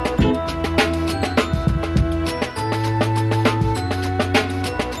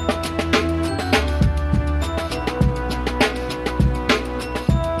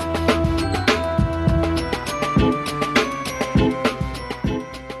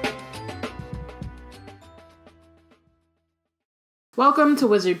Welcome to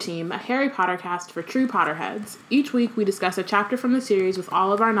Wizard Team, a Harry Potter cast for true Potterheads. Each week we discuss a chapter from the series with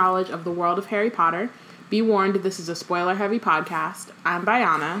all of our knowledge of the world of Harry Potter. Be warned, this is a spoiler-heavy podcast. I'm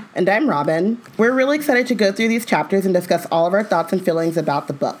Bayana. And I'm Robin. We're really excited to go through these chapters and discuss all of our thoughts and feelings about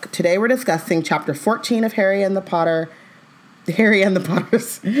the book. Today we're discussing chapter 14 of Harry and the Potters.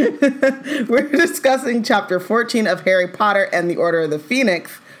 We're discussing chapter 14 of Harry Potter and the Order of the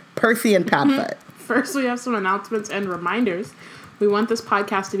Phoenix, Percy and Padfoot. First, we have some announcements and reminders. We want this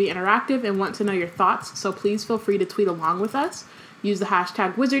podcast to be interactive and want to know your thoughts, so please feel free to tweet along with us. Use the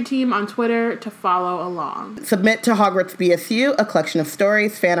hashtag WizardTeam on Twitter to follow along. Submit to Hogwarts BSU a collection of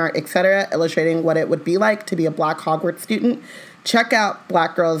stories, fan art, etc., illustrating what it would be like to be a Black Hogwarts student. Check out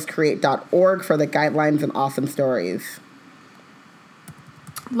blackgirlscreate.org for the guidelines and awesome stories.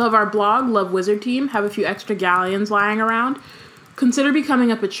 Love our blog, love Wizard Team, have a few extra galleons lying around. Consider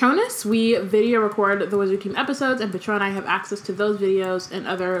becoming a Patronus. We video record the Wizard Team episodes, and Patron and I have access to those videos and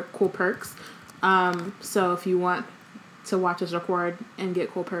other cool perks. So if you want to watch us record and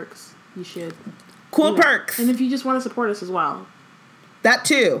get cool perks, you should. Cool perks! And if you just want to support us as well. That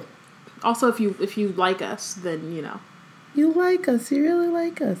too. Also, if you like us, then, you know. You like us. You really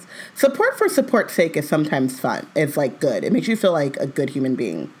like us. Support for support's sake is sometimes fun. It's, good. It makes you feel like a good human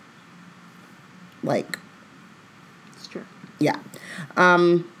being. It's true. Yeah.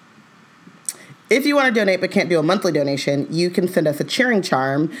 If you want to donate but can't do a monthly donation, you can send us a cheering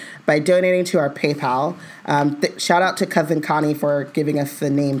charm by donating to our PayPal. Shout out to Cousin Connie for giving us the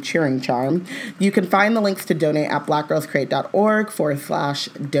name Cheering Charm. You can find the links to donate at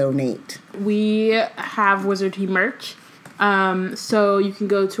blackgirlscreate.org/donate. We have Wizard Team merch. So you can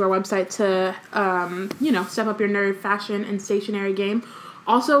go to our website to, step up your nerd fashion and stationery game.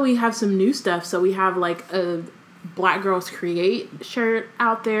 Also, we have some new stuff. So we have a Black Girls Create shirt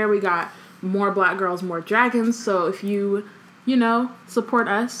out there. We got more Black Girls, More Dragons. So if you support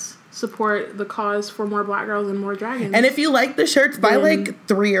us, support the cause for more Black Girls and More Dragons. And if you like the shirts, buy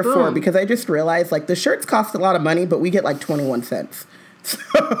 3 or 4, because I just realized the shirts cost a lot of money, but we get 21 cents.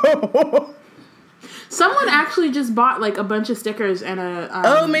 So someone actually just bought a bunch of stickers and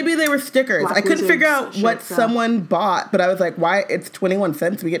a maybe they were stickers. Black I couldn't figure out what so. someone bought, but I was like, why? It's 21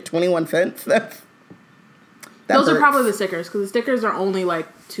 cents. We get 21 cents. Those are probably the stickers, because the stickers are only $2 or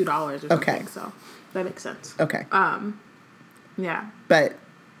something. Okay. So that makes sense. Okay. Yeah. But,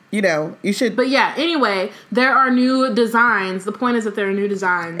 you should. But yeah, anyway, there are new designs. The point is that there are new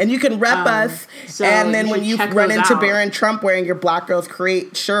designs. And you can rep us. So and then when you run into out. Baron Trump wearing your Black Girls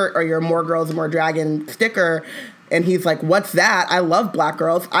Create shirt or your More Girls, More Dragon sticker, and he's like, what's that? I love Black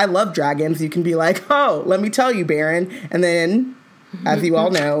Girls. I love dragons. You can be like, oh, let me tell you, Baron. And then, as you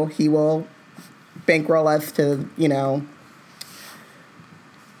all know, he will bankroll us to,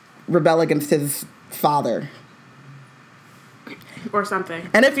 rebel against his father. Or something.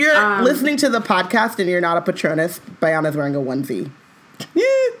 And if you're listening to the podcast and you're not a Patronus, Bayana's wearing a onesie.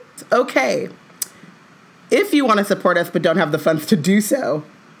 It's okay. If you want to support us but don't have the funds to do so,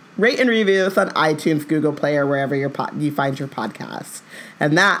 rate and review us on iTunes, Google Play, or wherever you find your podcasts.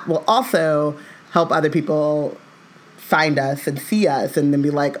 And that will also help other people find us and see us and then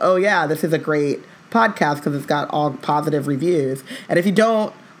be like, oh yeah, this is a great podcast because it's got all positive reviews. And if you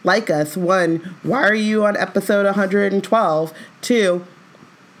don't like us, 1, why are you on episode 112? 2,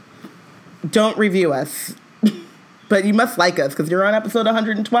 don't review us. But you must like us because you're on episode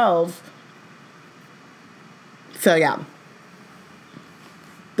 112. So yeah.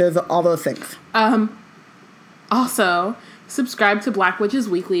 There's all those things. Also, subscribe to Black Witches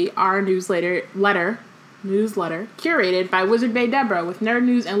Weekly, our newsletter curated by Wizard Bay Deborah with nerd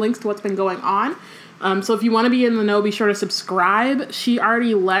news and links to what's been going on. So if you want to be in the know, be sure to subscribe. She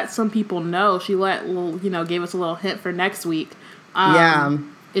already let some people know. She gave us a little hint for next week.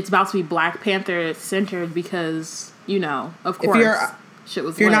 It's about to be Black Panther centered because, of course, shit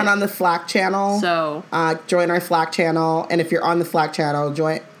was If you're not on the Slack channel, so join our Slack channel. And if you're on the Slack channel,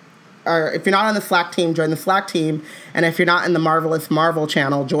 or if you're not on the Slack team, join the Slack team. And if you're not in the Marvelous Marvel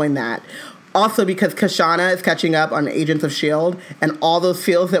channel, join that. Also, because Kashana is catching up on Agents of S.H.I.E.L.D. and all those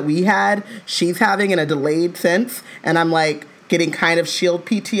feels that we had, she's having in a delayed sense. And I'm, getting kind of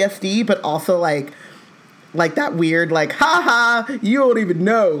S.H.I.E.L.D. PTSD, but also, like that weird, ha-ha, you don't even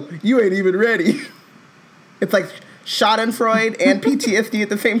know. You ain't even ready. It's like Schadenfreude and PTSD at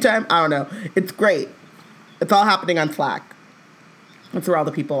the same time. I don't know. It's great. It's all happening on Slack. That's where all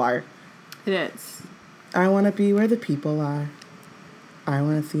the people are. It is. I want to be where the people are. I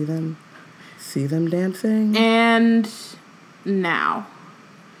want to see them dancing. And now,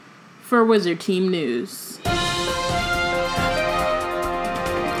 for Wizard Team news.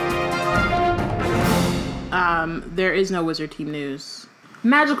 there is no Wizard Team news.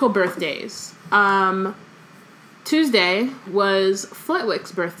 Magical birthdays. Tuesday was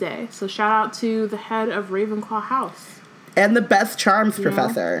Flitwick's birthday, so shout out to the head of Ravenclaw House. And the best charms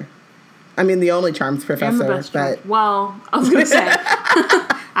professor. I mean, the only charms professor. Well, I was going to say,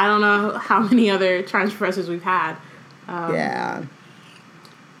 I don't know how many other charms professors we've had. Yeah.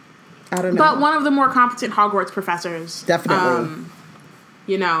 I don't know. But one of the more competent Hogwarts professors. Definitely.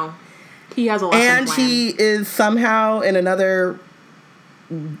 You know, he has a lesson And plan. he is somehow in another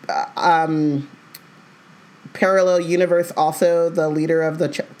parallel universe also the leader of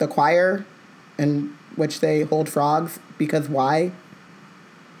the choir in which they hold frogs, because why?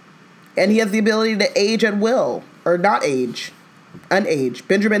 And he has the ability to age at will. Or not age. Unage.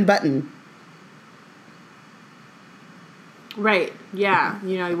 Benjamin Button. Right, yeah.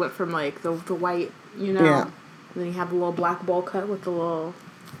 You know, he went from, like, the white, you know. Yeah. And then he had the little black bowl cut with the little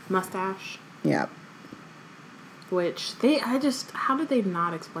mustache. Yeah. Which, how did they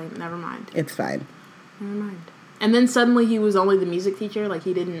not explain it? Never mind. It's fine. Never mind. And then suddenly he was only the music teacher. Like,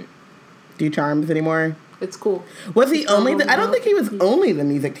 he didn't do charms anymore. It's cool. Was he only I don't think he was only the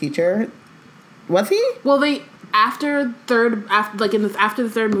music teacher. Was he? Well, after the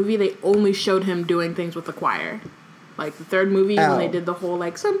third movie, they only showed him doing things with the choir. Like, the third movie, when they did the whole,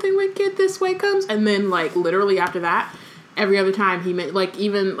 like, something wicked this way comes, and then, like, literally after that, every other time he meant, like,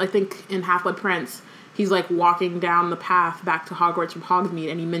 even, I think in Half-Blood Prince, he's, like, walking down the path back to Hogwarts from Hogsmeade,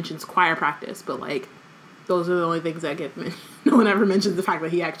 and he mentions choir practice, but, like, those are the only things that get mentioned. No one ever mentions the fact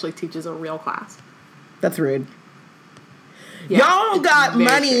that he actually teaches a real class. That's rude. Yeah, y'all got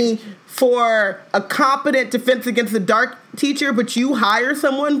money strange. for a competent Defense Against the Dark teacher, but you hire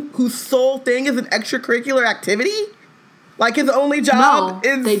someone whose sole thing is an extracurricular activity? Like, his only job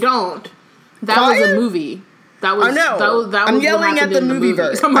is... they don't. That choir? was a movie. That was, I know. That I'm was yelling at the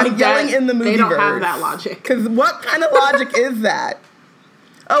movieverse. I'm yelling in the movieverse. They don't have that logic. Because what kind of logic is that?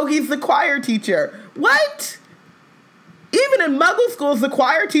 Oh, he's the choir teacher. What? Even in Muggle schools, the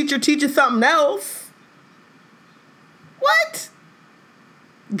choir teacher teaches something else. What?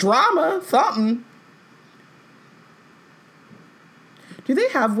 Drama, something. Do they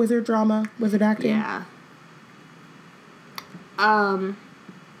have wizard drama, wizard acting? Yeah. I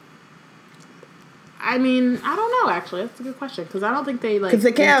mean, I don't know, actually. That's a good question. Because I don't think they, like... Because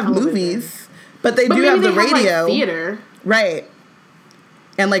they can't have movies. But they do maybe have the they radio. Have, like, theater. Right.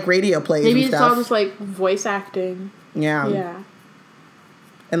 And, like, radio plays maybe and stuff. Maybe it's all just, like, voice acting. Yeah. Yeah.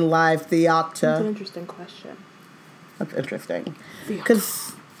 And live theater. That's an interesting question. That's interesting.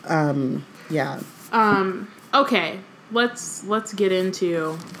 Because, yeah. Okay. Let's get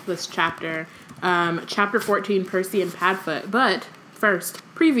into this chapter. Chapter 14, Percy and Padfoot. But first,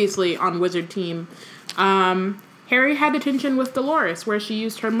 previously on Wizard Team, Harry had detention with Dolores, where she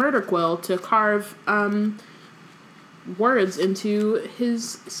used her murder quill to carve words into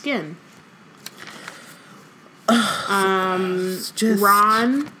his skin.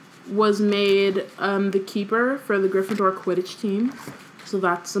 Ron was made the keeper for the Gryffindor Quidditch team, so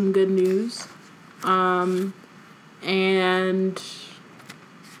that's some good news. And is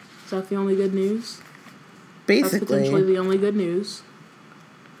that the only good news? Basically. That's potentially the only good news.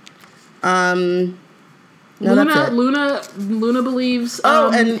 No, that's it. Luna believes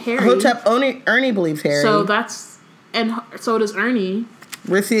and Harry. Hotep Ernie believes Harry. So so does Ernie.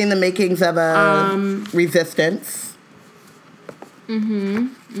 We're seeing the makings of a resistance.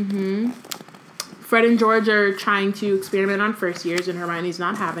 Fred and George are trying to experiment on first years, and Hermione's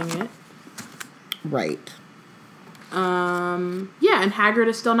not having it. Right. Yeah, and Hagrid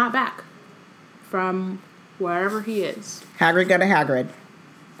is still not back from wherever he is. Hagrid got a Hagrid.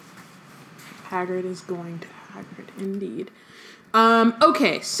 Hagrid is going to Hagrid, indeed.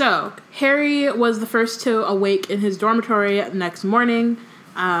 Okay, so Harry was the first to awake in his dormitory next morning.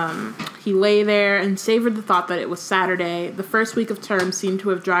 He lay there and savored the thought that it was Saturday. The first week of term seemed to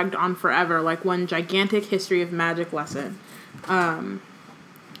have dragged on forever, like one gigantic history of magic lesson.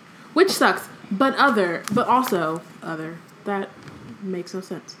 Which sucks, but also other. That makes no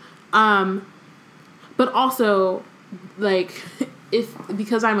sense. But also, like,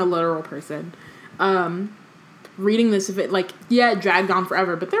 because I'm a literal person, reading this, it dragged on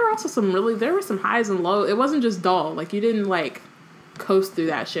forever, but there were also there were some highs and lows. It wasn't just dull. Like, you didn't, like, coast through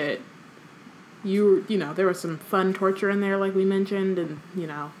that shit. There was some fun torture in there, like we mentioned, and,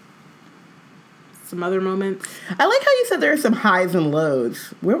 some other moments. I like how you said there are some highs and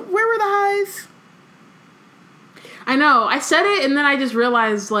lows. Where were the highs? I know. I said it, and then I just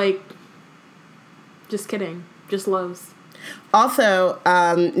realized, like, just kidding. Just lows. Also,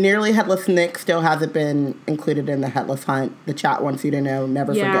 Nearly Headless Nick still hasn't been included in the Headless Hunt. The chat wants you to know,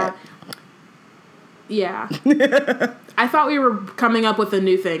 never forget. Yeah. I thought we were coming up with a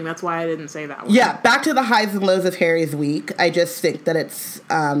new thing. That's why I didn't say that one. Yeah, back to the highs and lows of Harry's week. I just think that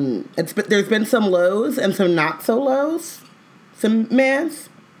there's been some lows and some not so lows. Some mans.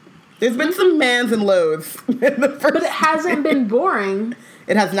 There's been some mans and lows. But it hasn't been boring.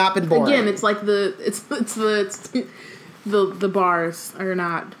 It has not been boring. Again, it's like the bars are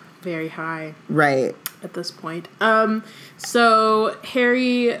not very high. Right. At this point. So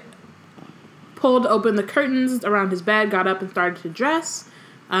Harry pulled open the curtains around his bed, got up and started to dress.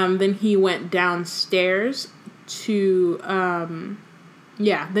 Then he went downstairs to, to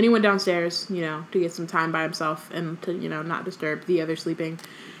get some time by himself and to, not disturb the other sleeping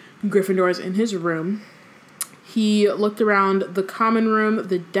Gryffindors in his room. He looked around the common room,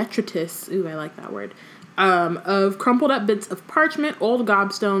 the detritus, ooh, I like that word, of crumpled up bits of parchment, old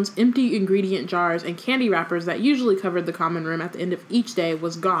gobstones, empty ingredient jars, and candy wrappers that usually covered the common room at the end of each day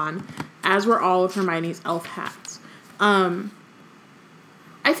was gone, as were all of Hermione's elf hats. I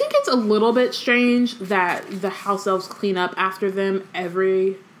think it's a little bit strange that the house elves clean up after them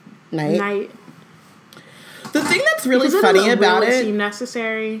every night. The thing that's really funny about it seem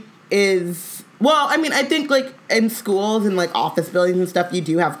necessary is, well, I mean, I think, like, in schools and, like, office buildings and stuff, you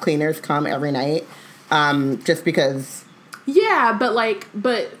do have cleaners come every night, just because. Yeah, but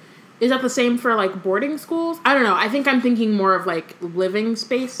is that the same for, like, boarding schools? I don't know. I think I'm thinking more of, like, living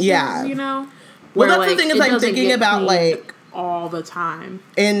spaces, yeah. Well, that's the thing is, I'm thinking about, like, all the time.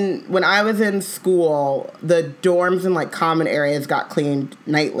 When I was in school, the dorms and, like, common areas got cleaned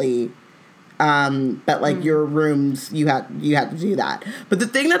nightly. But like your rooms, you had to do that. But the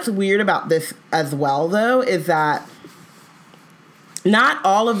thing that's weird about this as well, though, is that not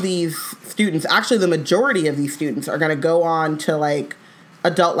all of these students, actually the majority of these students, are going to go on to like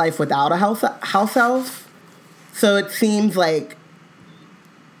adult life without a house elf. So it seems like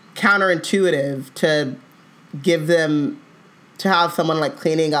counterintuitive to have someone like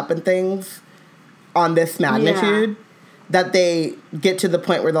cleaning up and things on this magnitude. Yeah. That they get to the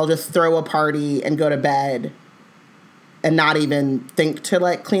point where they'll just throw a party and go to bed and not even think to,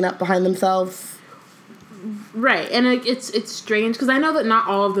 like, clean up behind themselves. Right. And it's strange because I know that not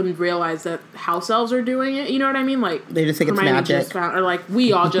all of them realize that house elves are doing it. You know what I mean? Like, they just think Hermione it's magic. Or, like,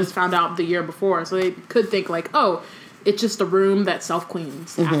 we all just found out the year before. So they could think, like, oh, it's just a room that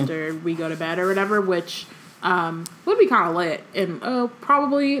self-cleans after we go to bed or whatever, which would be kind of lit and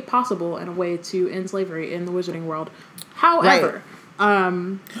probably possible in a way to end slavery in the wizarding world. However,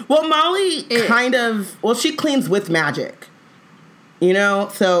 well, Molly she cleans with magic,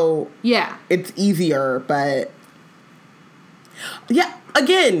 so yeah, it's easier, but yeah,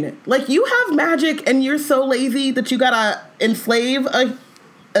 again, like you have magic and you're so lazy that you gotta enslave a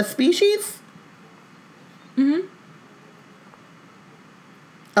species. Mm-hmm.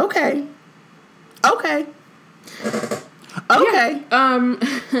 Okay. Yeah.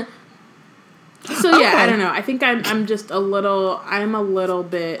 So yeah, I don't know. I think I'm just a little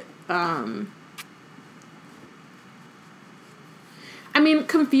bit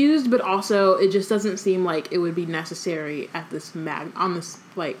confused, but also it just doesn't seem like it would be necessary at this on this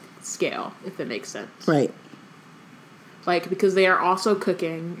like scale, if that makes sense. Right. Like, because they are also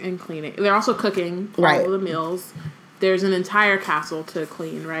cooking and cleaning. They're also cooking all of the meals. There's an entire castle to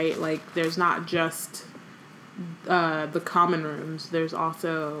clean, right? Like, there's not just the common rooms. There's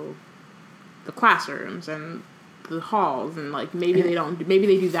also the classrooms and the halls, and like maybe they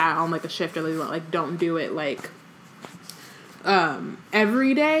do that on like a shift, or they don't do it like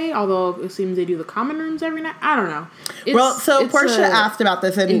every day, although it seems they do the common rooms every night. I don't know. Portia asked about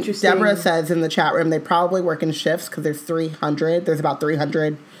this, and Deborah says in the chat room they probably work in shifts because there's about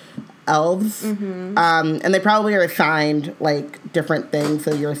 300 elves, and they probably are assigned like different things.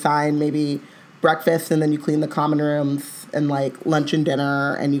 So you're assigned maybe breakfast, and then you clean the common rooms, and like lunch and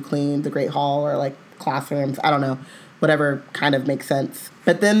dinner, and you clean the Great Hall or like classrooms. I don't know, whatever kind of makes sense.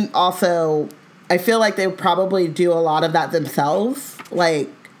 But then also, I feel like they probably do a lot of that themselves. Like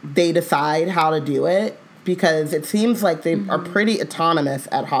they decide how to do it because it seems like they are pretty autonomous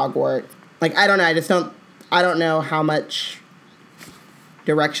at Hogwarts. Like I don't know, I don't know how much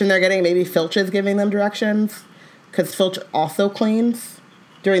direction they're getting. Maybe Filch is giving them directions because Filch also cleans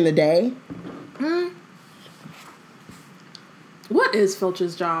during the day. What is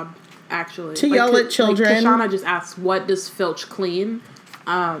Filch's job, actually? To yell at children. Like, Kashana just asks, what does Filch clean?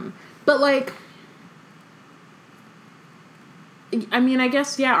 But, like, I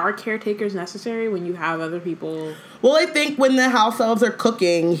guess, yeah, are caretakers necessary when you have other people? Well, I think when the house elves are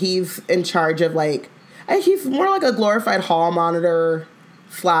cooking, he's in charge of, like, he's more like a glorified hall monitor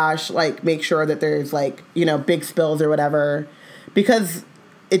 / like, make sure that there's, like, big spills or whatever. Because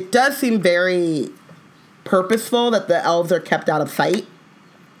it does seem very purposeful that the elves are kept out of sight.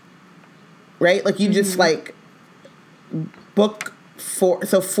 Right? Like, you just, like, book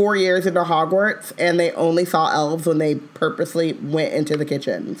 4 years into Hogwarts, and they only saw elves when they purposely went into the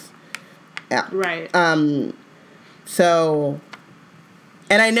kitchens. Yeah. Right. So,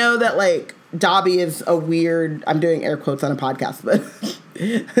 and I know that, like, Dobby is a weird, I'm doing air quotes on a podcast, but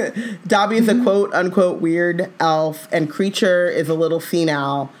Dobby is a quote-unquote weird elf, and Creature is a little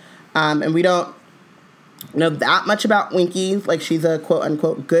senile, and we don't know that much about Winky. Like, she's a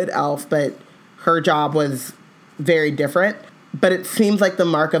quote-unquote good elf, but her job was very different. But it seems like the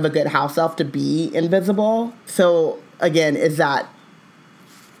mark of a good house elf to be invisible. So, again,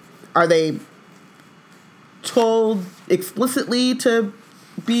 are they told explicitly to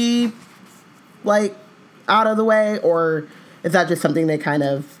be, like, out of the way? Or is that just something they kind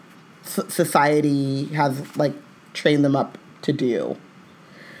of, society has, like, trained them up to do?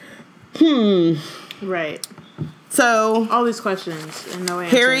 Right. So, all these questions and no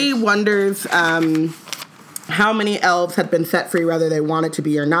answers. Harry wonders how many elves had been set free, whether they wanted to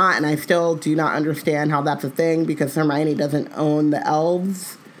be or not, and I still do not understand how that's a thing, because Hermione doesn't own the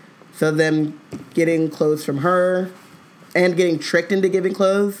elves, so them getting clothes from her and getting tricked into giving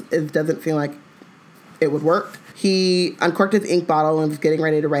clothes, it doesn't seem like it would work. He uncorked his ink bottle and was getting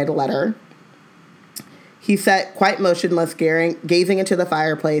ready to write a letter. He sat quite motionless, gazing into the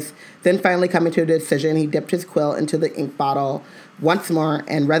fireplace. Then finally coming to a decision, he dipped his quill into the ink bottle once more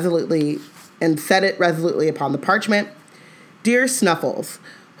and set it resolutely upon the parchment. Dear Snuffles,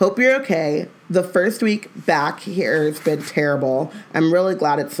 hope you're okay. The first week back here has been terrible. I'm really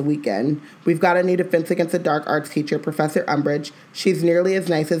glad it's the weekend. We've got a new defense against the dark arts teacher, Professor Umbridge. She's nearly as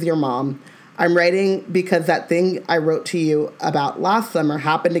nice as your mom. I'm writing because that thing I wrote to you about last summer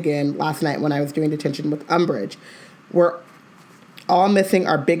happened again last night when I was doing detention with Umbridge. We're all missing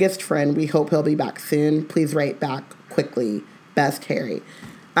our biggest friend. We hope he'll be back soon. Please write back quickly. Best, Harry.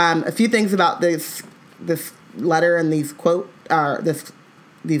 A few things about this letter and these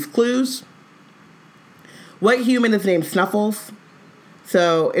these clues. What human is named Snuffles?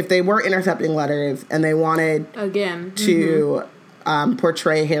 So if they were intercepting letters and they wanted to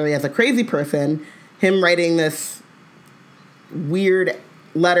portray Harry as a crazy person, him writing this weird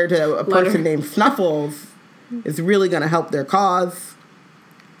letter to a person named Snuffles is really going to help their cause.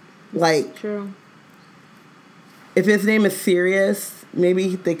 Like, true. If his name is Sirius,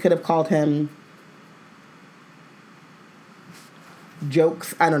 maybe they could have called him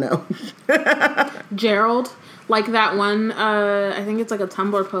Jokes. I don't know. Gerald. Like that one, I think it's like a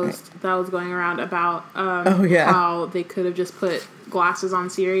Tumblr post that was going around about how they could have just put glasses on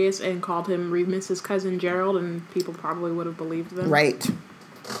Sirius and called him Remus's cousin Gerald, and people probably would have believed them. Right.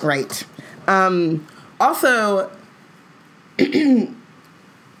 Also,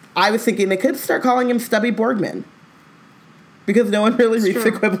 I was thinking they could start calling him Stubby Boardman, because no one really reads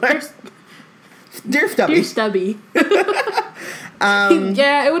the Quibbler. Dear Stubby. Dear Stubby.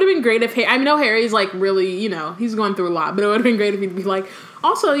 Yeah, it would have been great if I know Harry's like really, he's going through a lot, but it would have been great if he'd be like,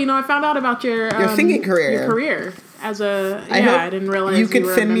 also, I found out about your singing career. Your career as I didn't realize you could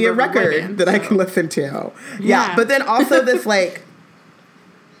send me a record that I can listen to. Yeah, but then also this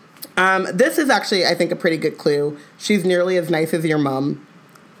this is actually, I think, a pretty good clue. She's nearly as nice as your mom.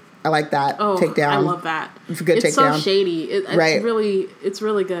 I like that takedown. I love that. It's a good takedown. It's so shady. It's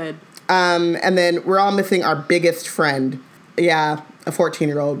really good. And then we're all missing our biggest friend. Yeah, a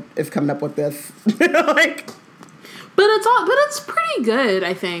 14-year-old is coming up with this. But it's pretty good,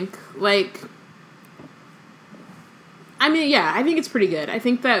 I think. I think it's pretty good. I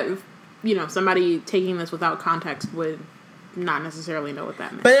think that, somebody taking this without context would not necessarily know what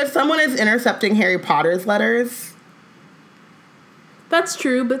that meant. But if someone is intercepting Harry Potter's letters... That's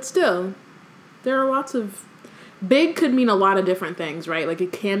true, but still, there are lots of... Big could mean a lot of different things, right? Like,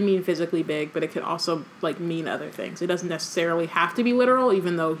 it can mean physically big, but it could also, mean other things. It doesn't necessarily have to be literal,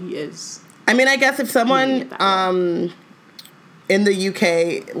 even though he is... I mean, I guess if someone in the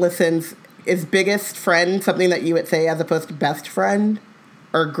UK listens, is biggest friend something that you would say as opposed to best friend?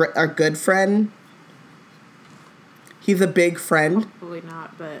 Or good friend? He's a big friend? Probably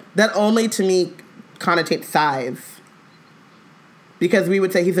not, but... That only, to me, connotates size. Because we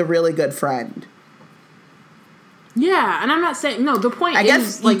would say he's a really good friend. Yeah, and I'm not saying... No, the point is... I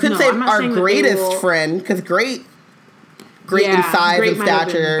guess you could say our greatest friend, because great in size and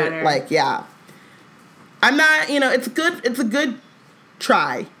stature. I'm not... it's good. It's a good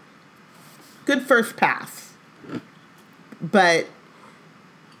try. Good first pass. But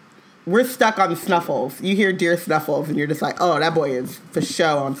we're stuck on Snuffles. You hear Dear Snuffles, and you're just like, oh, that boy is for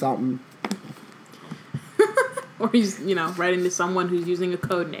show on something. Or he's, writing to someone who's using a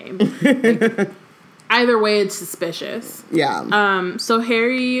code name. Either way, it's suspicious. Yeah. So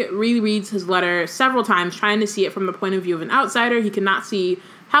Harry rereads his letter several times, trying to see it from the point of view of an outsider. He could not see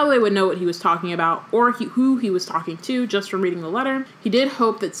how they would know what he was talking about or who he was talking to just from reading the letter. He did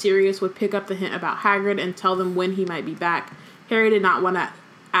hope that Sirius would pick up the hint about Hagrid and tell them when he might be back. Harry did not want to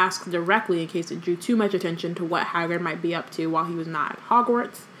ask directly in case it drew too much attention to what Hagrid might be up to while he was not at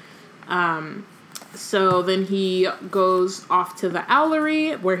Hogwarts. So then he goes off to the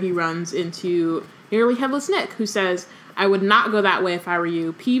Owlery, where he runs into Nearly Headless Nick, who says, "I would not go that way if I were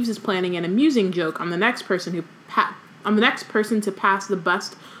you. Peeves is planning an amusing joke on the next person to pass the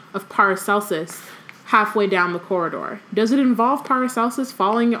bust of Paracelsus halfway down the corridor. Does it involve Paracelsus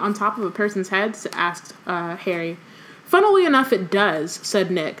falling on top of a person's head?" asked Harry. "Funnily enough, it does,"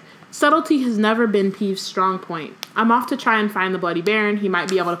 said Nick. "Subtlety has never been Peeves' strong point. I'm off to try and find the Bloody Baron. He might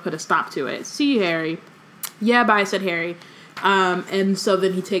be able to put a stop to it. See you, Harry." "Yeah, bye," said Harry. And so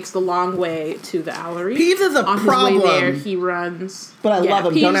then he takes the long way to the Owlery. Peeves is a On problem. his way there, he runs. But I love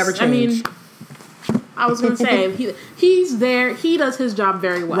him. Peeves, Don't ever change. I mean, I was going to say, he's there. He does his job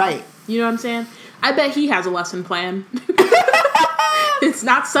very well. Right. You know what I'm saying? I bet he has a lesson plan. It's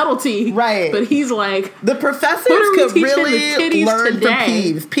not subtlety. Right. But he's like, the professors could really learn from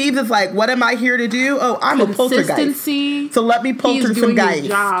Peeves. Peeves is like, what am I here to do? Oh, I'm a poltergeist. Consistency. So let me polter some guys. His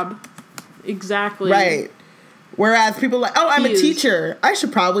job. Exactly. Right. Whereas people are like, oh, I'm a teacher. I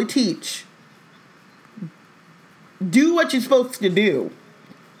should probably teach. Do what you're supposed to do.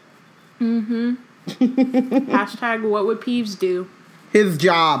 Mm-hmm. Hashtag what would Peeves do? His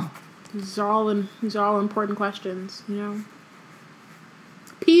job. These are all important questions, you know.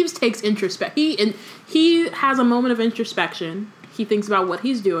 Peeves takes introspection. He has a moment of introspection. He thinks about what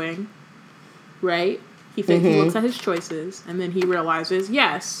he's doing, right? He looks at his choices, and then he realizes,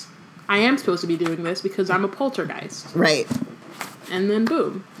 yes, I am supposed to be doing this because I'm a poltergeist. Right. And then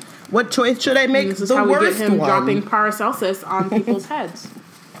boom. What choice should I make? And this is the how we worst get him one. dropping Paracelsus on people's heads.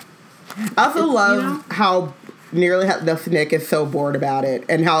 I also love how Nearly Headless Nick is so bored about it,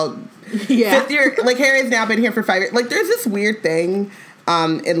 and how fifth year, like Harry's now been here for 5 years. Like there's this weird thing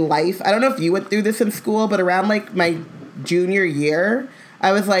in life. I don't know if you went through this in school, but around like my junior year,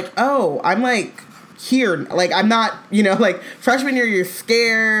 I was like, oh, I'm like here. Like I'm not, like freshman year you're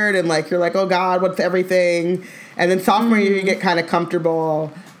scared and like you're like, oh God, what's everything? And then sophomore year you get kind of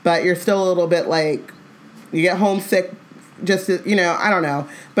comfortable, but you're still a little bit like you get homesick. Just to, I don't know.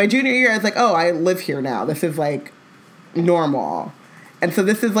 By junior year, I was like, oh, I live here now. This is, like, normal. And so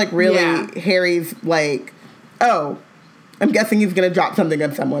this is, like, really Harry's, like, oh, I'm guessing he's going to drop something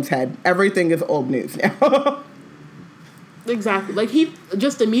on someone's head. Everything is old news now. Exactly. Like, he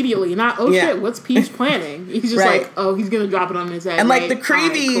just immediately, shit, what's Peeves planning? He's just like, oh, he's going to drop it on his head. And, like, the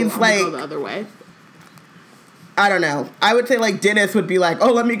Creevies, right, cool. Go the other way. I don't know. I would say, like, Dennis would be like,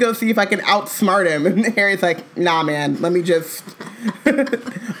 oh, let me go see if I can outsmart him. And Harry's like, nah, man, let me just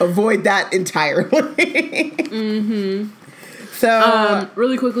avoid that entirely. Mm-hmm. So...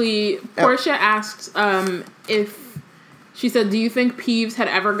 really quickly, Portia asked if... She said, do you think Peeves had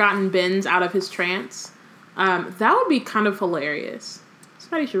ever gotten Binns out of his trance? That would be kind of hilarious.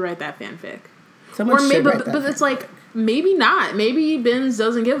 Somebody should write that fanfic. But it's like... Maybe not. Maybe Binns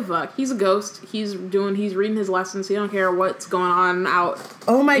doesn't give a fuck. He's a ghost. He's reading his lessons. He don't care what's going on out.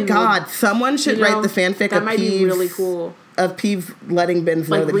 Oh my God! Someone should write the fanfic of Peeves. That might be really cool. Of Peeves letting Binns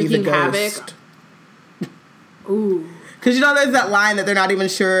know that he's a ghost. Ooh. Because there's that line that they're not even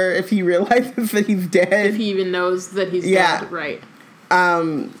sure if he realizes that he's dead. If he even knows that he's dead, right?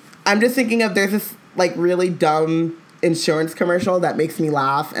 I'm just thinking of there's this like really dumb insurance commercial that makes me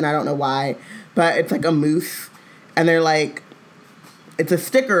laugh, and I don't know why, but it's like a moose. And they're like, it's a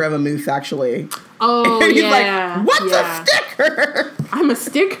sticker of a moose, actually. Oh, and he's like, what's a sticker? I'm a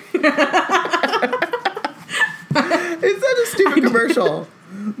sticker. It's such a stupid commercial.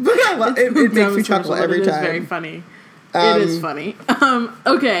 But I love it. It makes me chuckle every time. It's very funny. It is funny.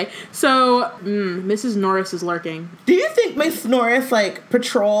 Okay, so Mrs. Norris is lurking. Do you think Miss Norris, like,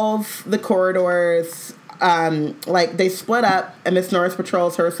 patrols the corridors? Like, they split up, and Miss Norris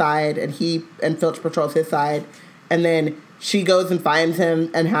patrols her side, and Filch patrols his side. And then she goes and finds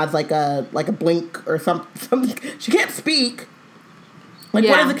him and has like a blink or something. She can't speak. Like,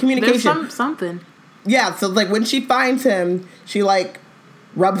 what is the communication? There's something. Yeah, so like when she finds him, she like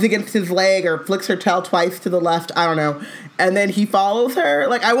rubs against his leg or flicks her tail twice to the left. I don't know. And then he follows her.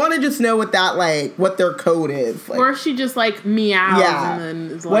 Like, I want to just know what that, like, what their code is. Like, or she just, like, meows and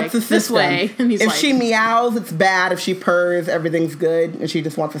then is like, what's the system? This way. And he's if she meows, it's bad. If she purrs, everything's good. And she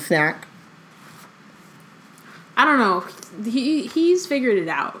just wants a snack. I don't know. He's figured it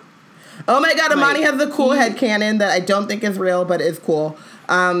out. Oh, my God. Amani has a cool headcanon that I don't think is real, but is cool.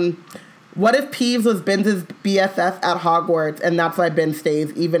 What if Peeves was Ben's BFF at Hogwarts, and that's why Ben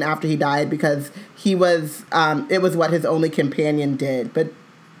stays even after he died, because he was, it was what his only companion did. But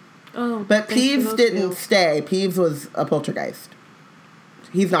Peeves didn't stay. Peeves was a poltergeist.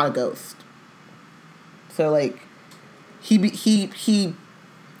 He's not a ghost. So, like, he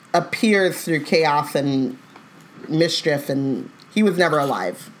appears through chaos and mischief, and he was never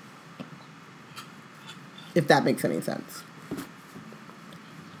alive. If that makes any sense.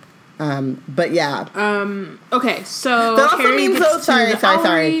 But yeah. Okay, so that also Harry means gets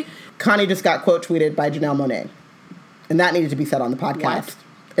sorry. Connie just got quote tweeted by Janelle Monáe, and that needed to be said on the podcast. What?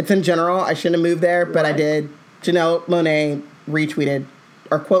 It's in general. I shouldn't have moved there, but I did. Janelle Monáe retweeted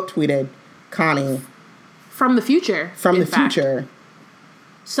or quote tweeted Connie from the future. Future.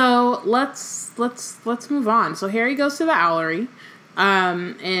 So let's move on. So Harry goes to the Owlery,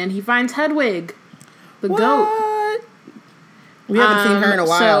 and he finds Hedwig, the goat. We haven't seen her in a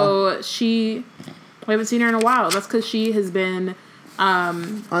while. We haven't seen her in a while. That's because she has been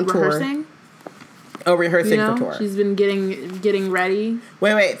on rehearsing. Tour. Oh, rehearsing for tour. She's been getting ready.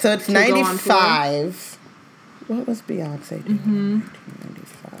 Wait. So it's 95. What was Beyonce doing in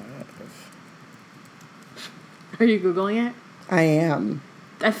 1995? Are you Googling it? I am.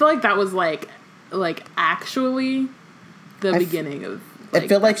 I feel like that was like actually the beginning of. I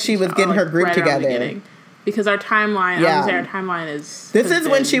feel like she was getting her group together. Because our timeline, I would say our timeline is. This is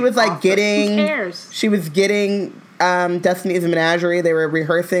when she was like getting. Who cares? She was getting Destiny's Menagerie. They were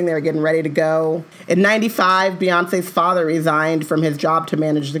rehearsing. They were getting ready to go. In 95, Beyonce's father resigned from his job to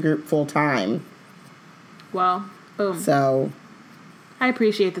manage the group full time. Well, boom. So. I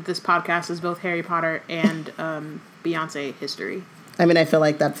appreciate that this podcast is both Harry Potter and Beyonce history. I mean, I feel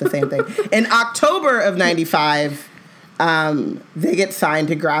like that's the same thing. In October of 95, they get signed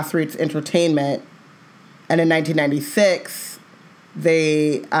to Grassroots Entertainment. And in 1996,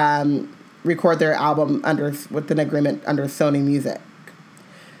 they record their album with an agreement under Sony Music.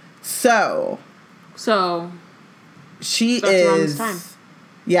 So she is around this time.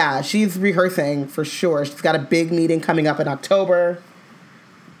 Yeah, she's rehearsing for sure. She's got a big meeting coming up in October.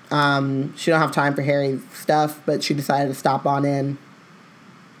 She don't have time for Harry stuff, but she decided to stop on in.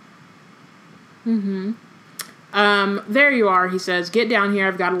 There you are, he says. Get down here.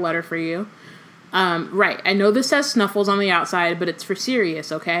 I've got a letter for you. Right. I know this says Snuffles on the outside, but it's for Sirius,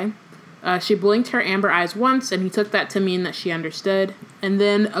 okay? She blinked her amber eyes once, and he took that to mean that she understood. And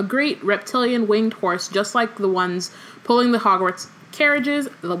then a great reptilian winged horse, just like the ones pulling the Hogwarts carriages,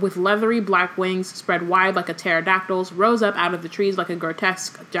 with leathery black wings spread wide like a pterodactyl's, rose up out of the trees like a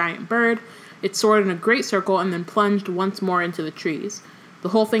grotesque giant bird. It soared in a great circle and then plunged once more into the trees. The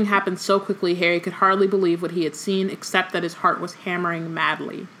whole thing happened so quickly, Harry could hardly believe what he had seen, except that his heart was hammering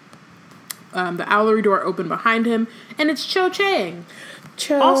madly. The Owlery door opened behind him, and it's Cho Chang.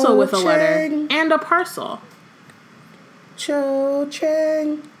 Also with a letter and a parcel. Cho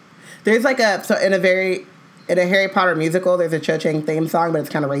Chang. There's like in a Harry Potter musical, there's a Cho Chang theme song, but it's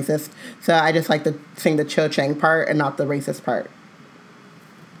kind of racist. So I just like to sing the Cho Chang part and not the racist part.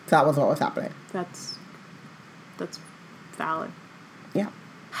 So that was what was happening. That's valid. Yeah.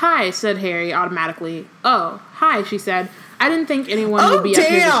 Hi, said Harry automatically. Oh, hi, she said. I didn't think anyone would be up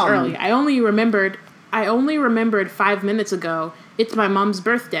here this early. I only remembered 5 minutes ago. It's my mom's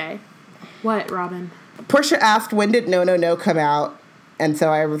birthday. What, Robin? Portia asked, when did No, No, No come out? And so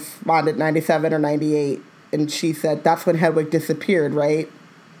I responded 97 or 98. And she said, that's when Hedwig disappeared, right?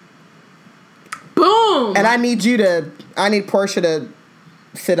 Boom! And I need Portia to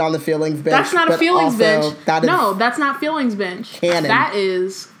sit on the feelings bench. That's not a feelings bench. No, that's not feelings bench. Canon. That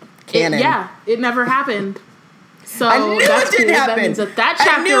is canon. It never happened. So I knew that's it didn't cool. happen. That means that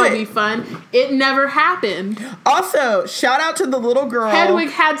chapter will be fun. It never happened. Also, shout out to the little girl.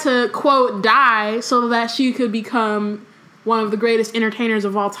 Hedwig had to, quote, die so that she could become one of the greatest entertainers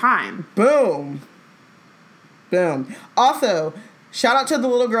of all time. Boom. Also, shout out to the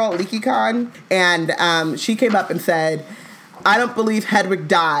little girl at LeakyCon. And she came up and said, I don't believe Hedwig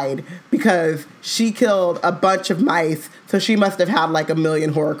died because she killed a bunch of mice, so she must have had like 1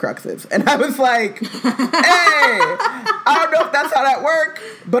 million Horcruxes. And I was like, hey, I don't know if that's how that works,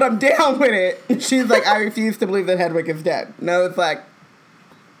 but I'm down with it. And she's like, I refuse to believe that Hedwig is dead. And I was like,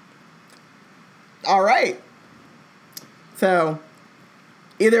 all right. So,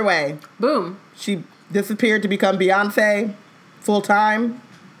 either way. Boom. She disappeared to become Beyonce full time.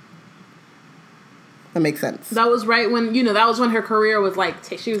 That makes sense. That was right when, that was when her career was like,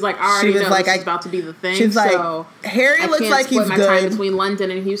 she was like, I already know this is about to be the thing. She's like, Harry looks like he's good. I can't split my time between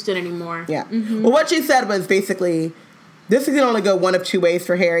London and Houston anymore. Yeah. Mm-hmm. Well, what she said was basically, this is going to only go one of two ways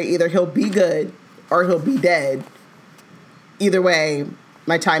for Harry. Either he'll be good or he'll be dead. Either way,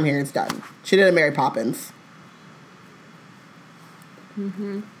 My time here is done. She did a Mary Poppins.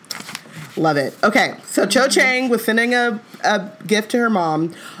 Mm-hmm. Love it. Okay, so Cho Chang was sending a gift to her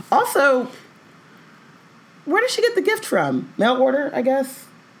mom. Also, where did she get the gift from? Mail order, I guess?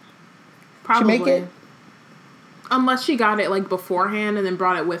 Probably. She make it? Unless she got it, like, beforehand and then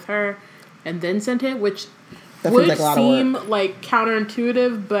brought it with her and then sent it, which That would seems like a lot of seem, work. like,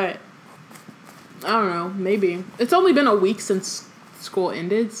 counterintuitive, but I don't know. Maybe. It's only been a week since school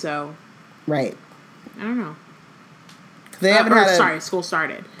ended, so... Right. I don't know. They haven't school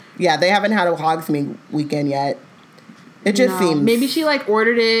started. Yeah, they haven't had a Hogsmeade weekend yet. It just seems... Maybe she, like,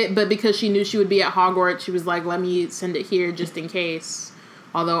 ordered it, but because she knew she would be at Hogwarts, she was like, let me send it here just in case.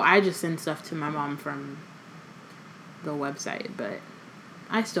 Although I just send stuff to my mom from the website, but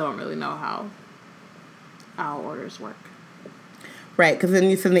I still don't really know how orders work. Right, because then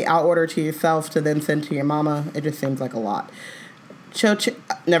you send the out order to yourself to then send to your mama. It just seems like a lot.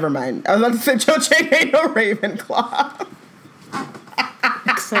 Never mind. I was about to say Cho Chang ain't no Ravenclaw.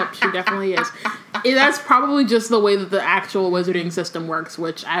 Except she definitely is. That's probably just the way that the actual wizarding system works,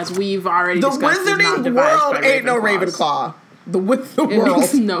 which, as we've already discussed, is not wizarding devised world by ain't no Ravenclaws. Ravenclaw. The It world.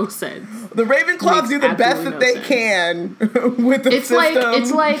 makes no sense. The Ravenclaws do the best that they can with the system.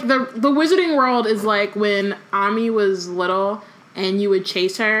 It's like the wizarding world is like when Ami was little and you would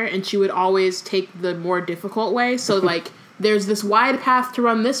chase her and she would always take the more difficult way. So like there's this wide path to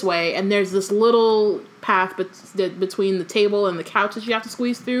run this way and there's this little path between the table and the couch that you have to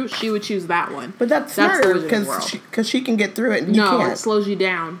squeeze through. She would choose that one. But that's smarter because she can get through it and you can't. No, it slows you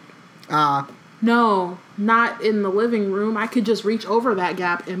down. No, not in the living room. I could just reach over that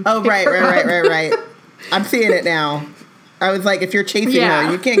gap and right. I'm seeing it now. I was like, if you're chasing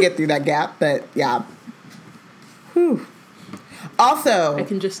her, you can't get through that gap, but yeah. Whew. Also, I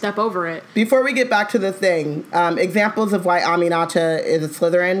can just step over it. Before we get back to the thing, examples of why Aminata is a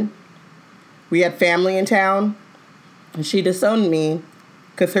Slytherin. We had family in town, and she disowned me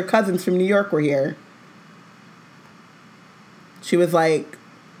because her cousins from New York were here. She was like,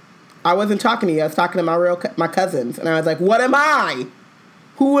 I wasn't talking to you. I was talking to my cousins. And I was like, what am I?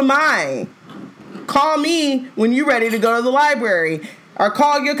 Who am I? Call me when you're ready to go to the library. Or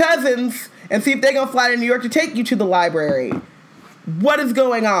call your cousins and see if they're going to fly to New York to take you to the library. What is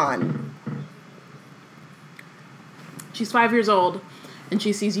going on? She's 5 years old, and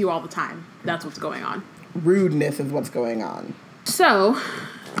she sees you all the time. That's what's going on. Rudeness is what's going on. So,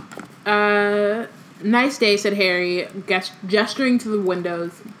 nice day, said Harry, gesturing to the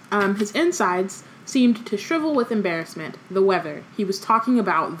windows. His insides seemed to shrivel with embarrassment. The weather. He was talking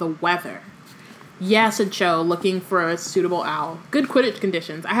about the weather. Yeah, said Cho, looking for a suitable owl. Good Quidditch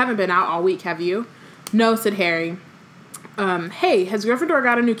conditions. I haven't been out all week, have you? No, said Harry. Hey, has Gryffindor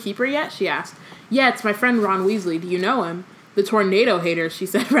got a new keeper yet? She asked. Yeah, it's my friend Ron Weasley. Do you know him? The tornado hater, she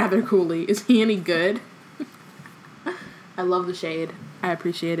said rather coolly. Is he any good? I love the shade. I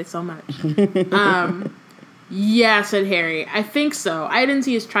appreciate it so much. Yeah, said Harry. I think so. I didn't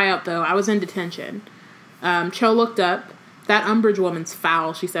see his tryout, though. I was in detention. Cho looked up. That Umbridge woman's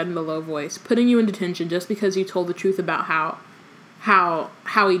foul, she said in a low voice. Putting you in detention just because you told the truth about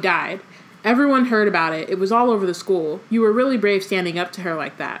how he died. Everyone heard about it. It was all over the school. You were really brave standing up to her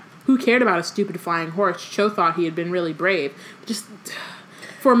like that. Who cared about a stupid flying horse? Cho thought he had been really brave. Just...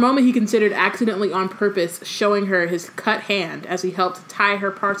 For a moment, he considered accidentally on purpose showing her his cut hand as he helped tie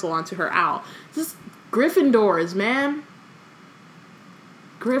her parcel onto her owl. Just Gryffindors, man.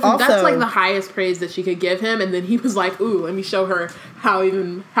 Also, that's like the highest praise that she could give him, and then he was like, ooh, let me show her how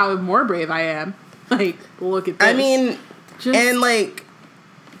more brave I am. Like, look at this. I mean, and like,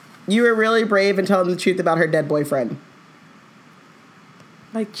 you were really brave in telling the truth about her dead boyfriend.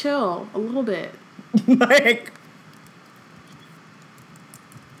 Like, chill a little bit. Like,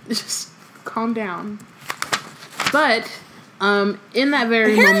 just calm down. But in that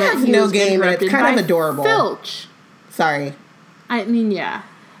very Harry moment, has he no was game, and it's interrupted kind by of adorable. Filch. Sorry. I mean, yeah.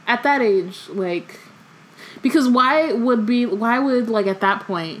 At that age, like, because why would like at that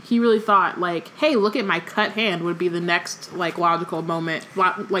point he really thought like, hey, look at my cut hand would be the next like logical moment,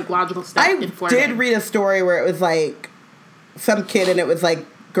 like logical step in flirting. I did read a story where it was like some kid and it was like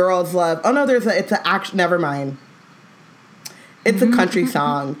girls love. Oh no, it's a action. Never mind. It's a country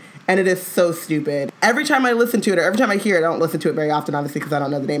song. And it is so stupid. Every time I listen to it, or every time I hear it, I don't listen to it very often, obviously, because I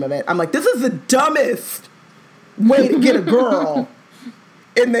don't know the name of it. I'm like, this is the dumbest way to get a girl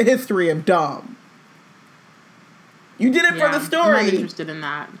in the history of dumb. You did it for the story. I'm not interested in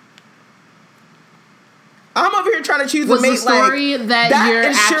that. I'm over here trying to choose was a mate. The story that you're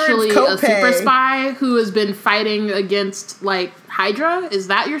actually copay. A super spy who has been fighting against like Hydra? Is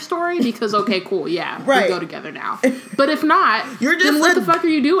that your story? Because okay, cool, yeah, right. We go together now. But if not, you're just then what the fuck are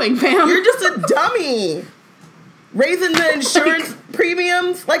you doing, fam? You're just a dummy. Raising the insurance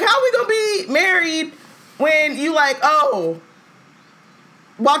premiums. Like, how are we gonna be married when you like, oh,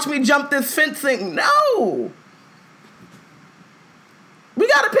 watch me jump this fencing? No. We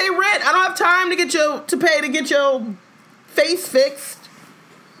gotta pay rent. I don't have time to get your face fixed.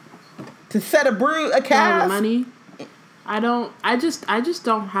 To set a cast. Money. I just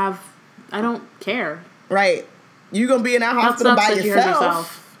don't have. I don't care. Right. You gonna be in that hospital by yourself. You hurt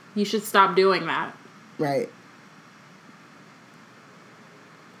yourself. You should stop doing that. Right.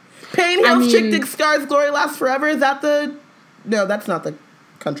 Pain heals, chick dick scars, glory lasts forever. Is that the? No, that's not the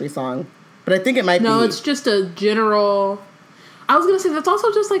country song. But I think it might be. No, it's just a general. I was gonna say that's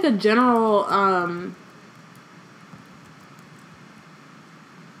also just like a general.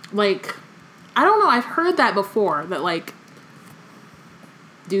 Like, I don't know. I've heard that before. That like,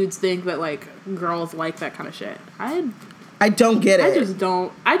 dudes think that like girls like that kind of shit. I don't get it.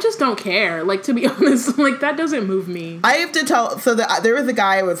 I just don't care. Like, to be honest, like that doesn't move me. I have to tell. So there was a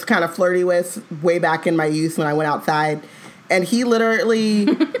guy I was kind of flirty with way back in my youth when I went outside, and he literally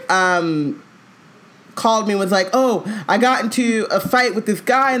called me and was like, "Oh, I got into a fight with this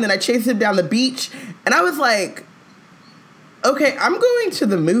guy, and then I chased him down the beach," and I was like, "Okay, I'm going to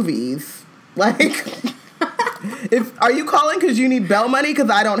the movies. Like, are you calling because you need bail money?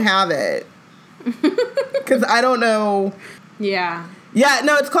 Because I don't have it." Because I don't know. Yeah. Yeah,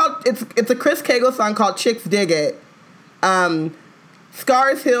 no, it's a Chris Cagle song called Chicks Dig It.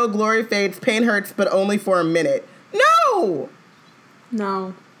 Scars heal, glory fades, pain hurts, but only for a minute. No!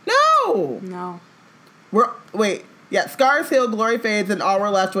 No. No! No. Scars heal, glory fades, and all we're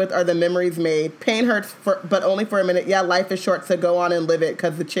left with are the memories made. Pain hurts, but only for a minute. Yeah, life is short, so go on and live it,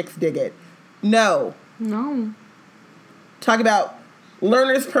 because the chicks dig it. No. No. Talk about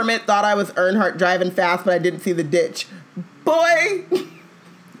learner's permit, thought I was Earnhardt driving fast, but I didn't see the ditch. Boy,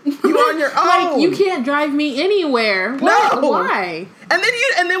 you on your own. Like, you can't drive me anywhere. What? No. Why? And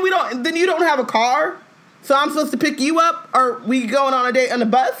then you don't have a car, so I'm supposed to pick you up? Or we going on a date on a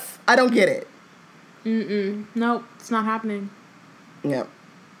bus? I don't get it. Nope, it's not happening. Yep.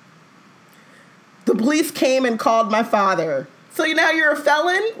 The police came and called my father. So now you're a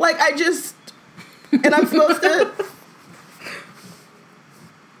felon? Like, and I'm supposed to...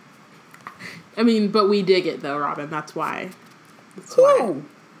 I mean, but we dig it, though, Robin. That's why. Who?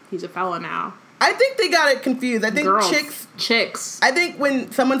 He's a fella now. I think they got it confused. I think Chicks. I think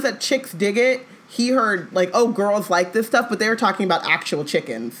when someone said chicks dig it, he heard, like, oh, girls like this stuff, but they were talking about actual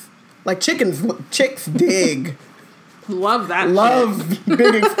chickens. Like, chicks dig. Love that Love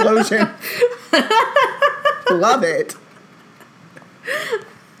big explosion. Love it.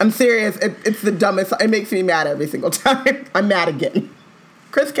 I'm serious. It's the dumbest. It makes me mad every single time. I'm mad again.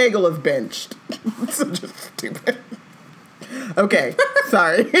 Chris Cagle is benched. So just stupid. Okay,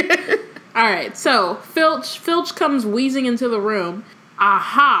 sorry. All right, so Filch comes wheezing into the room.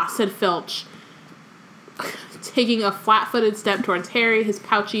 Aha, said Filch, taking a flat-footed step towards Harry, his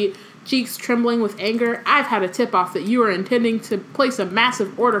pouchy cheeks trembling with anger. I've had a tip-off that you are intending to place a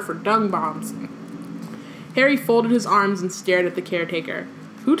massive order for dung bombs. Harry folded his arms and stared at the caretaker.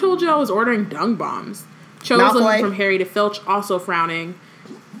 Who told you I was ordering dung bombs? Cho was looking from Harry to Filch, also frowning.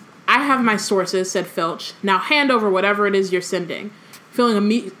 I have my sources, said Filch. Now hand over whatever it is you're sending.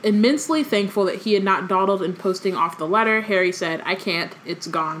 Feeling immensely thankful that he had not dawdled in posting off the letter, Harry said, I can't. It's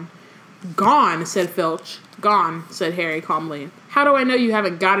gone. Gone, said Filch. Gone, said Harry calmly. How do I know you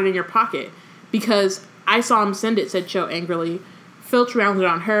haven't got it in your pocket? Because I saw him send it, said Cho angrily. Filch rounded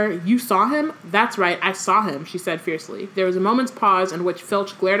on her. You saw him? That's right, I saw him, she said fiercely. There was a moment's pause in which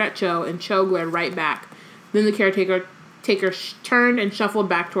Filch glared at Cho, and Cho glared right back. Then the caretaker turned and shuffled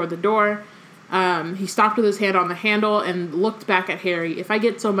back toward the door. He stopped with his hand on the handle and looked back at Harry. If I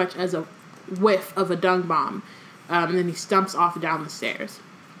get so much as a whiff of a dung bomb. And then he stumps off down the stairs.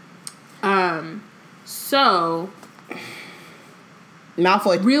 So...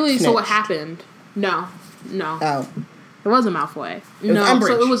 Malfoy really, snitched. So what happened? No. Oh. It wasn't Malfoy. Umbridge.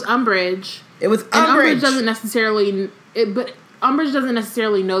 So it was Umbridge. It was Umbridge. And Umbridge doesn't necessarily... But Umbridge doesn't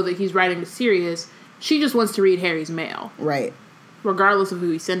necessarily know that he's writing to Sirius. She just wants to read Harry's mail. Right. Regardless of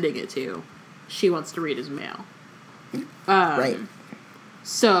who he's sending it to, she wants to read his mail. Right.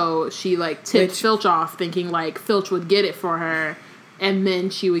 So she, tipped Filch off, thinking, Filch would get it for her, and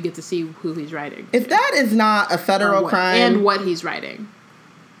then she would get to see who he's writing. If that is not a federal crime... And what he's writing.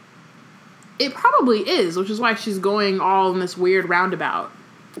 It probably is, which is why she's going all in this weird roundabout.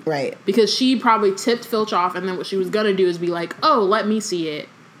 Right. Because she probably tipped Filch off, and then what she was going to do is be like, oh, let me see it.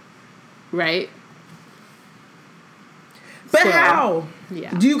 Right? But how?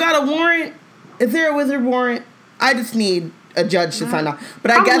 Yeah. Do you got a warrant? Is there a wizard warrant? I just need a judge to sign off.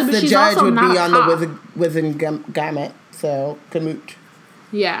 But I guess the judge would be on the wizard gamut. So, Kamut.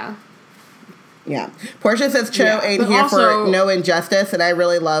 Yeah. Yeah. Portia says Cho ain't here for no injustice, and I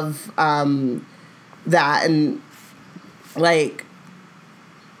really love that. And, like,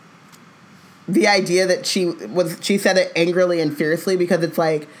 the idea that she said it angrily and fiercely because it's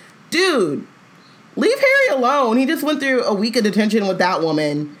like, dude, leave Harry alone. He just went through a week of detention with that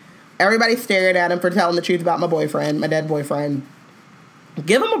woman. Everybody stared at him for telling the truth about my dead boyfriend.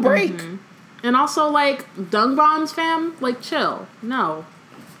 Give him a break. Mm-hmm. And also, like, dung bombs, fam? Like, chill. No.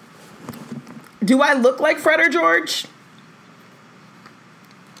 Do I look like Fred or George?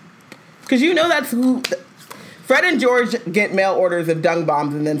 Because you know that's who... Fred and George get mail orders of dung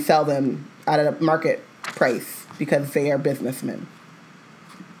bombs and then sell them at a market price because they are businessmen.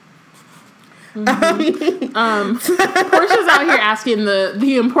 Mm-hmm. Portia's out here asking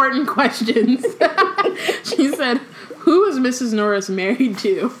the important questions. She said, who is Mrs. Norris married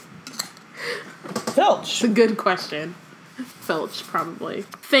to? Filch. It's a good question. Filch, probably.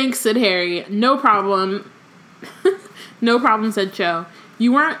 Thanks, said Harry. No problem. No problem, said Cho.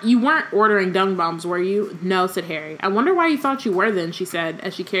 You weren't ordering dung bombs, were you? No, said Harry. I wonder why you thought you were then, she said,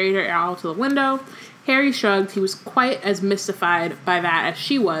 as she carried her owl to the window. Harry shrugged. He was quite as mystified by that as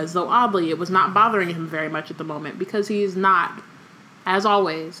she was, though oddly it was not bothering him very much at the moment, because he is not, as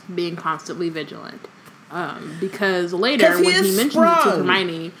always, being constantly vigilant. Because later, when he mentioned it to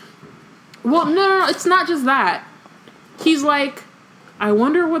Hermione... Well, no, it's not just that. He's like, I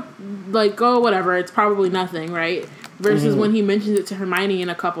wonder what... Like, oh, whatever, it's probably nothing, right? Versus when he mentions it to Hermione in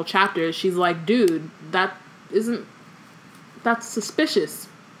a couple chapters, she's like, dude, that's suspicious.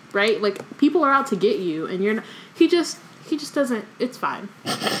 Right? Like, people are out to get you, and you're not... He just doesn't... It's fine.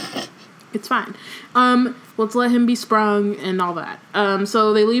 It's fine. Let's let him be sprung and all that.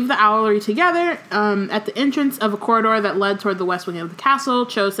 So they leave the owlery together. At the entrance of a corridor that led toward the west wing of the castle,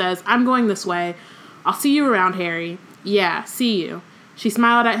 Cho says, I'm going this way. I'll see you around, Harry. Yeah, see you. She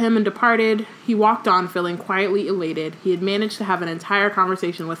smiled at him and departed. He walked on, feeling quietly elated. He had managed to have an entire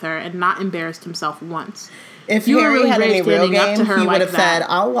conversation with her and not embarrassed himself once. If Harry had any real game, he would have said,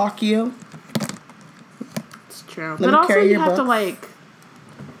 I'll walk you. It's true. But also you have to, like...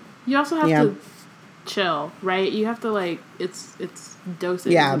 You also have to chill, right? You have to, like... It's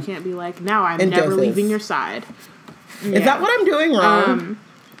dosage. Yeah. You can't be like, now I'm never leaving your side. Yeah. Is that what I'm doing wrong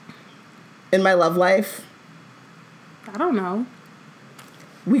in my love life? I don't know.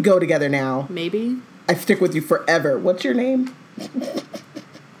 We go together now. Maybe. I stick with you forever. What's your name?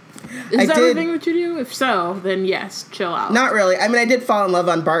 Is that the thing that you do? If so, then yes, chill out. Not really. I mean, I did fall in love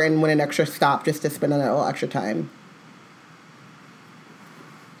on Barton when an extra stop just to spend a little extra time.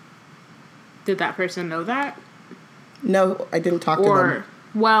 Did that person know that? No, I didn't talk to them.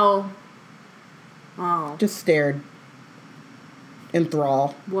 Well, just stared.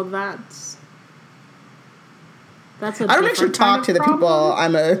 Enthrall. Well, that's a I don't actually talk to the people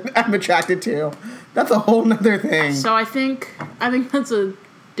I'm attracted to. That's a whole nother thing. So I think that's a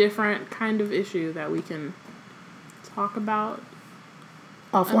different kind of issue that we can talk about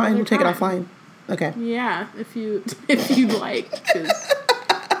offline. We'll take it offline. Okay. Yeah, if you'd like, because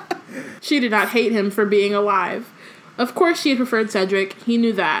she did not hate him for being alive. Of course, she had preferred Cedric. He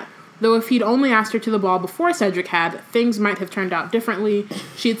knew that. Though if he'd only asked her to the ball before Cedric had, things might have turned out differently.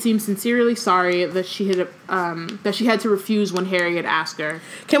 She had seemed sincerely sorry that she had to refuse when Harry had asked her.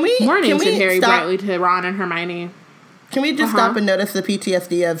 Morning, said Harry brightly to Ron and Hermione. Can we just stop and notice the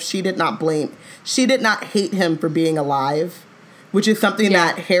PTSD of she did not hate him for being alive, which is something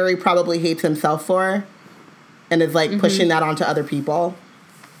that Harry probably hates himself for, and is like pushing that onto other people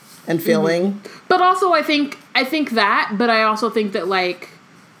and feeling. But also, I think that, but I also think that, like,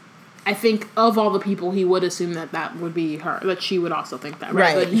 I think of all the people, he would assume that would be her, that she would also think that,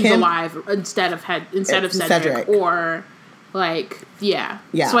 right? That he's alive instead of Cedric, or like, yeah.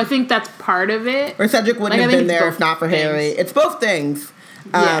 So I think that's part of it. Or Cedric wouldn't have been there if not for Harry. It's both things.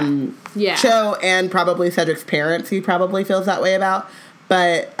 Cho and probably Cedric's parents, he probably feels that way about.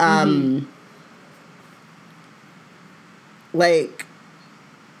 But, like,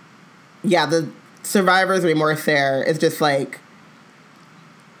 yeah, the survivor's remorse there is just like,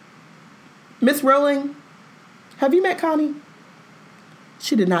 Miss Rowling, have you met Connie?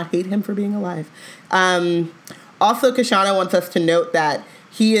 She did not hate him for being alive. Also, Kashana wants us to note that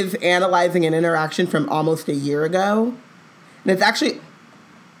he is analyzing an interaction from almost a year ago. And it's actually,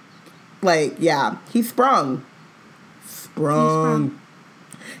 like, yeah, he sprung.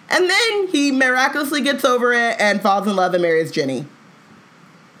 And then he miraculously gets over it and falls in love and marries Ginny.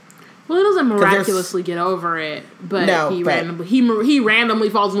 Well, he doesn't miraculously get over it, but he randomly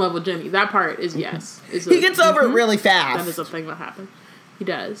falls in love with Ginny. That part is yes. He gets over it really fast. That is a thing that happened. He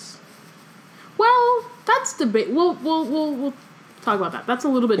does. Well, that's debate. We'll talk about that. That's a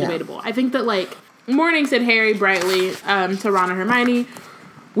little bit debatable. I think that, like, morning, said Harry brightly to Ron and Hermione.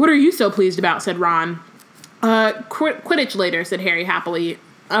 What are you so pleased about, said Ron. Quidditch later, said Harry happily.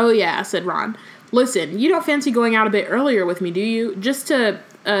 Oh, yeah, said Ron. Listen, you don't fancy going out a bit earlier with me, do you? Just to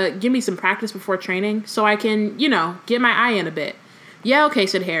give me some practice before training so I can, get my eye in a bit. Yeah, okay,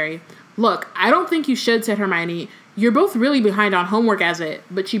 said Harry. Look, I don't think you should, said Hermione. You're both really behind on homework as it.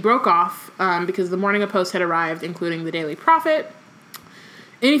 But she broke off because the morning of post had arrived, including the Daily Prophet.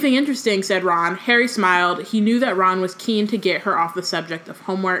 Anything interesting, said Ron. Harry smiled. He knew that Ron was keen to get her off the subject of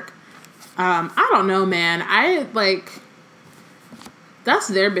homework. I don't know, man. That's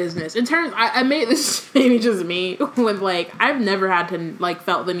their business. In terms, I made this maybe just me with, like, I've never had to, like,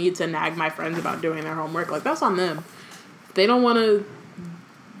 felt the need to nag my friends about doing their homework. Like, that's on them. If they don't want to,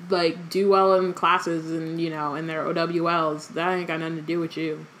 like, do well in classes and, in their OWLs, that ain't got nothing to do with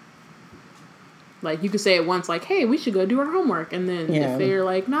you. Like, you could say it once, like, hey, we should go do our homework. And then if they're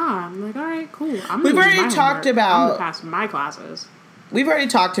like, nah, I'm like, all right, cool. I'm going to pass my classes. We've already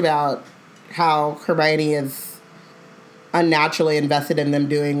talked about how Hermione is unnaturally invested in them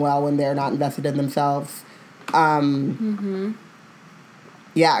doing well when they're not invested in themselves. Yeah,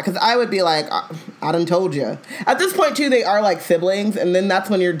 because I would be like, I done told you. At this point, too, they are like siblings, and then that's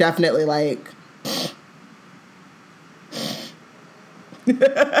when you're definitely like...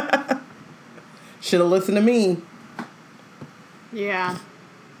 Should have listened to me. Yeah.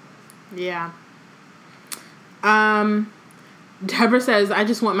 Deborah says, I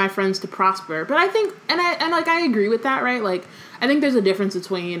just want my friends to prosper. But I think, and I agree with that, right? Like, I think there's a difference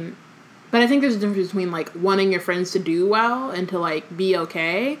between, like, wanting your friends to do well and to, like, be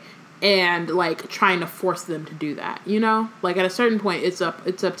okay and, like, trying to force them to do that, Like, at a certain point, it's up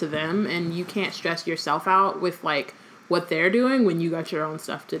to them, and you can't stress yourself out with, like, what they're doing when you got your own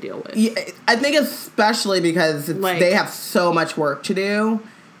stuff to deal with. Yeah, I think especially because they have so much work to do,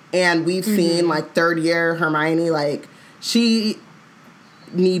 and we've seen, like, third year Hermione, like, she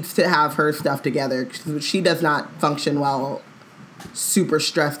needs to have her stuff together. She does not function well super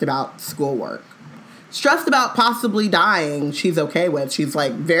stressed about schoolwork. Stressed about possibly dying, she's okay with. She's,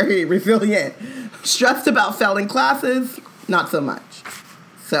 like, very resilient. Stressed about failing classes, not so much.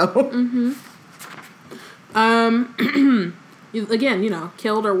 So. Again,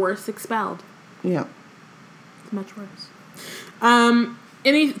 killed or worse, expelled. Yeah. It's much worse. No,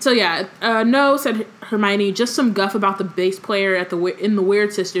 said Hermione, just some guff about the bass player in the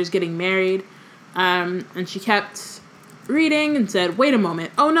Weird Sisters getting married. And she kept reading and said, wait a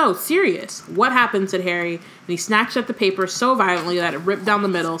moment. Oh no, serious. What happened, said Harry, and he snatched at the paper so violently that it ripped down the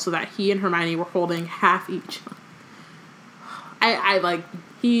middle so that he and Hermione were holding half each.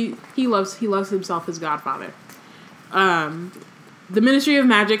 He loves himself his godfather. The Ministry of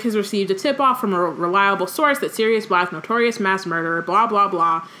Magic has received a tip-off from a reliable source that Sirius Black, notorious mass murderer, blah, blah,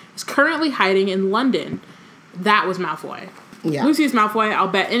 blah, is currently hiding in London. That was Malfoy. Yeah. Lucius Malfoy, I'll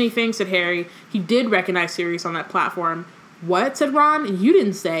bet anything, said Harry. He did recognize Sirius on that platform. What, said Ron? You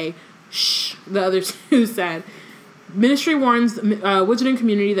didn't say. Shh, the other two said. Ministry warns the wizarding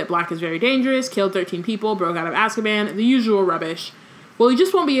community that Black is very dangerous, killed 13 people, broke out of Azkaban, the usual rubbish. Well, he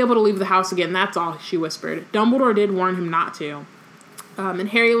just won't be able to leave the house again, that's all, she whispered. Dumbledore did warn him not to. And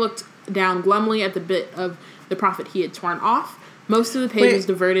Harry looked down glumly at the bit of the prophet he had torn off. Most of the page was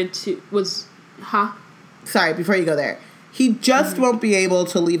diverted to... Sorry, before you go there. He just won't be able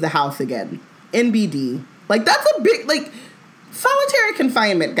to leave the house again. NBD. Like, that's a big... Like, solitary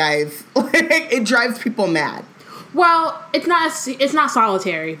confinement, guys. Like, it drives people mad. Well, it's not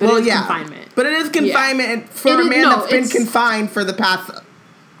solitary, but it's confinement. But it is confinement for a man that's been confined for the past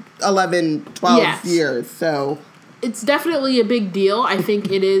 11, 12 years, so... It's definitely a big deal. I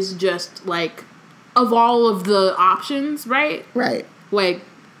think it is just, like, of all of the options, right? Right. Like,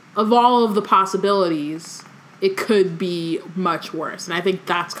 of all of the possibilities, it could be much worse. And I think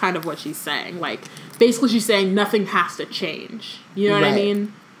that's kind of what she's saying. Like, basically she's saying nothing has to change. You know what I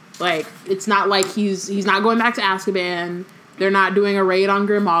mean? Like, it's not like he's not going back to Azkaban. They're not doing a raid on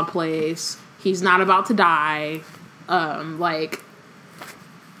Grimmauld Place. He's not about to die.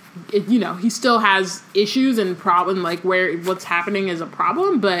 He still has issues and problem, like, where what's happening is a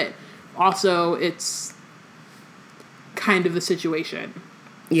problem, but also it's kind of the situation.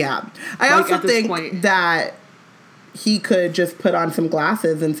 Yeah. I also think that he could just put on some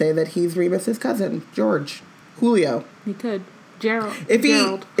glasses and say that he's Remus's cousin, Julio. He could. Gerald. If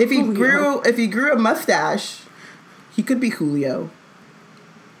he Julio. grew a mustache, he could be Julio.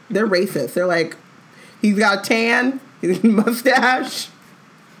 They're racist. They're like, he's got a tan, he's got a mustache.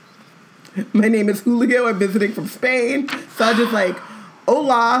 My name is Julio. I'm visiting from Spain. So I'm just like,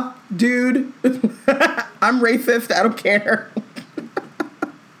 hola, dude. I'm racist. I don't care.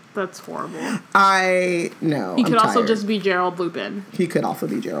 That's horrible. I know. He could also just be Gerald Lupin. He could also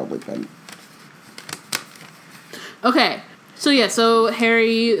be Gerald Lupin. Okay. So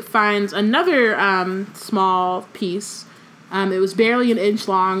Harry finds another small piece. It was barely an inch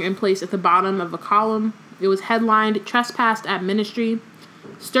long and placed at the bottom of a column. It was headlined, Trespassed at Ministry.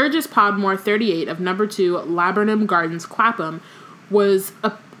 Sturgis Podmore, 38, of number 2, Laburnum Gardens, Clapham, has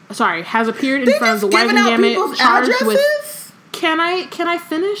appeared in front of the Wiseman charged with... Can I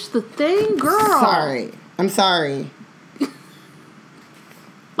finish the thing, girl? I'm sorry.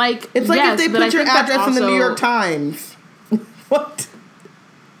 Like, it's like if they put your address in the New York Times. What?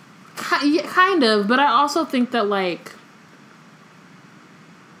 Kind of, but I also think that, like...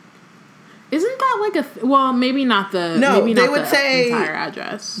 Isn't that like well, maybe not the... No, maybe they not would the say... entire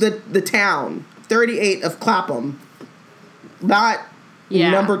address. The town. 38 of Clapham. Not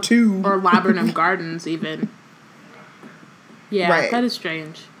number 2. Or Laburnum Gardens, even. Yeah, right. That is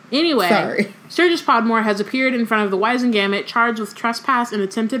strange. Anyway, Sturgis Podmore has appeared in front of the Wiseman charged with trespass and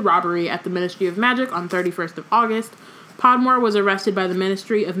attempted robbery at the Ministry of Magic on 31st of August. Podmore was arrested by the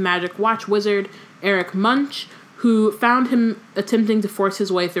Ministry of Magic watch wizard Eric Munch, who found him attempting to force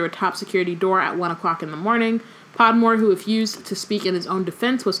his way through a top security door at 1 o'clock in the morning. Podmore, who refused to speak in his own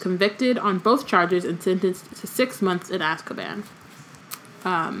defense, was convicted on both charges and sentenced to 6 months in Azkaban.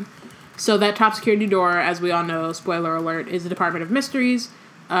 So that top security door, as we all know, spoiler alert, is the Department of Mysteries.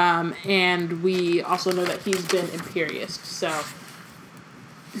 And we also know that he's been Imperious. So,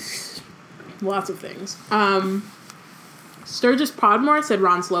 lots of things. Sturgis Podmore, said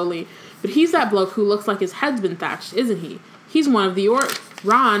Ron slowly, but he's that bloke who looks like his head's been thatched, isn't he? He's one of the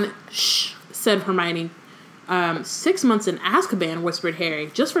Ron, shh, said Hermione. 6 months in Azkaban, whispered Harry,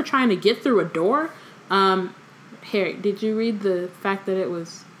 just for trying to get through a door? Harry, did you read the fact that it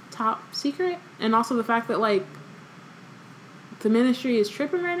was top secret? And also the fact that, like, the Ministry is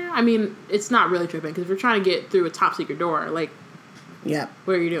tripping right now? I mean, it's not really tripping, because if we're trying to get through a top secret door, like, yeah,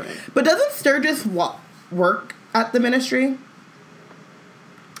 what are you doing? But doesn't Sturgis work at the Ministry?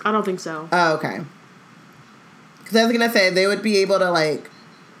 I don't think so. Oh, okay. Because I was going to say, they would be able to, like,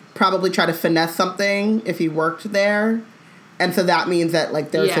 probably try to finesse something if he worked there. And so that means that,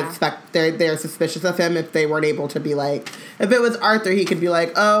 like, they're suspicious of him if they weren't able to be like... If it was Arthur, he could be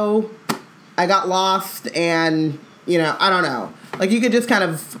like, oh, I got lost and, you know, I don't know. Like, you could just kind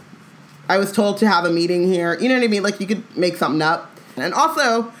of... I was told to have a meeting here. You know what I mean? Like, you could make something up. And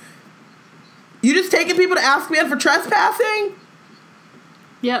also, you just taking people to Azkaban for trespassing?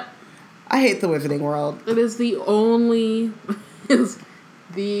 Yep. I hate the Wizarding World. It is the only...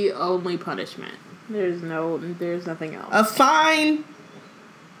 the only punishment. There's nothing else. A fine.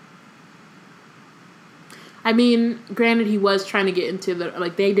 I mean, granted, he was trying to get into the...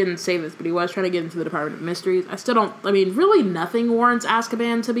 Like, they didn't say this, but he was trying to get into the Department of Mysteries. I still don't... I mean, really nothing warrants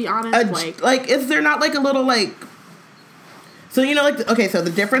Azkaban, to be honest. Like, is there not, like, a little, like... So, you know, like... Okay, so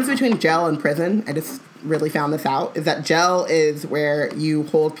the difference between jail and prison, I just really found this out, is that jail is where you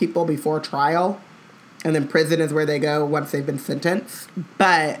hold people before trial, and then prison is where they go once they've been sentenced.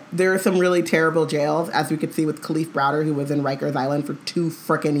 But there are some really terrible jails, as we could see with Khalif Browder, who was in Rikers Island for 2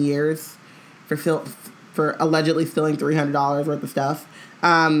 frickin' years for allegedly stealing $300 worth of stuff.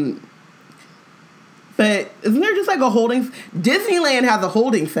 But isn't there just like a holding... Disneyland has a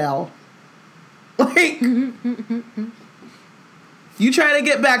holding cell. Like... You try to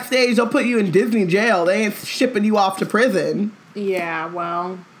get backstage, they'll put you in Disney jail. They ain't shipping you off to prison. Yeah,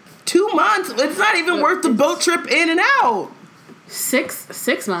 well... 2 months? It's not even worth the boat trip in and out.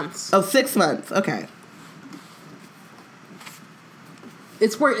 6 months. Oh, 6 months. Okay.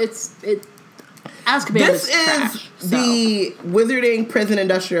 Azkaban this is trash. The Wizarding Prison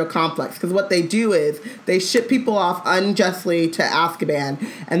Industrial Complex, because what they do is they ship people off unjustly to Azkaban,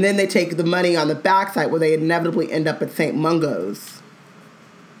 and then they take the money on the backside where they inevitably end up at St. Mungo's.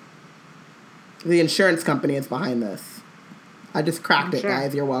 The insurance company is behind this. I just cracked it,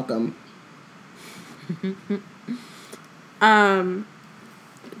 guys. You're welcome. Don't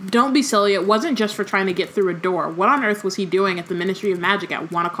be silly. It wasn't just for trying to get through a door. What on earth was he doing at the Ministry of Magic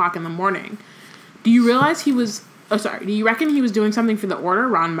at 1 o'clock in the morning? Do you realize he was... Oh, sorry. Do you reckon he was doing something for the Order?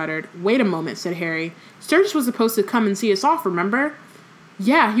 Ron muttered. Wait a moment, said Harry. Sturgis was supposed to come and see us off, remember?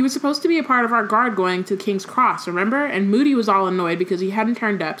 Yeah, he was supposed to be a part of our guard going to King's Cross, remember? And Moody was all annoyed because he hadn't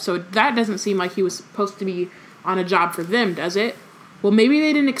turned up, so that doesn't seem like he was supposed to be on a job for them, does it? Well, maybe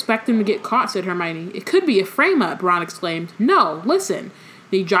they didn't expect him to get caught, said Hermione. It could be a frame-up, Ron exclaimed. No, listen. And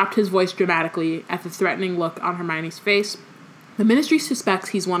he dropped his voice dramatically at the threatening look on Hermione's face. The Ministry suspects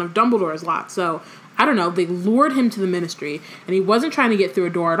he's one of Dumbledore's lot, so, I don't know, they lured him to the Ministry, and he wasn't trying to get through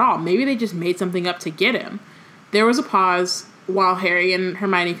a door at all. Maybe they just made something up to get him. There was a pause while Harry and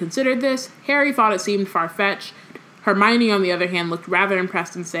Hermione considered this. Harry thought it seemed far-fetched. Hermione, on the other hand, looked rather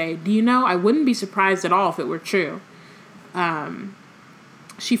impressed and said, do you know, I wouldn't be surprised at all if it were true.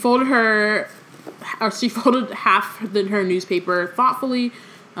 She folded half her newspaper thoughtfully,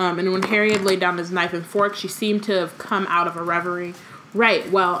 and when Harry had laid down his knife and fork, she seemed to have come out of a reverie.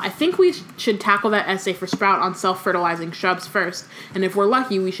 Right, well, I think we should tackle that essay for Sprout on self-fertilizing shrubs first, and if we're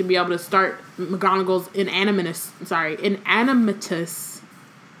lucky, we should be able to start McGonagall's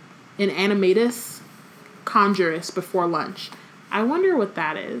Inanimatus Conjurus before lunch. I wonder what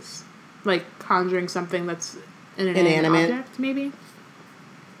that is. Like, conjuring something that's an inanimate object, maybe?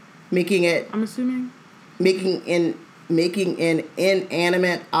 I'm assuming. Making an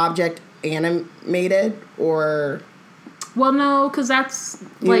inanimate object animated, or... Well, no, because that's,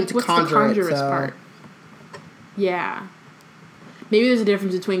 like, what's the conjurous part? Yeah. Maybe there's a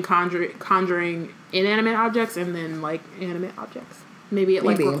difference between conjuring inanimate objects and then, like, animate objects. Maybe it,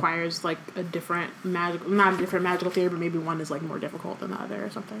 like, requires, like, a different magical... Not a different magical theory, but maybe one is, like, more difficult than the other or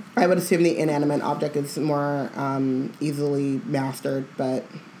something. I would assume the inanimate object is more easily mastered, but...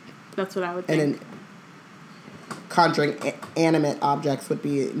 That's what I would think. And conjuring animate objects would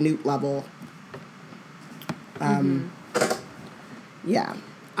be newt level. Yeah.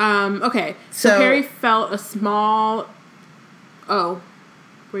 Okay. So Harry felt a small... Oh.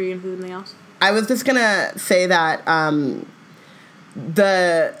 Were you going to do something else? I was just going to say that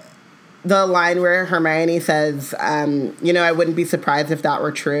the line where Hermione says, I wouldn't be surprised if that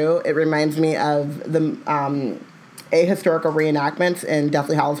were true. It reminds me of the ahistorical reenactments in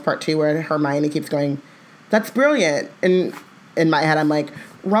Deathly Hallows Part 2 where Hermione keeps going, that's brilliant. And in my head, I'm like,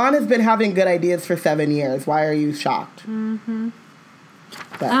 Ron has been having good ideas for 7 years. Why are you shocked? Mm-hmm.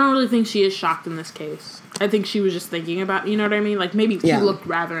 But I don't really think she is shocked in this case. I think she was just thinking about, you know what I mean? Like, maybe she looked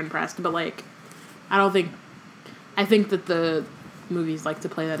rather impressed, but, like, I think that the movies like to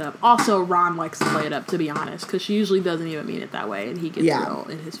play that up. Also, Ron likes to play it up, to be honest, because she usually doesn't even mean it that way, and he gets real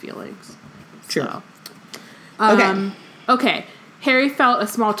in his feelings. True. So. Okay. Harry felt a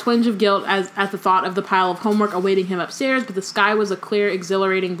small twinge of guilt at the thought of the pile of homework awaiting him upstairs, but the sky was a clear,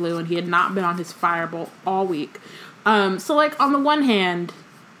 exhilarating blue, and he had not been on his firebolt all week. So, like, on the one hand,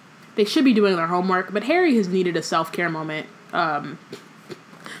 they should be doing their homework, but Harry has needed a self-care moment all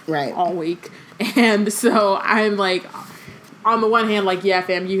week. And so I'm, like, on the one hand, like, yeah,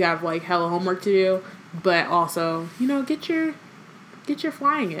 fam, you have, like, hella homework to do, but also, get your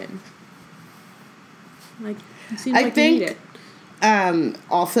flying in. Like, it seems like you need it.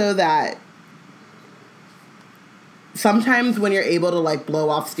 Also that sometimes when you're able to, like, blow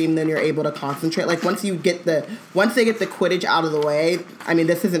off steam, then you're able to concentrate. Like, once they get the Quidditch out of the way, I mean,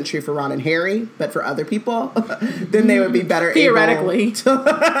 this isn't true for Ron and Harry, but for other people, then they would be better theoretically.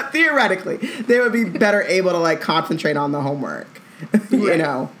 Theoretically, they would be better able to, like, concentrate on the homework, you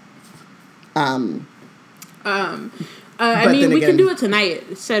know? I mean, we can do it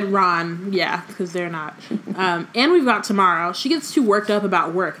tonight, said Ron. Yeah, because they're not. And we've got tomorrow. She gets too worked up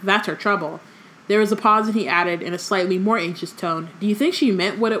about work. That's her trouble. There was a pause, and he added in a slightly more anxious tone, do you think she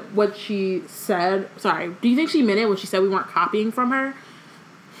meant what she said? Sorry. Do you think she meant it when she said we weren't copying from her?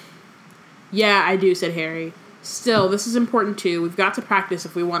 Yeah, I do, said Harry. Still, this is important, too. We've got to practice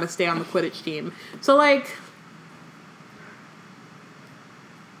if we want to stay on the Quidditch team. So, like...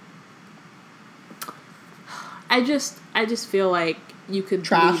 I just feel like you could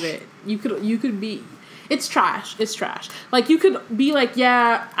leave it. You could be... It's trash. It's trash. Like, you could be like,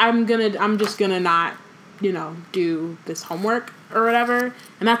 yeah, I'm just gonna not, do this homework or whatever,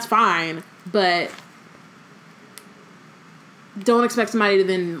 and that's fine, but don't expect somebody to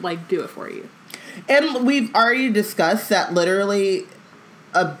then, like, do it for you. And we've already discussed that literally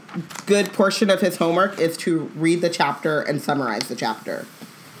a good portion of his homework is to read the chapter and summarize the chapter.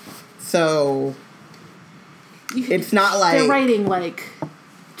 So... It's not like... They're writing, like,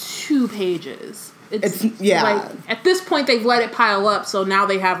 2 pages. It's yeah. Like, at this point, they've let it pile up, so now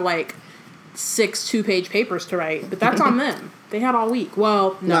they have, like, 6 2-page papers to write. But that's on them. They had all week.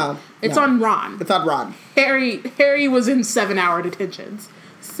 Well, no. It's on Ron. It's on Ron. Harry was in 7-hour detentions.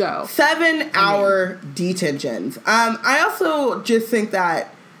 So... 7-hour detentions. I also just think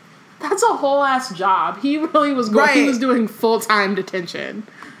that... That's a whole-ass job. He really was going... Right. He was doing full-time detention.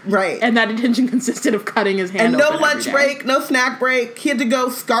 Right. And that detention consisted of cutting his hand open. And no lunch break, no snack break. He had to go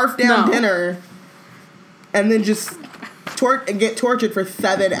scarf down dinner. and then just get tortured for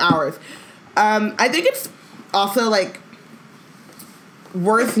 7 hours. I think it's also, like,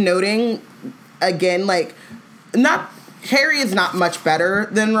 worth noting, again, like, Harry is not much better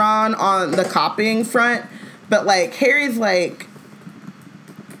than Ron on the copying front, but, like, Harry's like,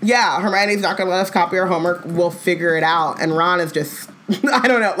 yeah, Hermione's not going to let us copy our homework, we'll figure it out, and Ron is just, I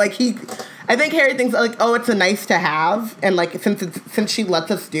don't know, like, I think Harry thinks, like, oh, it's a nice to have, and, like, since she lets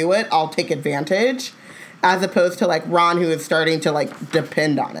us do it, I'll take advantage, as opposed to, like, Ron, who is starting to, like,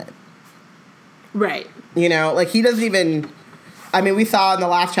 depend on it. Right. You know, like, he doesn't even, I mean, we saw in the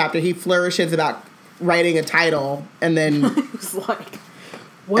last chapter, he flourishes about writing a title, and then... It was like,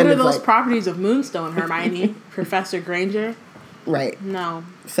 what are those properties of Moonstone, Hermione? Professor Granger? Right. No.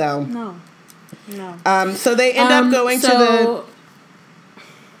 So... No. So they end up going to the...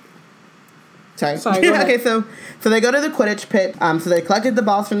 Sorry, go ahead. Okay, so they go to the Quidditch pit. So they collected the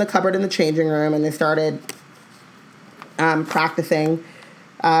balls from the cupboard in the changing room, and they started practicing.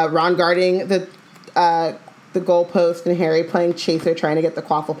 Ron guarding the goalpost, and Harry playing chaser, trying to get the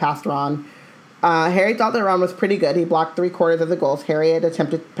quaffle past Ron. Harry thought that Ron was pretty good. He blocked 3/4 of the goals Harry had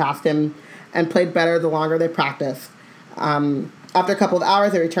attempted past him, and played better the longer they practiced. After a couple of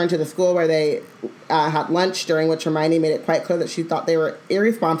hours, they returned to the school where they had lunch, during which Hermione made it quite clear that she thought they were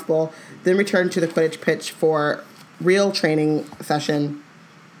irresponsible, then returned to the Quidditch pitch for real training session.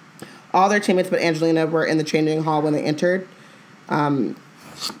 All their teammates but Angelina were in the changing hall when they entered. All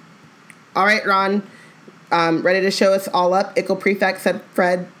right, Ron, ready to show us all up? Ickle Prefect, said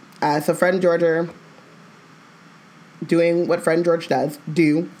Fred. So Fred and George are doing what Fred and George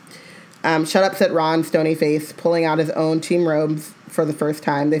do. Shut up, said Ron, stony face, pulling out his own team robes for the first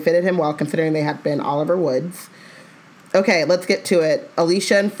time. They fitted him well, considering they had been Oliver Woods. Okay, let's get to it.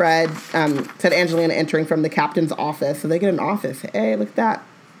 Alicia and Fred, said Angelina, entering from the captain's office. So they get an office. Hey, look at that.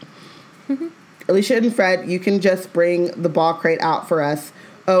 Alicia and Fred, you can just bring the ball crate out for us.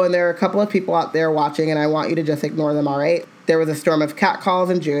 Oh, and there are a couple of people out there watching, and I want you to just ignore them, all right? There was a storm of catcalls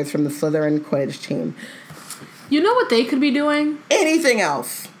and jeers from the Slytherin Quidditch team. You know what they could be doing? Anything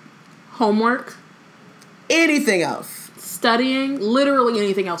else. Homework. Anything else. Studying. Literally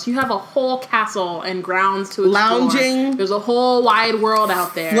anything else. You have a whole castle and grounds to explore. Lounging. There's a whole wide world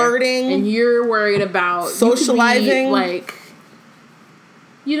out there. Flirting. And you're worried about... socializing.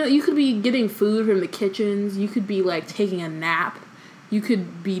 You could be getting food from the kitchens. You could be, like, taking a nap. You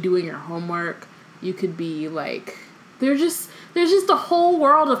could be doing your homework. You could be, like... There's just a whole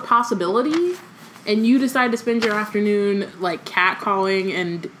world of possibility, and you decide to spend your afternoon, like, catcalling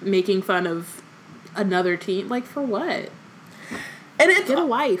and making fun of another team. Like, for what? And it's... Get a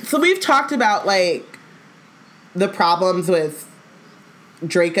life. So we've talked about, like, the problems with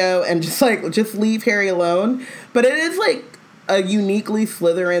Draco and just leave Harry alone. But it is, like, a uniquely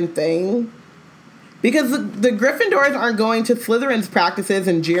Slytherin thing. Because the Gryffindors aren't going to Slytherin's practices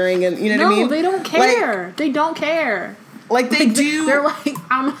and jeering and, you know what I mean? No, they don't care. Like, they don't care. Like, they do... They're like,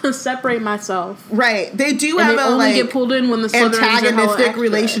 I'm going to separate myself. Right. They do and have they only get pulled in when the Slytherins antagonistic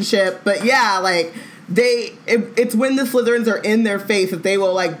relationship. But, yeah, like, it's when the Slytherins are in their face that they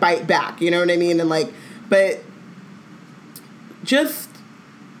will, like, bite back. You know what I mean? And, like, but just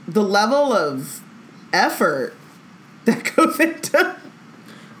the level of effort that goes into...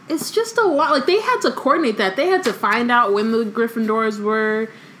 It's just a lot. Like, they had to coordinate that. They had to find out when the Gryffindors were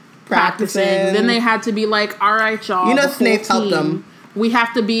practicing. Then they had to be like, all right, y'all. You know, Snape helped them. We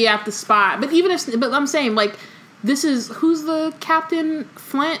have to be at the spot. But I'm saying, like, who's the captain?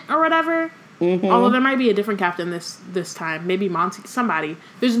 Flint or whatever? Mm-hmm. Although there might be a different captain this time. Maybe Monty, somebody.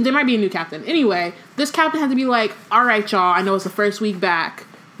 There might be a new captain. Anyway, this captain had to be like, all right, y'all. I know it's the first week back.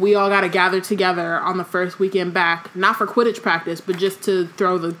 We all got to gather together on the first weekend back, not for Quidditch practice, but just to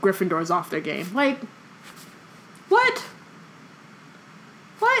throw the Gryffindors off their game. Like, what?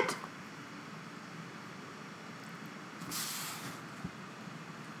 What?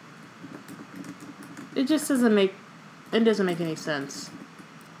 It just doesn't make any sense.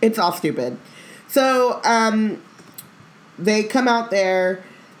 It's all stupid. So, they come out there.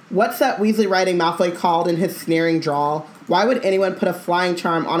 What's that Weasley writing Malfoy called in his sneering drawl? Why would anyone put a flying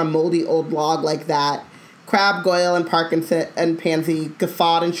charm on a moldy old log like that? Crabbe, Goyle, and Parkinson and Pansy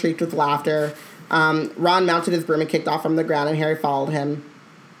guffawed and shrieked with laughter. Ron mounted his broom and kicked off from the ground, and Harry followed him.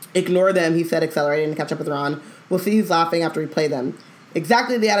 Ignore them, he said, accelerating to catch up with Ron. We'll see who's laughing after we play them.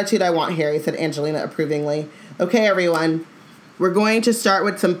 Exactly the attitude I want, Harry, said Angelina approvingly. Okay, everyone. We're going to start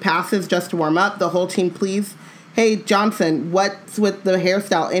with some passes just to warm up. The whole team, please. Hey, Johnson, what's with the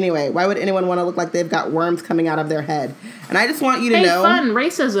hairstyle anyway? Why would anyone want to look like they've got worms coming out of their head? And I just want you to know... fun,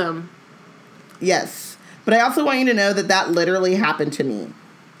 racism. Yes. But I also want you to know that literally happened to me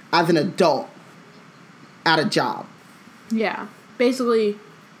as an adult. at a job. Yeah. Basically,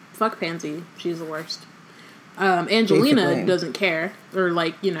 fuck Pansy. She's the worst. Angelina Basically. doesn't care. Or,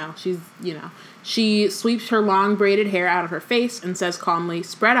 like, she sweeps her long braided hair out of her face and says calmly,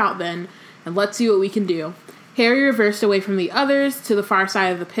 "Spread out then, and let's see what we can do." Harry reversed away from the others to the far side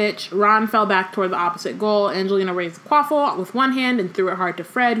of the pitch. Ron fell back toward the opposite goal. Angelina raised the quaffle with one hand and threw it hard to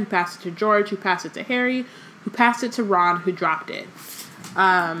Fred, who passed it to George, who passed it to Harry, who passed it to Ron, who dropped it.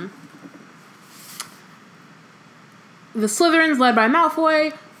 The Slytherins, led by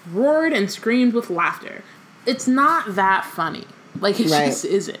Malfoy, roared and screamed with laughter. It's not that funny. Like, it just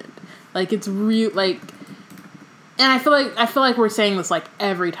isn't. Like, it's real, like... And I feel like we're saying this, like,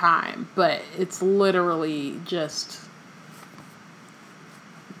 every time, but it's literally just...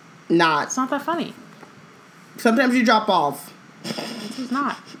 It's not that funny. Sometimes you drop balls. It's just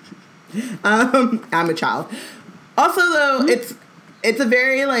not. I'm a child. Also, though, it's a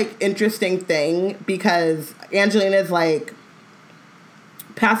very, like, interesting thing because Angelina's, like,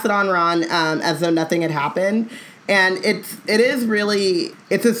 pass it on Ron as though nothing had happened. And it is really,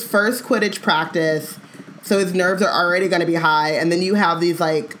 it's his first Quidditch practice, so his nerves are already going to be high. And then you have these,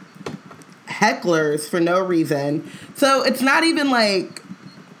 like, hecklers for no reason. So it's not even, like,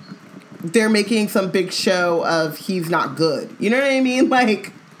 they're making some big show of he's not good. You know what I mean?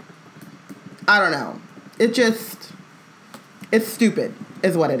 Like, I don't know. It's stupid,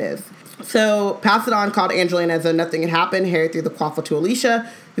 is what it is. So, Pass It On called Angelina as though nothing had happened. Harry threw the quaffle to Alicia,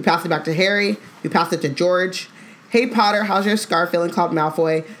 who passed it back to Harry, who passed it to George. "Hey, Potter, how's your scar feeling?" called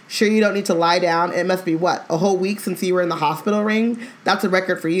Malfoy. "Sure you don't need to lie down? It must be, what, a whole week since you were in the hospital ring? That's a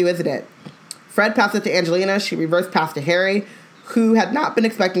record for you, isn't it?" Fred passed it to Angelina. She reversed passed to Harry, who had not been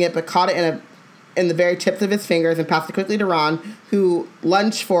expecting it, but caught it in the very tips of his fingers and passed it quickly to Ron, who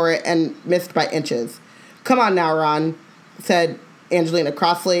lunged for it and missed by inches. "Come on now, Ron," said Angelina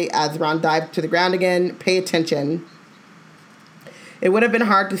crossly as Ron dived to the ground again. "Pay attention." It would have been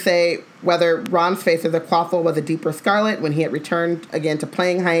hard to say whether Ron's face of the quaffle was a deeper scarlet when he had returned again to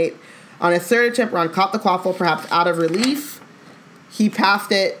playing height. On his third attempt, Ron caught the quaffle, perhaps out of relief. He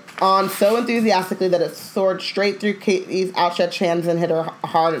passed it on so enthusiastically that it soared straight through Katie's outstretched hands and hit her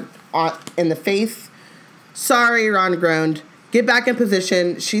hard in the face. "Sorry," Ron groaned. "Get back in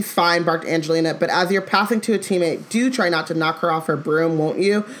position. She's fine," barked Angelina. "But as you're passing to a teammate, do try not to knock her off her broom, won't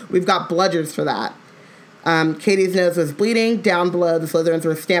you? We've got bludgers for that." Katie's nose was bleeding. Down below, the Slytherins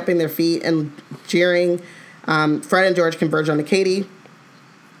were stamping their feet and jeering. Fred and George converged onto Katie.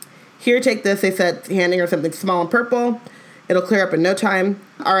 "Here, take this," they said, handing her something small and purple. "It'll clear up in no time."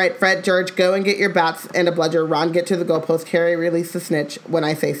 "All right, Fred, George, go and get your bats and a bludger. Ron, get to the goalpost. Harry, release the snitch when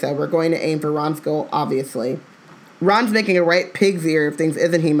I say so. We're going to aim for Ron's goal, obviously." "Ron's making a right pig's ear of things,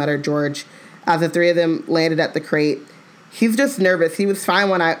 isn't he?" muttered George, as the three of them landed at the crate. "He's just nervous. He was fine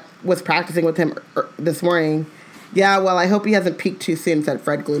when I was practicing with him this morning." "Yeah, well, I hope he hasn't peaked too soon," said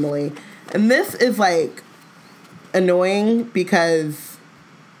Fred gloomily. And this is, like, annoying because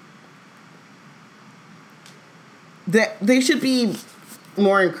they should be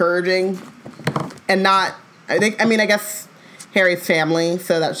more encouraging and not, I guess Harry's family,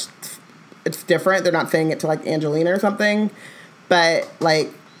 so it's different. They're not saying it to, like, Angelina or something. But,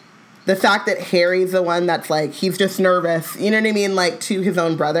 like, the fact that Harry's the one that's, like, he's just nervous, you know what I mean? Like, to his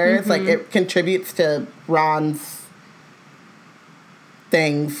own brothers. Like, it contributes to Ron's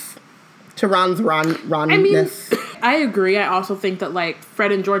things. To Ron's Ronness. I agree. I also think that, like,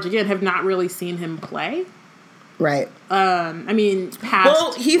 Fred and George, again, have not really seen him play. Right.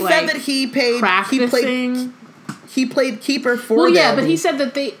 Past, he said that he played keeper for them. Yeah, but he said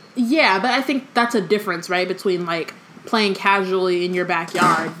that but I think that's a difference, right? Between, like, playing casually in your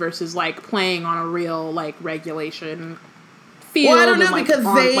backyard versus, like, playing on a real, like, regulation field. Well, I don't know, and, because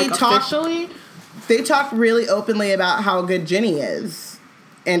officially. They talk really openly about how good Ginny is,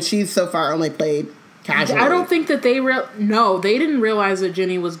 and she's so far only played casually. I don't think that they didn't realize that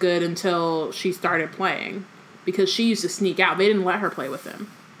Ginny was good until she started playing, because she used to sneak out. They didn't let her play with him.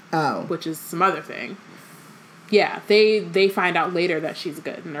 Oh. Which is some other thing. Yeah, they find out later that she's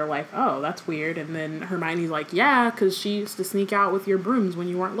good, and they're like, "Oh, that's weird." And then Hermione's like, "Yeah, because she used to sneak out with your brooms when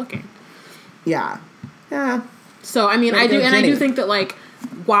you weren't looking." Yeah. Yeah. So, I mean, I do think that, like,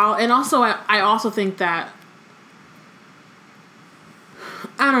 I also think that,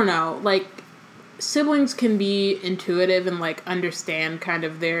 I don't know, like, siblings can be intuitive and, like, understand kind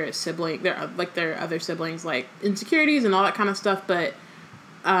of their other siblings, like, insecurities and all that kind of stuff, but,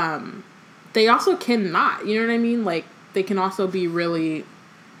 they also cannot, you know what I mean? Like, they can also be really...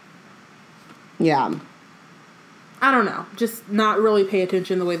 Yeah. I don't know. Just not really pay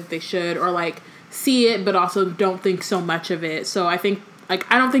attention the way that they should, or, like, see it, but also don't think so much of it. So I think Like,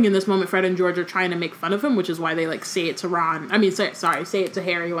 I don't think in this moment Fred and George are trying to make fun of him, which is why they, like, say it to Ron. I mean, say it to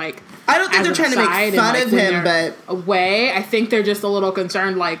Harry, like, I don't think they're trying to make fun of him, but... away, I think they're just a little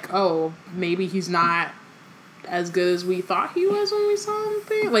concerned, like, oh, maybe he's not as good as we thought he was when we saw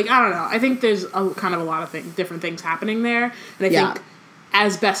him. Like, I don't know. I think there's kind of a lot of different things happening there. And I think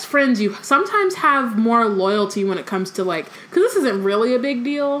as best friends, you sometimes have more loyalty when it comes to, like... Because this isn't really a big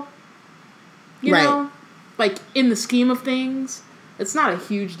deal, you know? Like, in the scheme of things... It's not a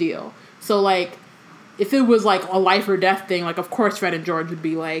huge deal. So, like, if it was, like, a life or death thing, like, of course Fred and George would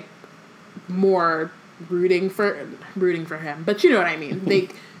be, like, more rooting for him. But you know what I mean. They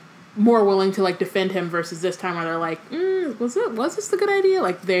more willing to, like, defend him versus this time where they're like, was this a good idea?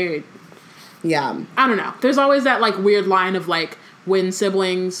 Like, yeah. I don't know. There's always that, like, weird line of, like, when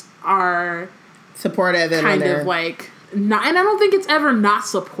siblings are... supportive and kind of, like... not, and I don't think it's ever not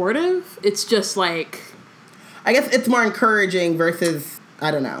supportive. It's just, like... I guess it's more encouraging versus,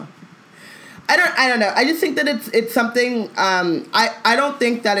 I don't know. I don't know. I just think that it's something, I don't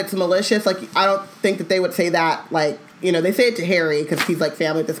think that it's malicious. Like, I don't think that they would say that, like, you know, they say it to Harry because he's, like,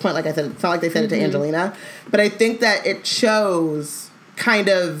 family at this point. Like I said, it's not like they said it to Angelina. But I think that it shows kind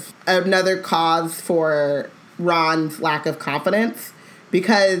of another cause for Ron's lack of confidence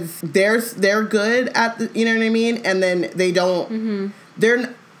because they're good at the, you know what I mean? And then they don't,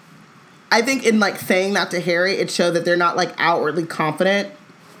 I think in, like, saying that to Harry, it shows that they're not, like, outwardly confident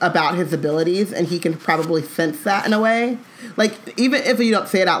about his abilities, and he can probably sense that in a way. Like, even if you don't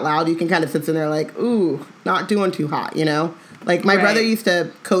say it out loud, you can kind of sense in there, like, ooh, not doing too hot, you know? Like, my brother used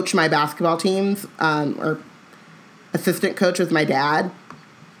to coach my basketball teams, or assistant coach with my dad,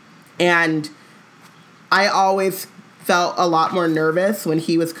 and I always felt a lot more nervous when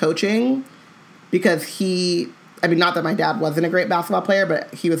he was coaching because I mean, not that my dad wasn't a great basketball player,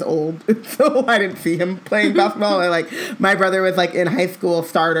 but he was old, so I didn't see him playing basketball. And, like, my brother was, like, in high school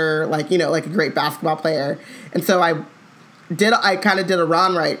starter, like, you know, like a great basketball player. And so I kind of did a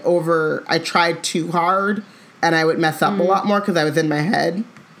Ron right over, I tried too hard, and I would mess up a lot more because I was in my head.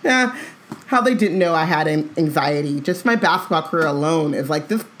 Yeah, how they didn't know I had anxiety. Just my basketball career alone is like,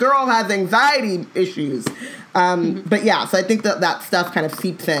 this girl has anxiety issues. But, yeah, so I think that stuff kind of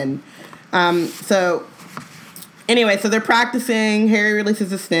seeps in. Anyway, so they're practicing. Harry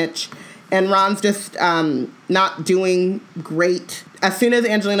releases a snitch, and Ron's just not doing great. As soon as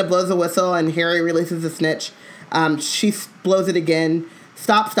Angelina blows the whistle and Harry releases the snitch, she blows it again.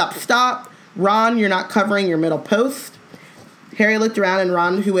 Stop. Ron, you're not covering your middle post. Harry looked around, and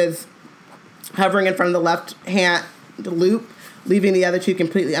Ron, who was hovering in front of the left hand loop, leaving the other two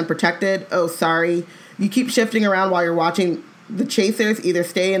completely unprotected. Oh, sorry. You keep shifting around while you're watching the chasers. Either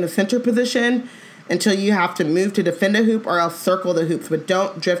stay in the center position until you have to move to defend a hoop or else circle the hoops, but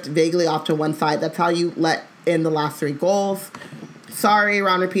don't drift vaguely off to one side. That's how you let in the last 3 goals. Sorry,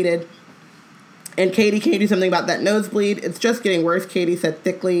 Ron repeated. And Katie, can you do something about that nosebleed? It's just getting worse, Katie said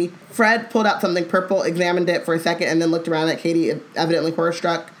thickly. Fred pulled out something purple, examined it for a second, and then looked around at Katie, evidently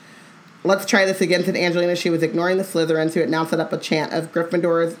horror-struck. Let's try this again, said Angelina. She was ignoring the Slytherins, who had now set up a chant of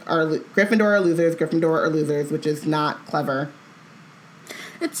Gryffindor are losers, which is not clever.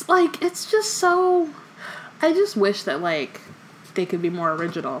 It's, like, it's just so... I just wish that, like, they could be more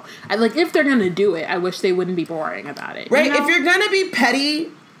original. If they're gonna do it, I wish they wouldn't be boring about it. Right, you know? If you're gonna be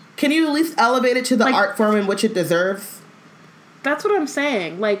petty, can you at least elevate it to the art form in which it deserves? That's what I'm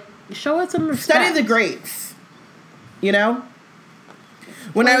saying. Like, show it some respect. Study the greats. You know?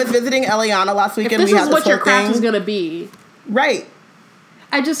 When I was visiting Eliana last weekend, we had this whole thing. If this is what your craft is gonna be. Right.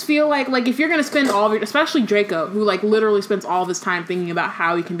 I just feel like if you're going to spend all of your... Especially Draco, who, like, literally spends all of his time thinking about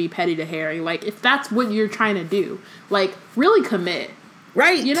how he can be petty to Harry. Like, if that's what you're trying to do, like, really commit.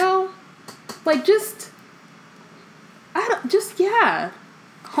 Right. You know? Like,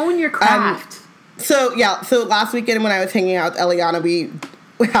 hone your craft. So last weekend when I was hanging out with Eliana, we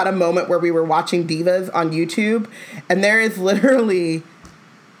had a moment where we were watching Divas on YouTube, and there is literally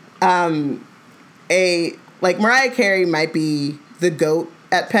Mariah Carey might be the GOAT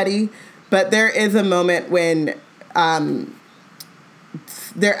at petty, but there is a moment when Janet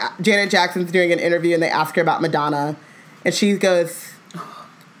Jackson's doing an interview and they ask her about Madonna, and she goes,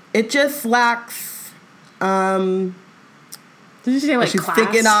 it just lacks did you say, like, she's class?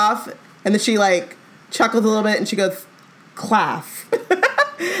 thinking off, and then she, like, chuckles a little bit and she goes, class. And,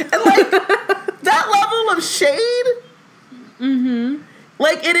 like, that level of shade,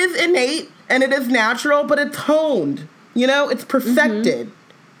 like, it is innate and it is natural, but it's honed. You know, it's perfected.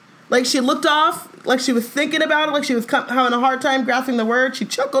 Like, she looked off, like she was thinking about it, like she was having a hard time grasping the word. She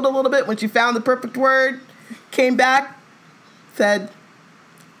chuckled a little bit when she found the perfect word, came back, said,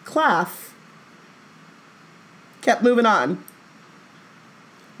 class. Kept moving on.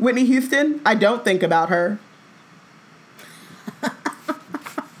 Whitney Houston, I don't think about her.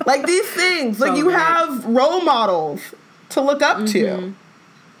 Like these things, like you have role models to look up to.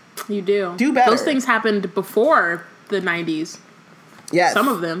 You do. Do better. Those things happened before the 90s. Yes. Some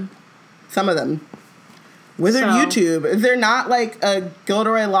of them. Wizard YouTube. Is there not like a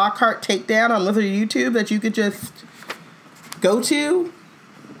Gilderoy Lockhart takedown on Wizard YouTube that you could just go to?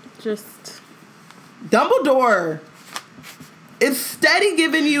 Just Dumbledore is steady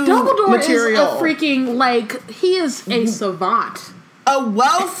giving you Dumbledore material. Is a freaking, like, he is a savant. A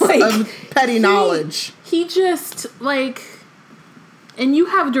wealth of petty knowledge. He just, like, and you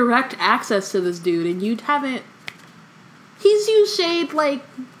have direct access to this dude, and you haven't. He's used shade, like,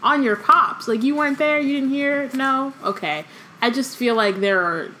 on your pops. Like, you weren't there, you didn't hear? No? Okay. I just feel like there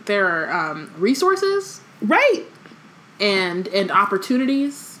are resources. Right. And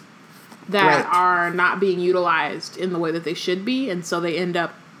opportunities that are not being utilized in the way that they should be, and so they end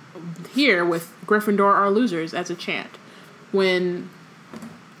up here with Gryffindor are losers as a chant. When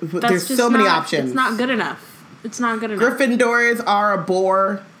there's so many options. It's not good enough. Gryffindors are a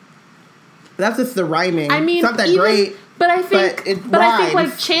bore. That's just the rhyming. I mean, it's not that great. But I think, I think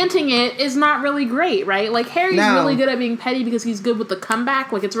like chanting it is not really great, right? Like Harry's really good at being petty because he's good with the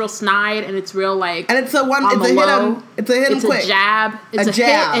comeback. Like it's real snide and it's real like, and it's a hit 'em quick. It's a jab. It's a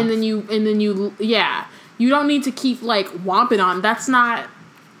jab. Hit, and then you, you don't need to keep like whomping on. That's not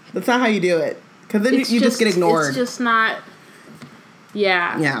how you do it. Because then you just get ignored. It's just not.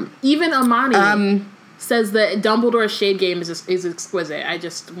 Yeah. Yeah. Even Amani says that Dumbledore's shade game is exquisite. I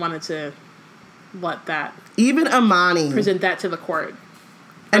just wanted to let that. Even Amani. Present that to the court.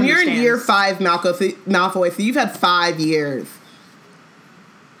 And you're in year 5, Malfoy, so you've had 5 years.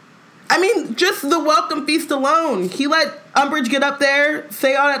 I mean, just the welcome feast alone. He let Umbridge get up there,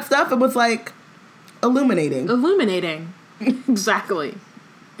 say all that stuff, and was like, illuminating. Exactly.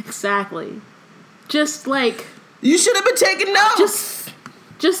 Just like... You should have been taking notes.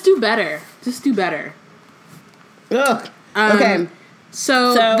 Just do better. Ugh. Okay.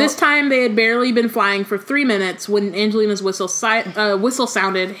 So this time they had barely been flying for 3 minutes when Angelina's whistle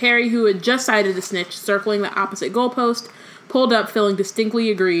sounded. Harry, who had just sighted the snitch circling the opposite goalpost, pulled up feeling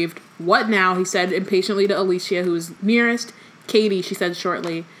distinctly aggrieved. What now? He said impatiently to Alicia, who was nearest. Katie, she said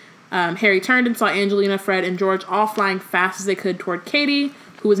shortly. Harry turned and saw Angelina, Fred, and George all flying fast as they could toward Katie,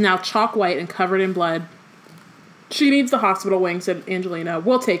 who was now chalk white and covered in blood. She needs the hospital wing, said Angelina.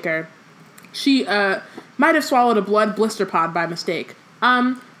 We'll take her. She might have swallowed a blood blister pod by mistake.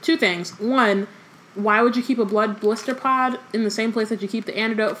 2 things. 1, why would you keep a blood blister pod in the same place that you keep the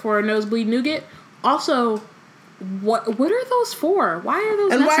antidote for a nosebleed nougat? Also, what are those for? Why are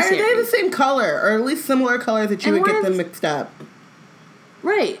those necessary? And why are they the same color, or at least similar colors that you would get them mixed up?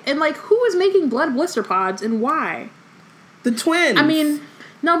 Right. And, like, who is making blood blister pods and why? The twins. I mean,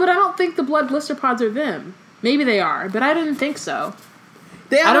 no, but I don't think the blood blister pods are them. Maybe they are, but I didn't think so.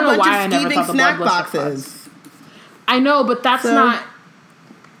 They have a bunch of thieving snack boxes. I know, but that's not...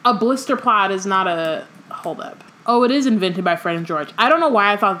 A blister pod is not a... Hold up. Oh, it is invented by Fred and George. I don't know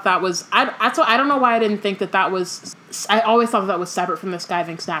why I thought that was... I don't know why I didn't think that was... I always thought that was separate from the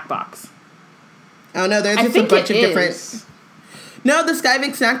Skiving snack box. Oh, no, there's just a bunch of different... No, the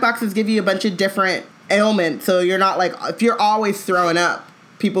Skiving snack boxes give you a bunch of different ailments, so you're not like... If you're always throwing up,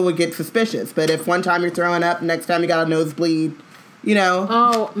 people would get suspicious. But if one time you're throwing up, next time you got a nosebleed... You know.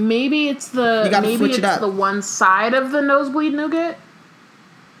 Oh, maybe it's the... You gotta switch it up. The one side of the nosebleed nougat?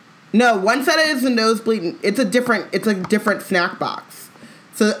 No, one side is the nosebleed. It's a different snack box.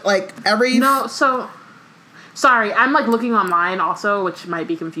 So, like, every... No, so... Sorry, I'm, like, looking online also, which might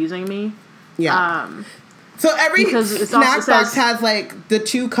be confusing me. Yeah. So every snack box has, like, the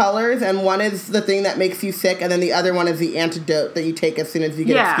 2 colors, and one is the thing that makes you sick, and then the other one is the antidote that you take as soon as you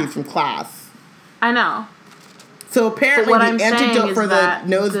get excused from class. I know. So apparently the antidote for the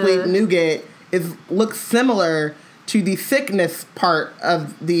nosebleed nougat looks similar to the sickness part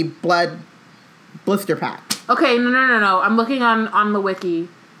of the blood blister pack. Okay, no. I'm looking on the wiki.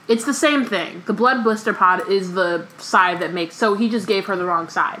 It's the same thing. The blood blister pod is the side that makes... So he just gave her the wrong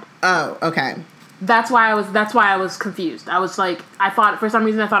side. Oh, okay. That's why I was confused. I was like, for some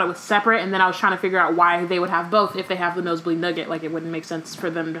reason I thought it was separate, and then I was trying to figure out why they would have both if they have the nosebleed nugget. Like, it wouldn't make sense for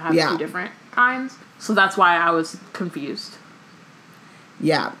them to have 2 different kinds. So that's why I was confused.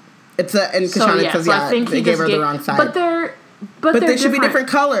 Yeah. It's a... And Kashana says, I think they gave her the wrong side. But they should be different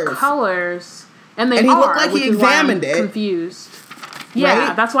colors. And he looked like he examined it. Confused. Yeah,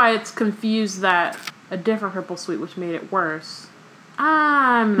 right? That's why it's confused that a different purple sweet, which made it worse.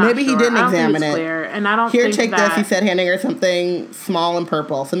 I'm not Maybe sure. he didn't examine it. Clear, and I don't think take this, he said, handing her something small and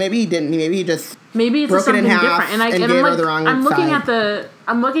purple. So maybe he didn't. Maybe he just maybe it's broke it in half different. and gave her the wrong side. I'm looking at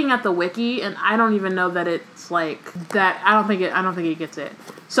I'm looking at the wiki, and I don't even know that it's like that. I don't think it gets it.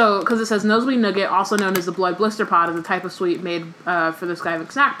 So, because it says nosebleed nougat, also known as the blood blister pod, is a type of sweet made for the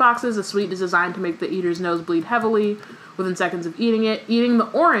Skyvik snack boxes. The sweet is designed to make the eater's nose bleed heavily within seconds of eating it. Eating the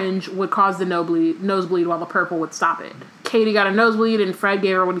orange would cause the nosebleed, while the purple would stop it. Katie got a nosebleed, and Fred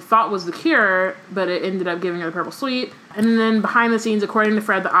gave her what he thought was the cure, but it ended up giving her the purple sweet. And then behind the scenes, according to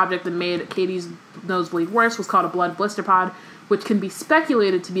Fred, the object that made Katie's nosebleed worse was called a blood blister pod, which can be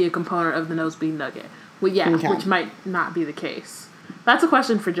speculated to be a component of the nosebleed nugget. Well, yeah, okay. Which might not be the case. That's a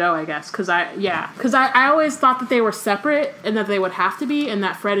question for Joe, I guess, because I always thought that they were separate and that they would have to be, and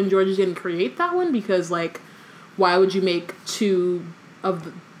that Fred and George didn't create that one because, like, why would you make two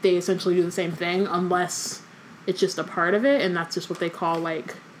of they essentially do the same thing unless it's just a part of it, and that's just what they call,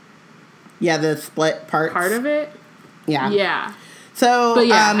 like... Yeah, the split parts. Part of it? Yeah. Yeah. So, but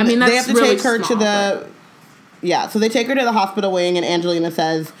yeah, I mean, that's they have to really take her small, to the... Yeah, so they take her to the hospital wing, and Angelina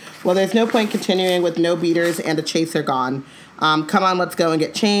says, well, there's no point continuing with no beaters and a chaser gone. Come on, let's go and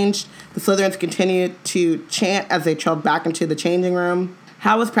get changed. The Slytherins continued to chant as they trailed back into the changing room.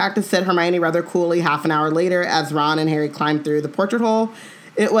 How was practice, said Hermione rather coolly half an hour later as Ron and Harry climbed through the portrait hole.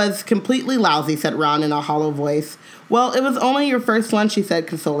 It was completely lousy, said Ron in a hollow voice. Well, it was only your first one, she said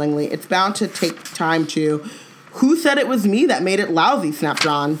consolingly. It's bound to take time to... Who said it was me that made it lousy, snapped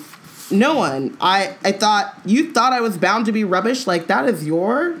Ron. No one. I thought... You thought I was bound to be rubbish? Like, that is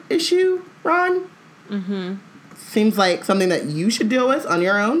your issue, Ron? Mm-hmm. Seems like something that you should deal with on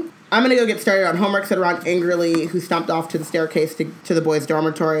your own. I'm going to go get started on homework, said Ron angrily, who stomped off to the staircase to the boys'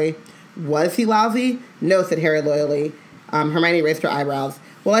 dormitory. Was he lousy? No, said Harry loyally. Hermione raised her eyebrows.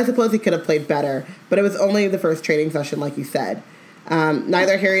 Well, I suppose he could have played better, but it was only the first training session, like you said.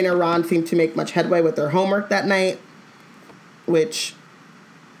 Neither Harry nor Ron seemed to make much headway with their homework that night, which...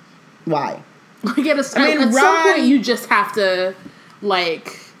 Why? Like, at some point, you just have to,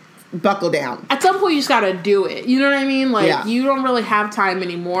 like... Buckle down. At some point, you just gotta do it. You know what I mean? Like, You don't really have time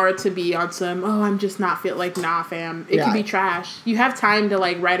anymore to be on some, I'm just not feel like, nah, fam. It can be trash. You have time to,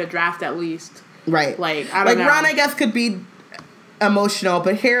 like, write a draft at least. Right. Like, I don't know. Like, Ron, I guess, could be emotional,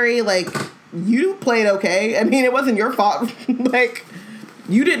 but Harry, like, you played okay. I mean, it wasn't your fault. Like,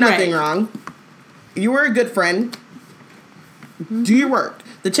 you did nothing wrong. You were a good friend. Mm-hmm. Do your work.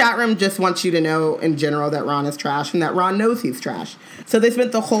 The chat room just wants you to know in general that Ron is trash and that Ron knows he's trash. So they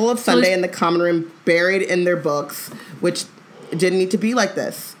spent the whole of Sunday in the common room buried in their books, which didn't need to be like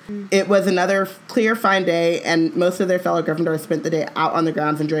this. It was another clear, fine day, and most of their fellow Gryffindors spent the day out on the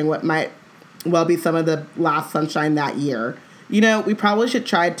grounds enjoying what might well be some of the last sunshine that year. You know, we probably should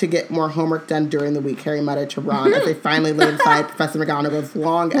try to get more homework done during the week, Harry muttered to Ron as they finally laid aside Professor McGonagall's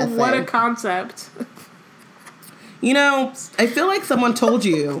long essay. What a concept. You know, I feel like someone told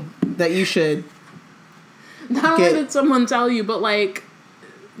you that you should... Not only did someone tell you, but, like,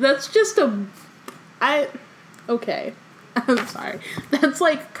 that's just okay. I'm sorry. That's,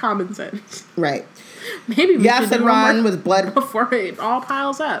 like, common sense. Right. Maybe we should said Ron with blood... Before it all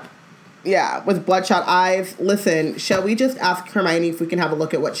piles up. Yeah, with bloodshot eyes. Listen, shall we just ask Hermione if we can have a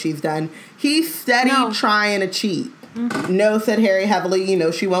look at what she's done? He's steady trying to cheat. Mm-hmm. No, said Harry heavily. You know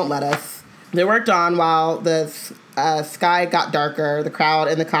she won't let us. They worked on while the sky got darker. The crowd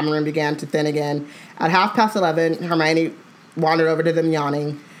in the common room began to thin again. At 11:30, Hermione wandered over to them,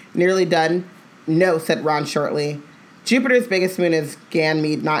 yawning. Nearly done? No, said Ron shortly. Jupiter's biggest moon is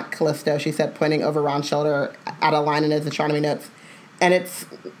Ganymede, not Callisto, she said, pointing over Ron's shoulder at a line in his astronomy notes. And it's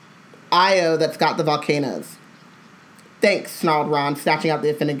Io that's got the volcanoes. Thanks, snarled Ron, snatching out the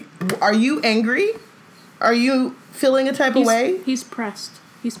infinity. Are you angry? Are you feeling a type of way? He's pressed.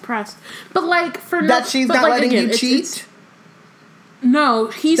 He's pressed. But, like, for... That she's not letting you cheat? No,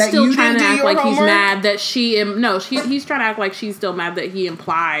 he's still trying to act like he's mad that she... he's trying to act like she's still mad that he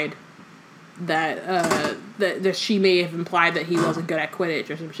implied that that she may have implied that he wasn't good at Quidditch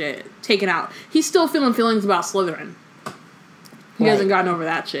or some shit. Taken out. He's still feeling feelings about Slytherin. He hasn't gotten over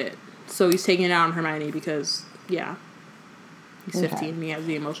that shit. So he's taking it out on Hermione because, he's 15 and he has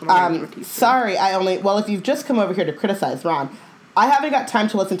the emotional maturity. Sorry, if you've just come over here to criticize Ron, I haven't got time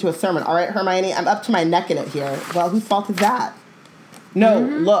to listen to a sermon. All right, Hermione, I'm up to my neck in it here. Well, whose fault is that? No,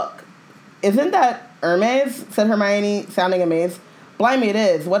 look. Isn't that Hermes? Said Hermione, sounding amazed. Blimey, it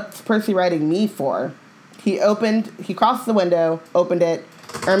is. What's Percy writing me for? He crossed the window, opened it.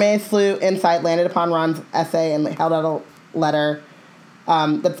 Hermes flew inside, landed upon Ron's essay, and held out a letter.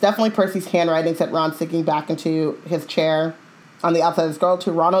 That's definitely Percy's handwriting, said Ron, sinking back into his chair on the outside of the scroll.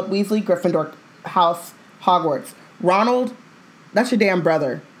 To Ronald Weasley, Gryffindor House, Hogwarts. Ronald, that's your damn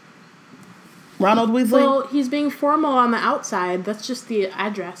brother. Ronald Weasley? Well, he's being formal on the outside. That's just the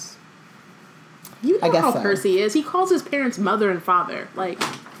address. You know I guess how so. Percy is. He calls his parents mother and father. Like,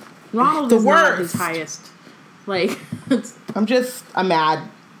 Ronald is not his highest. Like, I'm mad.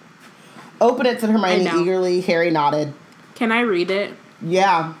 Open it, said Hermione eagerly. Harry nodded. Can I read it?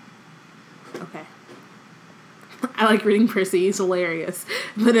 Yeah. Okay. I like reading Percy. He's hilarious,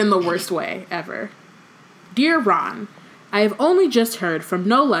 but in the worst way ever. Dear Ron, I have only just heard from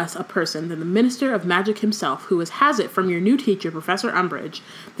no less a person than the Minister of Magic himself, who has it from your new teacher, Professor Umbridge,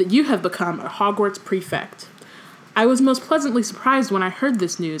 that you have become a Hogwarts prefect. I was most pleasantly surprised when I heard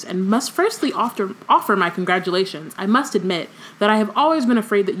this news, and must firstly offer my congratulations. I must admit that I have always been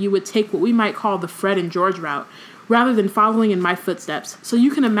afraid that you would take what we might call the Fred and George route, rather than following in my footsteps, so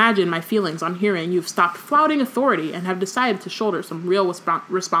you can imagine my feelings on hearing you've stopped flouting authority and have decided to shoulder some real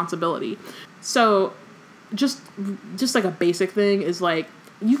responsibility. So, just like a basic thing is, like,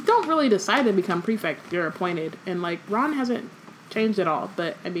 you don't really decide to become prefect, you're appointed, and, like, Ron hasn't changed at all,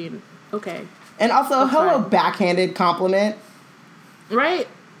 but, I mean, okay. And also, backhanded compliment. Right?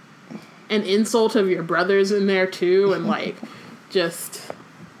 An insult of your brothers in there, too, and, like, just...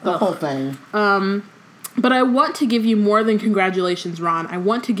 the whole thing. But I want to give you more than congratulations, Ron. I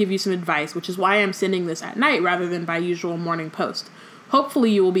want to give you some advice, which is why I'm sending this at night rather than by usual morning post.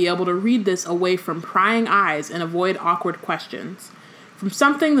 Hopefully you will be able to read this away from prying eyes and avoid awkward questions. From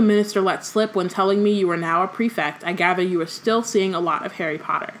something the minister let slip when telling me you are now a prefect, I gather you are still seeing a lot of Harry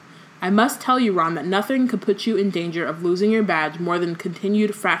Potter. I must tell you, Ron, that nothing could put you in danger of losing your badge more than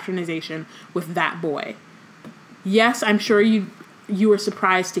continued fraternization with that boy. Yes, I'm sure you were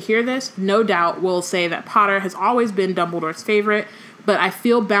surprised to hear this. No doubt we'll say that Potter has always been Dumbledore's favorite, but I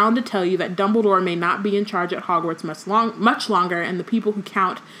feel bound to tell you that Dumbledore may not be in charge at Hogwarts much longer, and the people who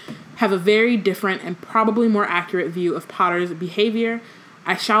count have a very different and probably more accurate view of Potter's behavior.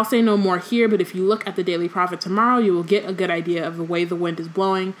 I shall say no more here, but if you look at the Daily Prophet tomorrow, you will get a good idea of the way the wind is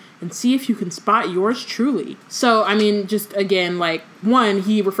blowing, and see if you can spot yours truly. So, I mean, just again, like, one,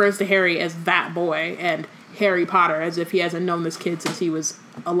 he refers to Harry as that boy, and Harry Potter as if he hasn't known this kid since he was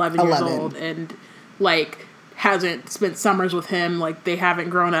 11 years old, and, like, hasn't spent summers with him, like, they haven't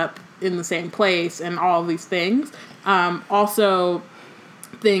grown up in the same place, and all of these things. Also,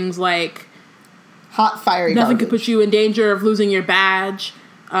 things like... hot, fiery nothing garbage. could put you in danger of losing your badge.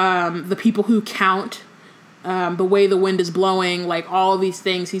 The people who count. The way the wind is blowing. Like, all of these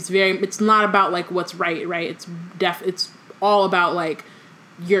things. It's not about, like, what's right? It's all about, like,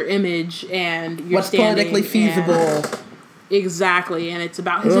 your image and your what's politically feasible. Exactly. And it's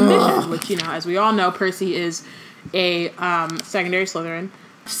about his ambitions, which, you know, as we all know, Percy is a secondary Slytherin.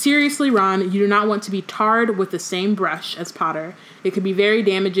 Seriously, Ron, you do not want to be tarred with the same brush as Potter. It could be very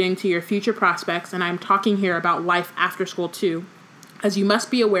damaging to your future prospects, and I'm talking here about life after school, too. As you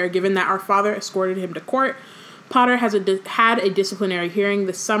must be aware, given that our father escorted him to court, Potter has had a disciplinary hearing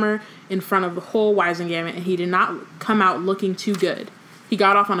this summer in front of the whole Wisengamot, and he did not come out looking too good. He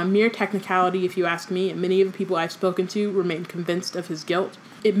got off on a mere technicality, if you ask me, and many of the people I've spoken to remain convinced of his guilt.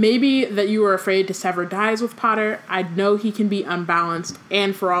 It may be that you are afraid to sever ties with Potter. I know he can be unbalanced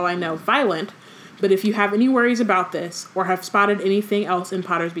and, for all I know, violent. But if you have any worries about this, or have spotted anything else in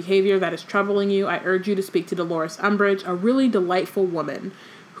Potter's behavior that is troubling you, I urge you to speak to Dolores Umbridge, a really delightful woman,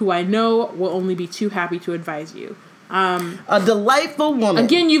 who I know will only be too happy to advise you. A delightful woman.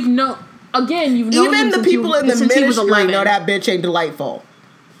 Again, you've known even the people in the ministry know that bitch ain't delightful.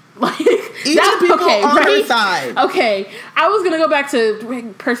 Like, even the people on her side. Okay, I was gonna go back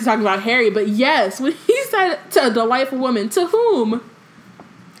to Percy talking about Harry, but yes, when he said to a delightful woman, to whom?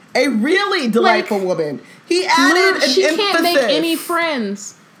 A really delightful woman. He added she an can't emphasis. make any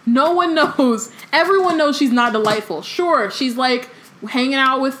friends. No one knows. Everyone knows she's not delightful. Sure, she's like hanging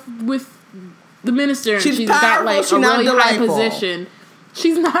out with the minister, and she's got like a really high position.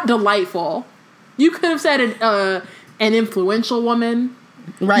 She's not delightful. You could have said an influential woman.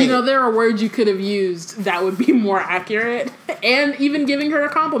 Right. You know, there are words you could have used that would be more accurate, and even giving her a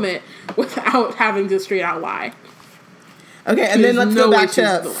compliment without having to straight out lie. Okay, and then let's go back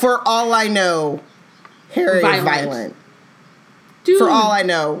to, for all I know, Harry is violent. Dude, for all I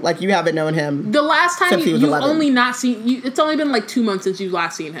know, like, you haven't known him. The last time you've 11. only not seen, it's only been like 2 months since you've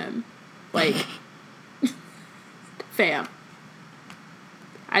last seen him. Like, fam.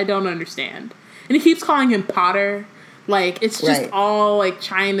 I don't understand. And he keeps calling him Potter. Like, it's just all, like,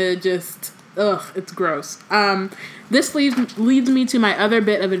 trying to just, it's gross. This leads me to my other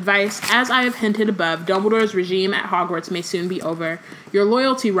bit of advice. As I have hinted above, Dumbledore's regime at Hogwarts may soon be over. Your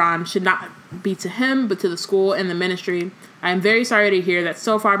loyalty, Ron, should not be to him, but to the school and the ministry. I am very sorry to hear that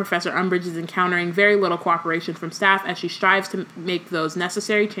so far Professor Umbridge is encountering very little cooperation from staff as she strives to make those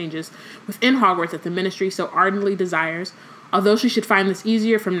necessary changes within Hogwarts that the ministry so ardently desires. Although she should find this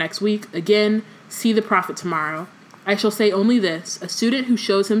easier from next week, again, see the prophet tomorrow. I shall say only this. A student who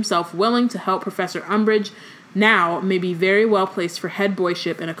shows himself willing to help Professor Umbridge now may be very well placed for head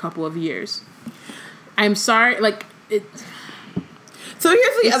boyship in a couple of years. I'm sorry, like, it... So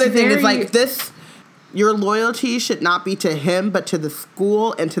here's the other thing, is like this, your loyalty should not be to him, but to the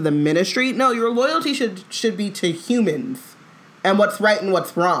school and to the ministry. No, your loyalty should be to humans and what's right and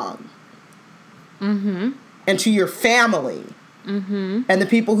what's wrong. Mm-hmm. And to your family. Mm-hmm. And the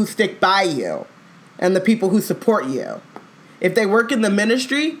people who stick by you. And the people who support you. If they work in the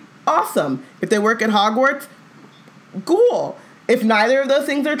ministry, awesome. If they work at Hogwarts, cool. If neither of those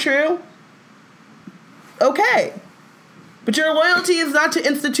things are true, okay. But your loyalty is not to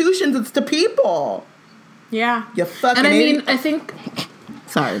institutions, it's to people. Yeah. You fucking And I idiot. mean, I think...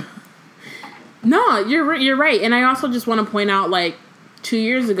 Sorry. No, you're right. And I also just want to point out, like, 2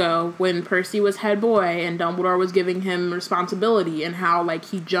 years ago when Percy was head boy and Dumbledore was giving him responsibility, and how, like,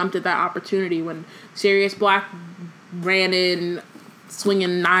 he jumped at that opportunity when Sirius Black ran in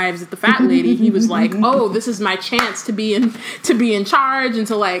swinging knives at the fat lady. He was like, oh, this is my chance to be in charge and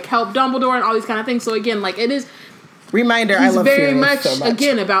to, like, help Dumbledore and all these kind of things. So again, like, it is... Reminder, he's I love very Sirius much, so much.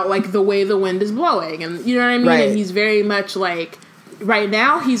 Again, about, like, the way the wind is blowing. And you know what I mean? Right. And he's very much, like... Right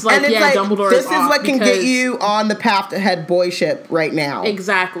now, he's like, yeah, like, Dumbledore this is is what can get you on the path to head boyship right now.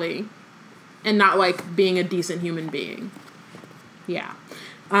 Exactly. And not, like, being a decent human being. Yeah.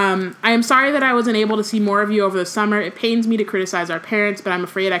 I am sorry that I wasn't able to see more of you over the summer. It pains me to criticize our parents, but I'm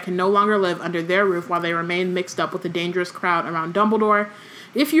afraid I can no longer live under their roof while they remain mixed up with the dangerous crowd around Dumbledore.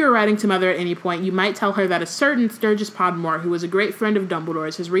 If you are writing to Mother at any point, you might tell her that a certain Sturgis Podmore, who was a great friend of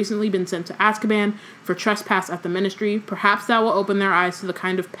Dumbledore's, has recently been sent to Azkaban for trespass at the Ministry. Perhaps that will open their eyes to the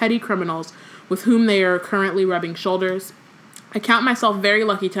kind of petty criminals with whom they are currently rubbing shoulders. I count myself very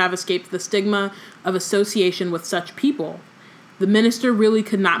lucky to have escaped the stigma of association with such people. The minister really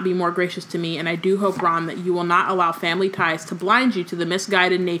could not be more gracious to me, and I do hope, Ron, that you will not allow family ties to blind you to the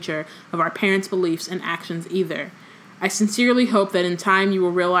misguided nature of our parents' beliefs and actions either. I sincerely hope that in time you will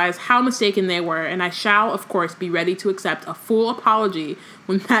realize how mistaken they were, and I shall, of course, be ready to accept a full apology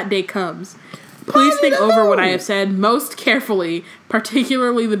when that day comes. Please think over what I have said most carefully,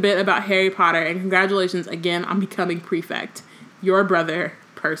 particularly the bit about Harry Potter, and congratulations again on becoming prefect. Your brother,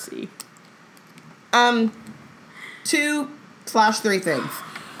 Percy. 2/3 things.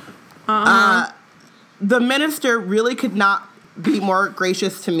 The minister really could not be more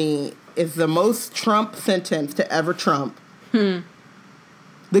gracious to me is the most Trump sentence to ever Trump. The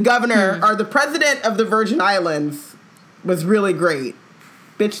governor, or the president of the Virgin Islands, was really great.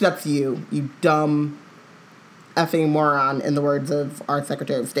 Bitch, that's you dumb effing moron, in the words of our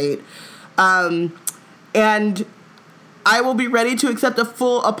Secretary of State. And I will be ready to accept a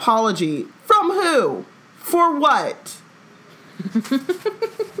full apology. From who? For what?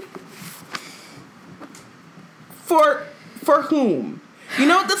 For whom? You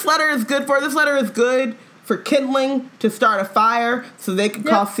know what this letter is good for? This letter is good for kindling to start a fire so they can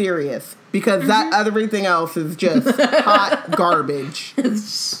call Sirius. Because that everything else is just hot garbage. It's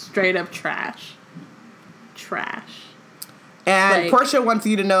straight up trash. Trash. And Portia wants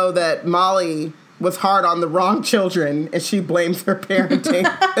you to know that Molly was hard on the wrong children and she blames her parenting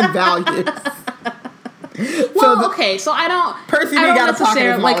and values. Well, so I don't... Percy, we got to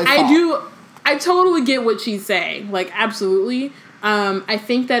pocket of Molly's fault. I totally get what she's saying. Like, absolutely. I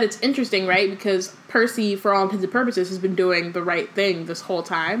think that it's interesting, right? Because Percy, for all intents and purposes, has been doing the right thing this whole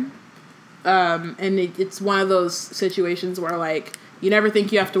time. And it's one of those situations where, like, you never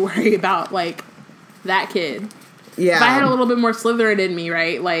think you have to worry about, like, that kid. Yeah. If I had a little bit more Slytherin in me,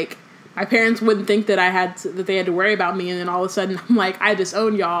 right? Like, my parents wouldn't think that that they had to worry about me, and then all of a sudden I'm like, I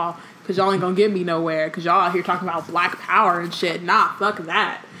disown y'all because y'all ain't gonna get me nowhere because y'all out here talking about black power and shit. Nah, fuck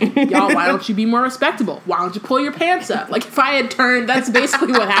that. Y'all, why don't you be more respectable? Why don't you pull your pants up? Like, if I had turned, that's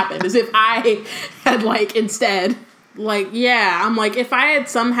basically what happened, is if I had, like, instead, like, yeah, I'm like, if I had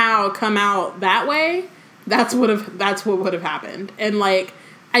somehow come out that way, that's what would have happened. And, like,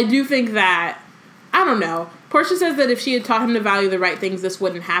 I do think that, I don't know, Portia says that if she had taught him to value the right things, this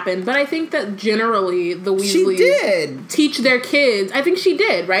wouldn't happen. But I think that generally the Weasleys teach their kids. I think she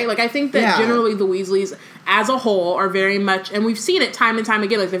did, right? Like, I think that generally the Weasleys as a whole are very much, and we've seen it time and time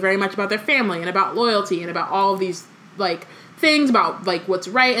again, like, they're very much about their family and about loyalty and about all of these, like, things about, like, what's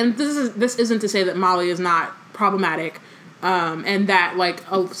right. And this isn't to say that Molly is not problematic, and that, like,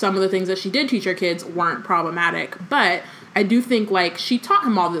 some of the things that she did teach her kids weren't problematic. But I do think, like, she taught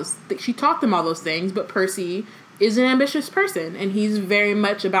them all those things, but Percy is an ambitious person, and he's very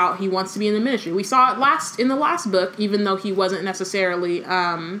much about, he wants to be in the ministry. We saw it in the last book, even though he wasn't necessarily,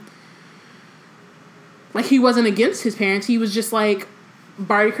 like, he wasn't against his parents. He was just like,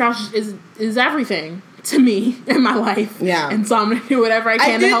 Barty Crouch is everything to me in my life. Yeah. And so I'm going to do whatever I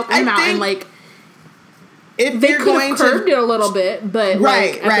can to help him out. And, like, if they could have curbed it a little bit, but,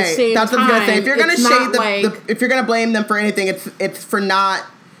 right, like, at the same That's time, what I was going to say. If you're going to shade like, if you're going to blame them for anything, it's for not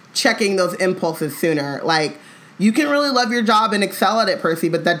checking those impulses sooner. Like, you can really love your job and excel at it, Percy,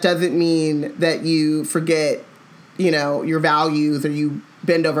 but that doesn't mean that you forget, your values, or you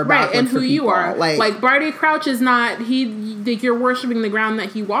bend over backwards and who for you people. are. Like Barty Crouch is not, you're worshiping the ground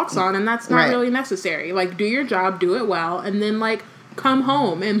that he walks on, and that's not really necessary. Like, do your job, do it well, and then, like, come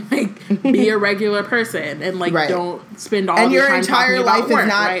home and, like, be a regular person, and, like, don't spend all your time talking about work,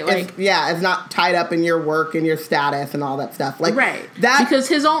 right? Like, is not tied up in your work and your status and all that stuff. Like, because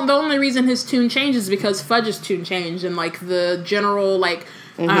the only reason his tune changed is because Fudge's tune changed, and, like, the general, like,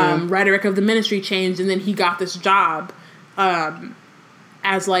 rhetoric of the ministry changed, and then he got this job,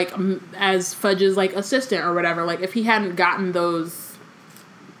 as Fudge's, like, assistant or whatever. Like, if he hadn't gotten those,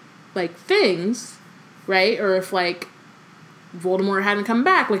 like, things, right? Or if, like, Voldemort hadn't come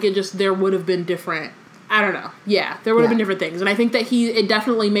back, like, there would have been different, I don't know. Yeah, there would have been different things. And I think that it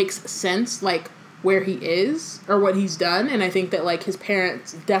definitely makes sense, like, where he is or what he's done. And I think that, like, his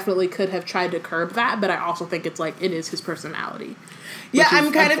parents definitely could have tried to curb that, but I also think it's, like, it is his personality. Yeah,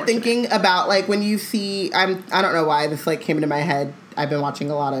 I'm kind of thinking about, like, when you see, I don't know why this, like, came into my head. I've been watching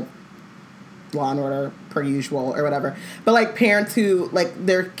a lot of Law and Order per usual or whatever. But, like, parents who, like,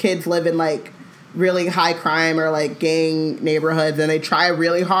 their kids live in, like, really high crime or, like, gang neighborhoods, and they try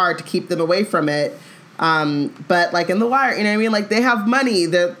really hard to keep them away from it. But, like, in The Wire, you know what I mean? Like, they have money,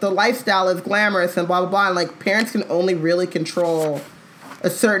 the lifestyle is glamorous and blah, blah, blah. And, like, parents can only really control a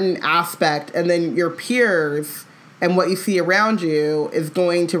certain aspect, and then your peers and what you see around you is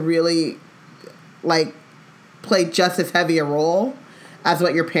going to really, like, play just as heavy a role as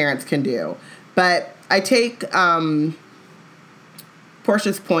what your parents can do. But I take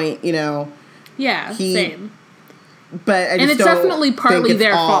Portia's point, Yeah, same. But I just and it's definitely partly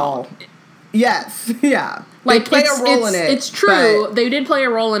their fault. Yes, yeah. Like, they play a role in it. It's true. They did play a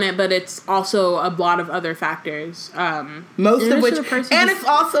role in it, but it's also a lot of other factors. Most of which, and it's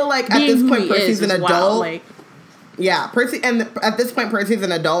also, like, at this point, Percy's an adult. Well, like, yeah, Percy, and at this point, Percy's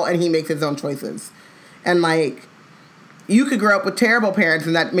an adult, and he makes his own choices. And, like, you could grow up with terrible parents,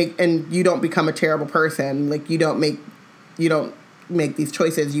 and you don't become a terrible person. Like, you don't make these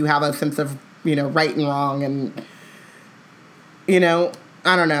choices. You have a sense of, right and wrong, and,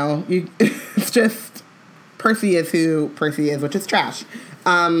 I don't know. It's just, Percy is who Percy is, which is trash.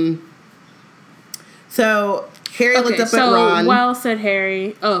 So Harry looked up at Ron. Well, said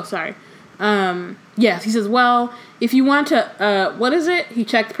Harry. Oh, sorry. Yes, he says, well, if you want to, what is it? He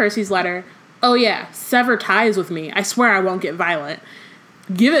checked Percy's letter. Oh, yeah, sever ties with me. I swear I won't get violent.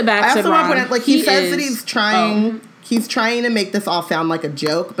 Give it back, said Ron. He says that he's trying to make this all sound like a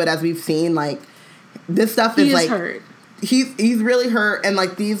joke, but as we've seen, like, this stuff is, like, hurt. He's really hurt, and,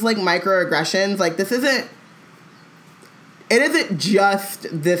 like, these, like, microaggressions, like, it isn't just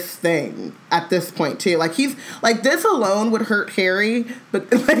this thing at this point, too. Like, this alone would hurt Harry,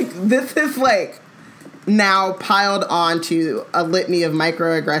 but, like, this is, like, now piled onto a litany of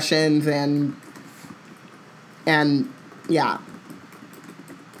microaggressions and yeah.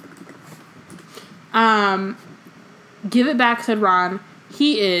 Give it back, said Ron.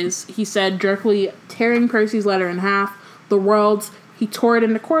 He said, jerkily tearing Percy's letter in half. The world's, he tore it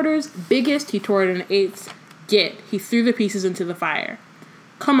into quarters. Biggest, he tore it into eighths. He threw the pieces into the fire.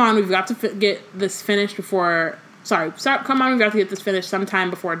 Come on, we've got to get this finished before... come on, we've got to get this finished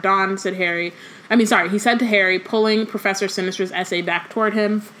sometime before dawn, said Harry. He said to Harry, pulling Professor Sinister's essay back toward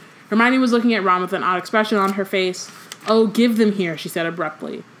him. Hermione was looking at Ron with an odd expression on her face. Oh, give them here, she said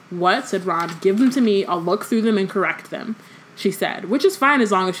abruptly. What? Said Ron. Give them to me. I'll look through them and correct them, she said. Which is fine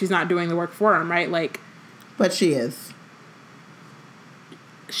as long as she's not doing the work for him, right? Like... But she is.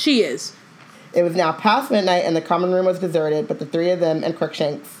 She is. It was now past midnight, and the common room was deserted, but the three of them and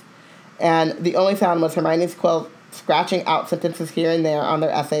Crookshanks. And the only sound was Hermione's quill scratching out sentences here and there on their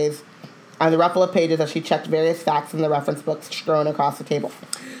essays, and the ruffle of pages as she checked various facts from the reference books strewn across the table.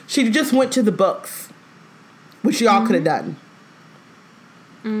 She just went to the books, which she all could have done.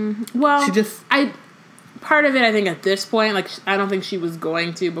 Well, part of it, I think, at this point, like, I don't think she was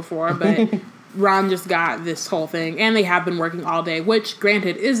going to before, but Ron just got this whole thing, and they have been working all day, which,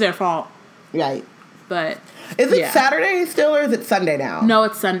 granted, is their fault. Right. But is it Saturday still, or is it Sunday now? No,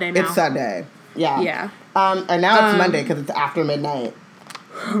 it's Sunday now. It's Sunday. Yeah. Yeah. And now it's Monday because it's after midnight.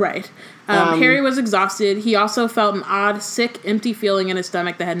 Right. Harry was exhausted. He also felt an odd, sick, empty feeling in his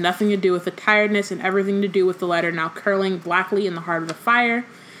stomach that had nothing to do with the tiredness and everything to do with the letter now curling blackly in the heart of the fire.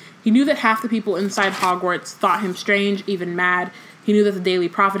 He knew that half the people inside Hogwarts thought him strange, even mad. He knew that the Daily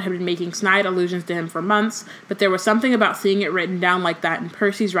Prophet had been making snide allusions to him for months, but there was something about seeing it written down like that in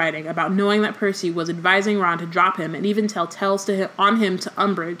Percy's writing, about knowing that Percy was advising Ron to drop him and even tell tales on him to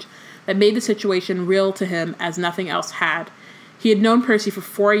Umbridge, that made the situation real to him as nothing else had. He had known Percy for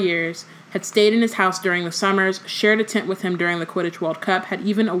 4 years, had stayed in his house during the summers, shared a tent with him during the Quidditch World Cup, had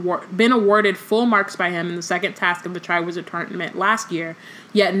even been awarded full marks by him in the second task of the Triwizard Tournament last year,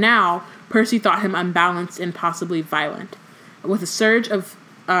 yet now Percy thought him unbalanced and possibly violent. With a surge of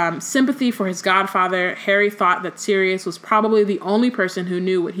sympathy for his godfather, Harry thought that Sirius was probably the only person who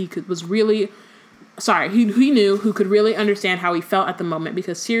knew what he could really understand how he felt at the moment,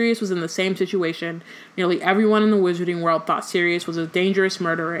 because Sirius was in the same situation. Nearly everyone in the wizarding world thought Sirius was a dangerous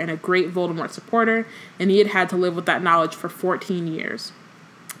murderer and a great Voldemort supporter, and he had had to live with that knowledge for 14 years.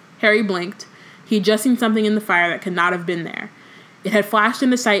 Harry blinked. He had just seen something in the fire that could not have been there. It had flashed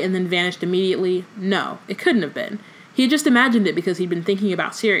into sight and then vanished immediately. No, it couldn't have been. He had just imagined it because he'd been thinking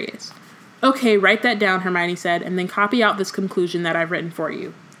about Sirius. Okay, write that down, Hermione said, and then copy out this conclusion that I've written for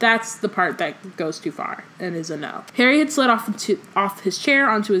you. That's the part that goes too far and is a no. Harry had slid off his chair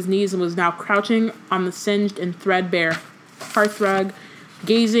onto his knees and was now crouching on the singed and threadbare hearthrug,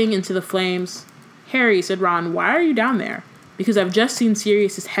 gazing into the flames. Harry, said Ron, why are you down there? Because I've just seen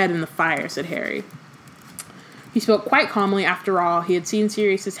Sirius's head in the fire, said Harry. He spoke quite calmly. After all, he had seen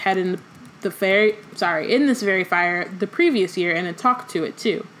Sirius's head in this very fire the previous year and had talked to it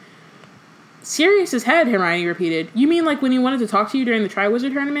too. Sirius's head, Hermione repeated. You mean like when he wanted to talk to you during the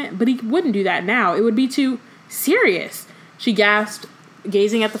Triwizard Tournament? But he wouldn't do that now. It would be too serious. She gasped,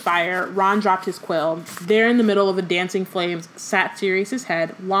 gazing at the fire. Ron dropped his quill. There in the middle of the dancing flames sat Sirius's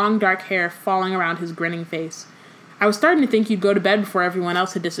head, long dark hair falling around his grinning face. I was starting to think you'd go to bed before everyone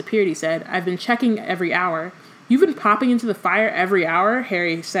else had disappeared, he said. I've been checking every hour. You've been popping into the fire every hour?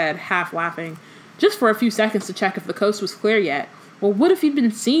 Harry said, half laughing. Just for a few seconds to check if the coast was clear yet. Well, what if he'd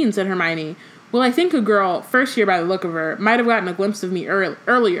been seen, said Hermione. Well, I think a girl, first year by the look of her, might have gotten a glimpse of me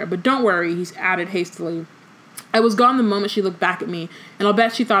earlier, but don't worry, he added hastily. I was gone the moment she looked back at me, and I'll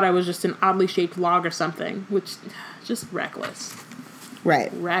bet she thought I was just an oddly shaped log or something, which, just reckless.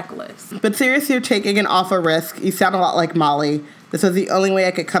 Right. Reckless. But seriously, you're taking an awful risk. You sound a lot like Molly. This was the only way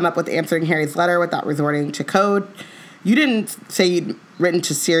I could come up with answering Harry's letter without resorting to code. You didn't say you'd written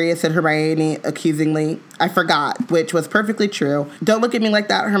to Sirius, said Hermione accusingly. I forgot, which was perfectly true. Don't look at me like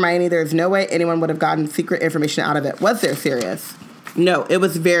that, Hermione. There's no way anyone would have gotten secret information out of it. Was there, Sirius? No, it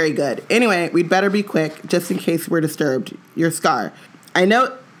was very good. Anyway, we'd better be quick, just in case we're disturbed. Your scar. I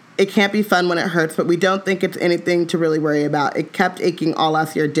know it can't be fun when it hurts, but we don't think it's anything to really worry about. It kept aching all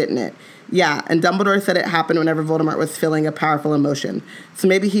last year, didn't it? Yeah, and Dumbledore said it happened whenever Voldemort was feeling a powerful emotion. So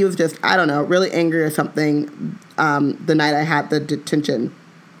maybe he was just, I don't know, really angry or something the night I had the detention.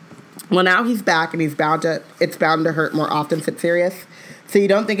 Well, now he's back, and it's bound to hurt more often, said Sirius. So you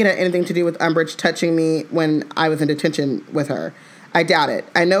don't think it had anything to do with Umbridge touching me when I was in detention with her? I doubt it.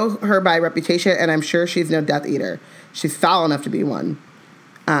 I know her by reputation, and I'm sure she's no Death Eater. She's foul enough to be one,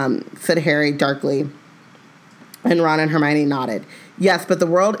 said Harry darkly. And Ron and Hermione nodded. Yes, but the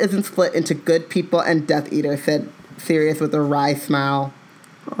world isn't split into good people and Death Eaters, said Sirius with a wry smile.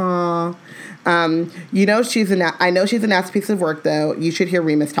 Aww. I know she's a nasty piece of work, though. You should hear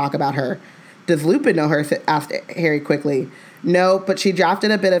Remus talk about her. Does Lupin know her? Asked Harry quickly. No, but she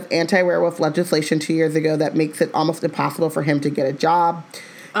drafted a bit of anti-werewolf legislation 2 years ago that makes it almost impossible for him to get a job.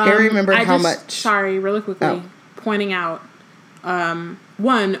 Harry remembered how much... Sorry, really quickly, pointing out,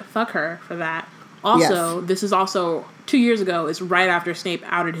 one, fuck her for that. Also, yes. This is also 2 years ago. It's right after Snape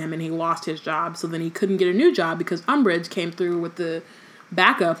outed him and he lost his job. So then he couldn't get a new job because Umbridge came through with the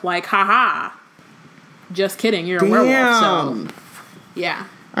backup like, haha, just kidding, you're a werewolf. So, yeah.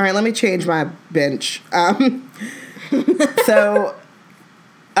 All right, let me change my bench.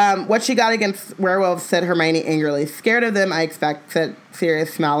 What she got against werewolves, said Hermione angrily. Scared of them, I expect, said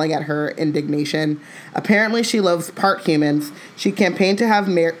Sirius, smiling at her indignation. Apparently she loves part humans. She campaigned to have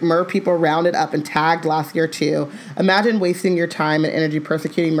mer people rounded up and tagged last year, too. Imagine wasting your time and energy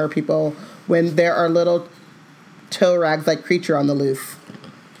persecuting mer people when there are little toe rags like Creature on the loose.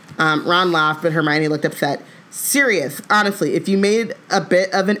 Ron laughed, but Hermione looked upset. Sirius, honestly, if you made a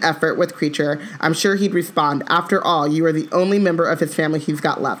bit of an effort with Creature, I'm sure he'd respond. After all, you are the only member of his family he's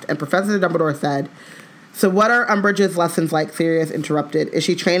got left. And Professor Dumbledore said, so what are Umbridge's lessons like? Sirius interrupted. Is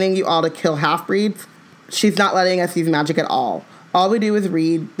she training you all to kill half-breeds? She's not letting us use magic at all. All we do is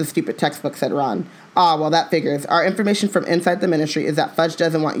read the stupid textbook, said Ron. Ah, well, that figures. Our information from inside the ministry is that Fudge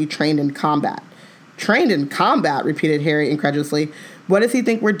doesn't want you trained in combat. Trained in combat, repeated Harry incredulously. What does he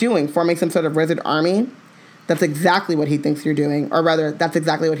think we're doing, forming some sort of wizard army? That's exactly what he thinks you're doing, or rather, that's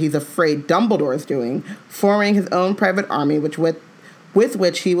exactly what he's afraid Dumbledore is doing, forming his own private army, with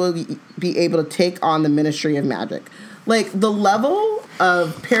which he will be able to take on the Ministry of Magic. Like, the level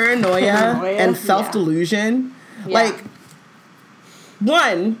of paranoia and self-delusion, like,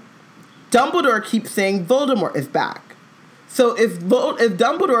 one, Dumbledore keeps saying Voldemort is back. So if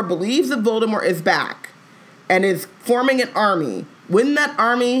Dumbledore believes that Voldemort is back and is forming an army, wouldn't that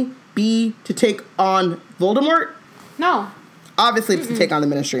army be to take on Voldemort? No. Obviously, it's to take on the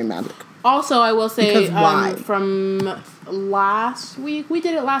Ministry of Magic. Also, I will say, why? From last week, we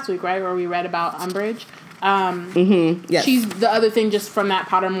did it last week, right, where we read about Umbridge. Yes. She's the other thing just from that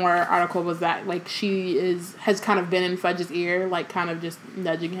Pottermore article was that, like, has kind of been in Fudge's ear, like, kind of just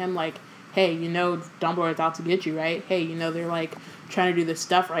nudging him, like, hey, Dumbledore's out to get you, right? Hey, they're, like, trying to do this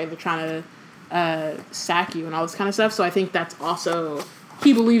stuff, right? They're trying to sack you and all this kind of stuff. So I think that's also,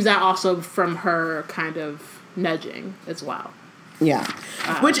 he believes that also from her kind of nudging as well. Yeah.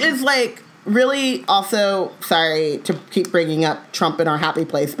 Which is, like, really also, sorry to keep bringing up Trump in our happy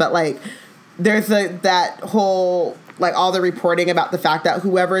place, but, like, there's that whole, like, all the reporting about the fact that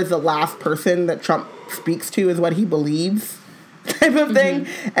whoever is the last person that Trump speaks to is what he believes type of thing.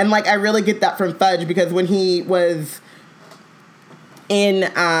 And, like, I really get that from Fudge, because when he was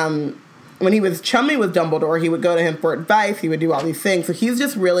when he was chumming with Dumbledore, he would go to him for advice, he would do all these things. So he's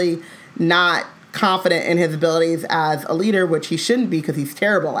just really not confident in his abilities as a leader, which he shouldn't be because he's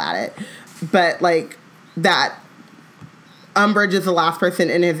terrible at it. But, like, that Umbridge is the last person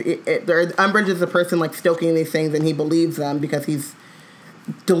in Umbridge is the person, like, stoking these things, and he believes them because he's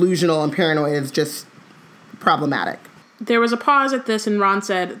delusional and paranoid is just problematic. There was a pause at this, and Ron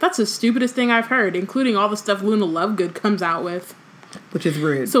said, "That's the stupidest thing I've heard, including all the stuff Luna Lovegood comes out with." Which is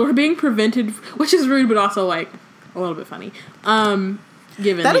rude. So we're being prevented, which is rude, but also, like, a little bit funny.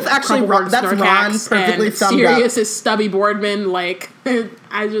 Given that is actually that's Ron perfectly summed Sirius up. Is Stubby Boardman, like,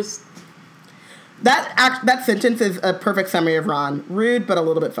 I just... That sentence is a perfect summary of Ron. Rude, but a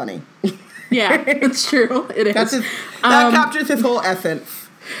little bit funny. Yeah, it's true. It is. That captures his whole essence.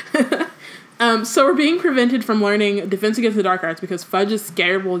 So we're being prevented from learning Defense Against the Dark Arts because Fudge is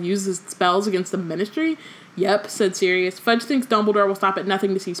scared we'll use his spells against the Ministry? Yep, said Sirius. Fudge thinks Dumbledore will stop at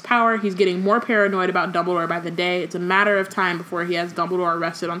nothing to seize power. He's getting more paranoid about Dumbledore by the day. It's a matter of time before he has Dumbledore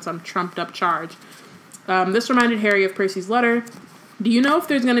arrested on some trumped-up charge. This reminded Harry of Percy's letter. Do you know if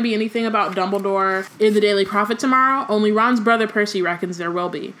there's going to be anything about Dumbledore in the Daily Prophet tomorrow? Only Ron's brother Percy reckons there will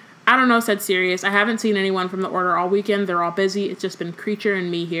be. I don't know, said Sirius. I haven't seen anyone from the Order all weekend. They're all busy. It's just been Creature and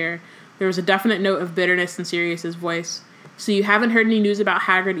me here. There was a definite note of bitterness in Sirius's voice. So you haven't heard any news about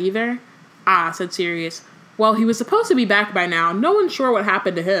Hagrid either? Ah, said Sirius. Well, he was supposed to be back by now. No one's sure what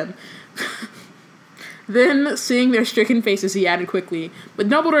happened to him. Then, seeing their stricken faces, he added quickly, but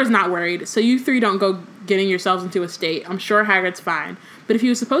Dumbledore's not worried, so you three don't go getting yourselves into a state. I'm sure Hagrid's fine. But if he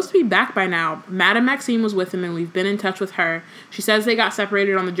was supposed to be back by now, Madame Maxime was with him and we've been in touch with her. She says they got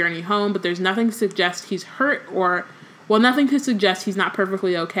separated on the journey home, but there's nothing to suggest he's hurt nothing to suggest he's not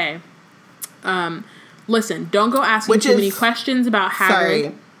perfectly okay. Listen, don't go asking too many questions about Hagrid.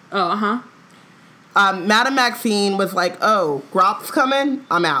 Sorry. Oh, Madame Maxine was like, oh, Grop's coming?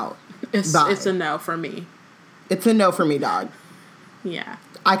 I'm out. It's a no for me. It's a no for me, dog. Yeah.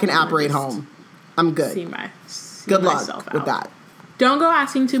 I can apparate home. I'm good. Good luck with that. Don't go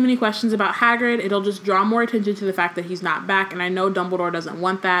asking too many questions about Hagrid. It'll just draw more attention to the fact that he's not back, and I know Dumbledore doesn't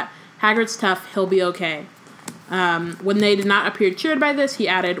want that. Hagrid's tough. He'll be okay. When they did not appear cheered by this, he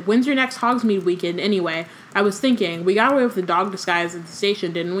added, when's your next Hogsmeade weekend anyway? I was thinking, we got away with the dog disguise at the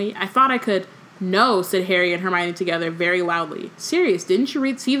station, didn't we? I thought I could... No, said Harry and Hermione together very loudly. Sirius, didn't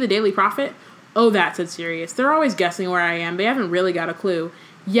you see the Daily Prophet? Oh, that, said Sirius. They're always guessing where I am. They haven't really got a clue.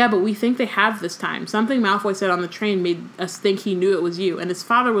 Yeah, but we think they have this time. Something Malfoy said on the train made us think he knew it was you, and his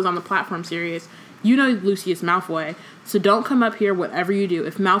father was on the platform, Sirius. You know Lucius Malfoy, so don't come up here whatever you do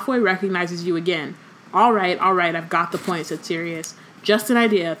if Malfoy recognizes you again. All right, I've got the point, said Sirius. Just an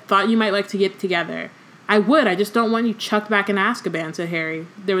idea. Thought you might like to get together. I would, I just don't want you chucked back in Azkaban, said Harry.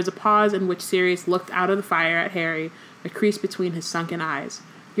 There was a pause in which Sirius looked out of the fire at Harry, a crease between his sunken eyes.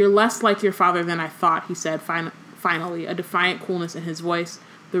 You're less like your father than I thought, he said finally, a defiant coolness in his voice.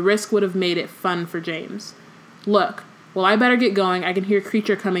 The risk would have made it fun for James. Look, well, I better get going. I can hear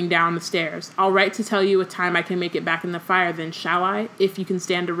Creature coming down the stairs. I'll write to tell you a time I can make it back in the fire then, shall I? If you can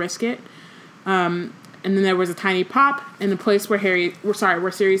stand to risk it. And then there was a tiny pop, and the place where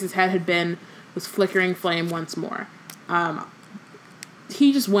Sirius's head had been was flickering flame once more.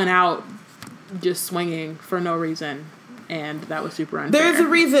 He just went out just swinging for no reason, and that was super unfair. There's a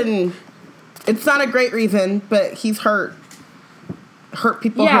reason. It's not a great reason, but he's hurt. Hurt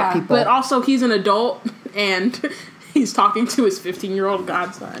people hurt people. But also he's an adult, and he's talking to his 15-year-old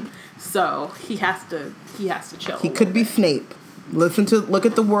godson. So he has to chill. He could be Snape. Look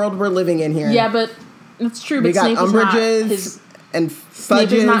at the world we're living in here. Yeah, but it's true. We but got Umbridges and Fudges.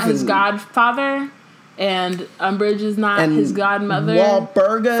 Snape is not his godfather, and Umbridge is not his godmother.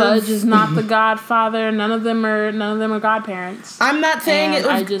 Wahlburgers. Fudge is not the godfather. None of them are godparents. I'm not saying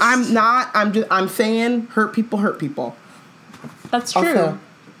I'm saying hurt people. That's true. Also,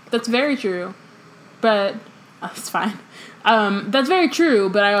 that's very true. But it's fine. That's very true,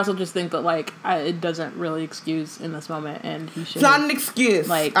 but I also just think that it doesn't really excuse in this moment, and he should. It's not an excuse.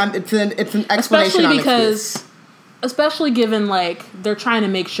 It's an explanation. Especially given they're trying to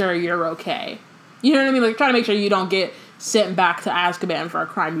make sure you're okay. You know what I mean? Trying to make sure you don't get sent back to Azkaban for a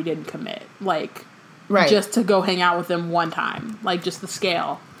crime you didn't commit. Right. Just to go hang out with them one time. Just the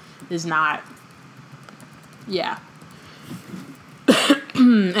scale is not. Yeah.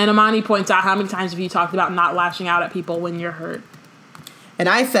 And Amani points out, how many times have you talked about not lashing out at people when you're hurt? And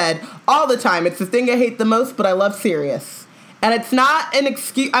I said, all the time. It's the thing I hate the most, but I love Sirius. And it's not an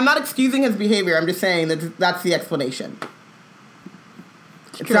excuse. I'm not excusing his behavior. I'm just saying that's the explanation.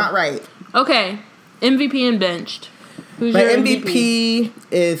 It's not right. Okay. MVP and benched. Who's My your MVP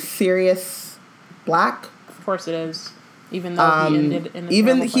is Sirius Black. Of course it is. Even though he ended in a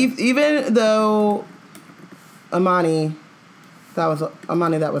even though Amani, that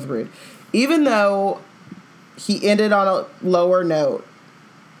was rude. Even though he ended on a lower note,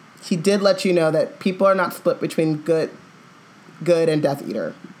 he did let you know that people are not split between good and Death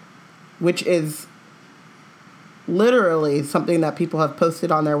Eater, which is literally something that people have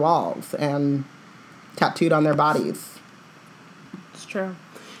posted on their walls and tattooed on their bodies. It's true.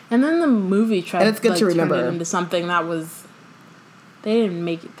 And then the movie tried to remember turn it into something that was. They didn't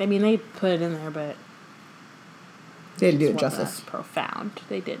make it. I mean, they put it in there, but they didn't do it justice. Profound.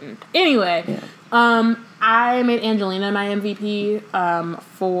 They didn't. Anyway, yeah. I made Angelina my MVP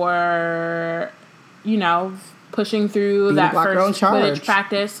for pushing through being that first Quidditch Quidditch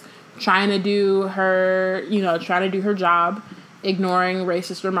practice, trying to do her job, ignoring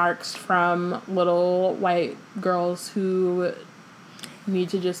racist remarks from little white girls who need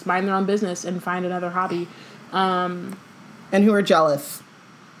to just mind their own business and find another hobby. And who are jealous.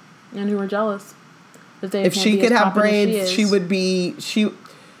 If she could have braids, she would be...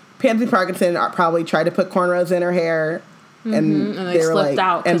 Pansy Parkinson probably tried to put cornrows in her hair, and they were slipped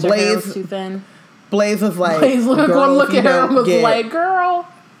out because her hair was too thin. Blaze was like... Blaze look at her and was like, girl...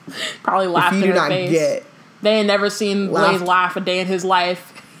 Probably laughed in her face. They had never seen Blaze laugh a day in his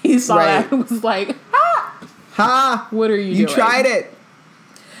life. He saw that and was like, ha! Ha! What are you doing? You tried it.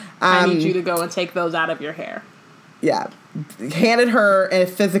 I need you to go and take those out of your hair. Yeah. Handed her a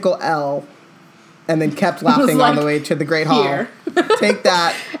physical L and then kept laughing on the way to the Great Hall. Here. Take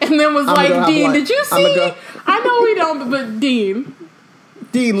that. And then was like, Dean, did you see? I know we don't, but Dean,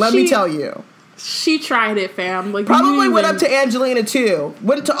 let me tell you. She tried it, fam. Probably went up to Angelina, too.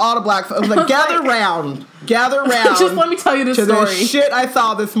 Went to all the black... I was like, gather round. Just let me tell you the story. To the shit I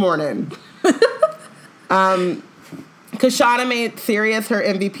saw this morning. Kashana made Sirius her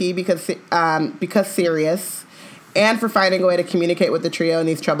MVP because Sirius, and for finding a way to communicate with the trio in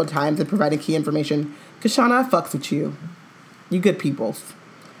these troubled times and providing key information. Kashana, I fucks with you. You good peoples.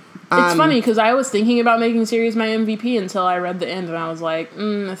 It's funny, because I was thinking about making Sirius my MVP until I read the end, and I was like,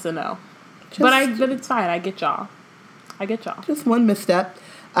 it's a no. But it's fine. I get y'all. Just one misstep.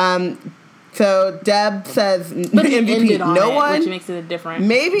 So Deb says but MVP. No one, which makes it a different.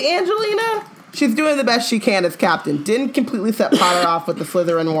 Maybe Angelina. She's doing the best she can as captain. Didn't completely set Potter off with the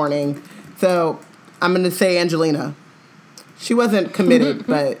Slytherin warning. So I'm going to say Angelina. She wasn't committed,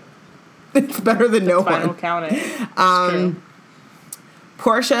 but it's better than no one. Don't count it.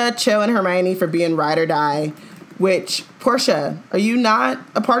 Portia, Cho, and Hermione for being ride or die. Which, Portia, are you not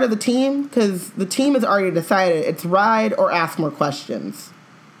a part of the team? Because the team has already decided it's ride or ask more questions.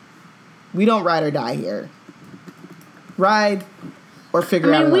 We don't ride or die here. Ride or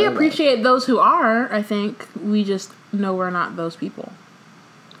figure out another we appreciate those who are. I think we just know we're not those people.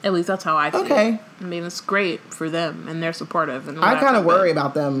 At least that's how I feel. Okay. I mean, it's great for them, and they're supportive. And I kind of worry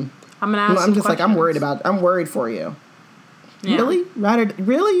about them. I'm gonna ask. I'm just questions. I'm worried for you. Yeah. Really?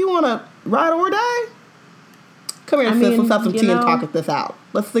 Really? You want to ride or die? Come here, sis. Let's have some tea and talk this out.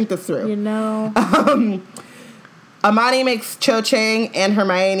 Let's think this through. Amani makes Cho Chang and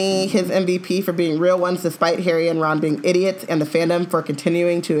Hermione his MVP for being real ones despite Harry and Ron being idiots, and the fandom for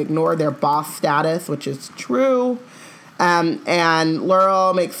continuing to ignore their boss status, which is true. And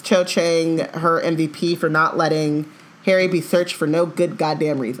Laurel makes Cho Chang her MVP for not letting Harry be searched for no good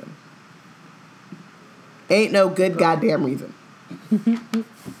goddamn reason. Ain't no good goddamn reason.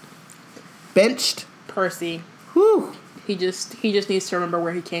 Benched. Percy. Whew. He just needs to remember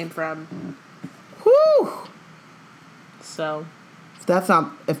where he came from. Whew. So. If that's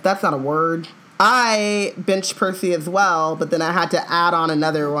not a word. I benched Percy as well, but then I had to add on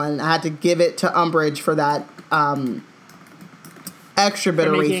another one. I had to give it to Umbridge for that extra bit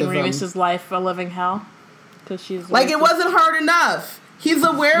of racism. Remus's life a living hell. Because she's like, it wasn't hard enough. He's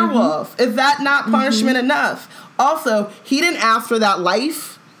a werewolf. Is that not punishment enough? Also, he didn't ask for that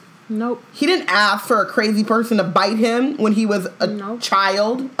life. Nope. He didn't ask for a crazy person to bite him when he was a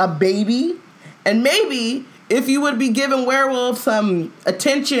child, a baby. And maybe if you would be giving werewolves some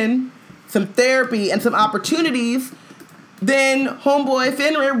attention, some therapy, and some opportunities, then homeboy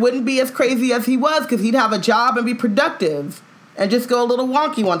Fenrir wouldn't be as crazy as he was, because he'd have a job and be productive and just go a little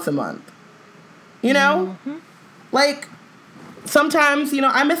wonky once a month. You know? Like, sometimes,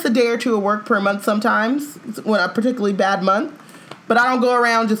 I miss a day or two of work per month sometimes, when a particularly bad month. But I don't go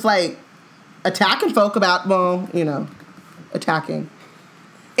around just, like, attacking folk about, attacking.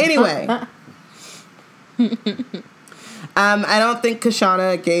 Anyway. I don't think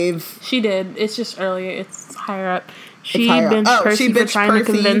Kashana gave... She did. It's just earlier. It's higher up. She benched Percy for trying to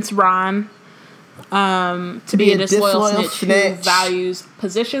convince Ron to be a disloyal snitch who values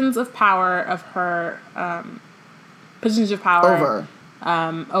positions of power over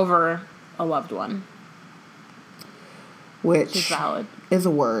over a loved one. Which is valid. Is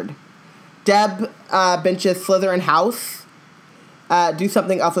a word. Deb benches Slytherin House. Do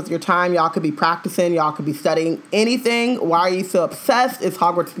something else with your time. Y'all could be practicing. Y'all could be studying. Anything. Why are you so obsessed? Is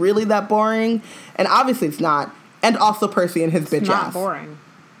Hogwarts really that boring? And obviously it's not. And also Percy and his bitch ass. It's not boring.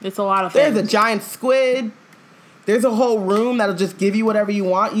 It's a lot of things. There's a giant squid. There's a whole room that'll just give you whatever you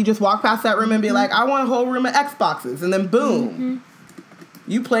want. You just walk past that room and be like, I want a whole room of Xboxes. And then boom.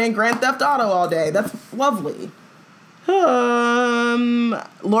 You playing Grand Theft Auto all day. That's lovely. Laurel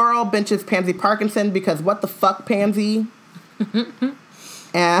benches Pansy Parkinson because what the fuck, Pansy?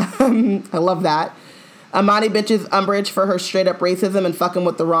 And I love that. Amani benches Umbridge for her straight up racism and fucking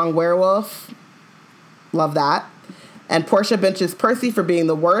with the wrong werewolf. Love that. And Portia benches Percy for being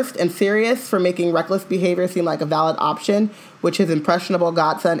the worst, and Sirius for making reckless behavior seem like a valid option, which his impressionable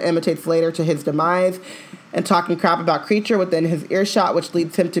godson imitates later to his demise, and talking crap about Creature within his earshot, which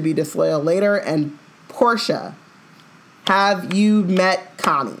leads him to be disloyal later. And Portia, have you met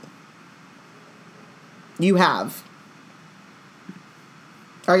Connie? You have.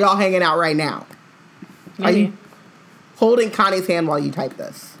 Are y'all hanging out right now? Maybe. Are you holding Connie's hand while you type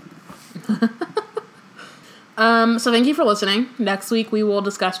this? So thank you for listening. Next week we will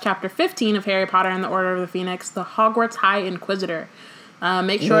discuss Chapter 15 of Harry Potter and the Order of the Phoenix, the Hogwarts High Inquisitor.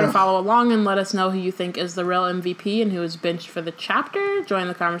 Make sure to follow along and let us know who you think is the real MVP and who is benched for the chapter. Join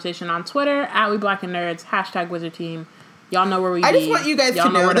the conversation on Twitter, @WeBlackandNerds, #WizardTeam. Y'all know where we I just want you guys to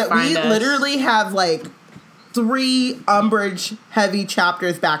know that we literally have, like, 3 Umbridge heavy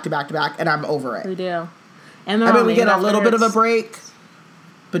chapters back to back to back, and I'm over it. We do. And I mean, we get a little bit of a break,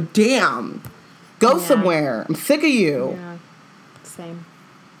 but damn. Go somewhere. I'm sick of you. Yeah. Same.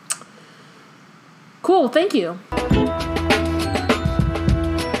 Cool. Thank you.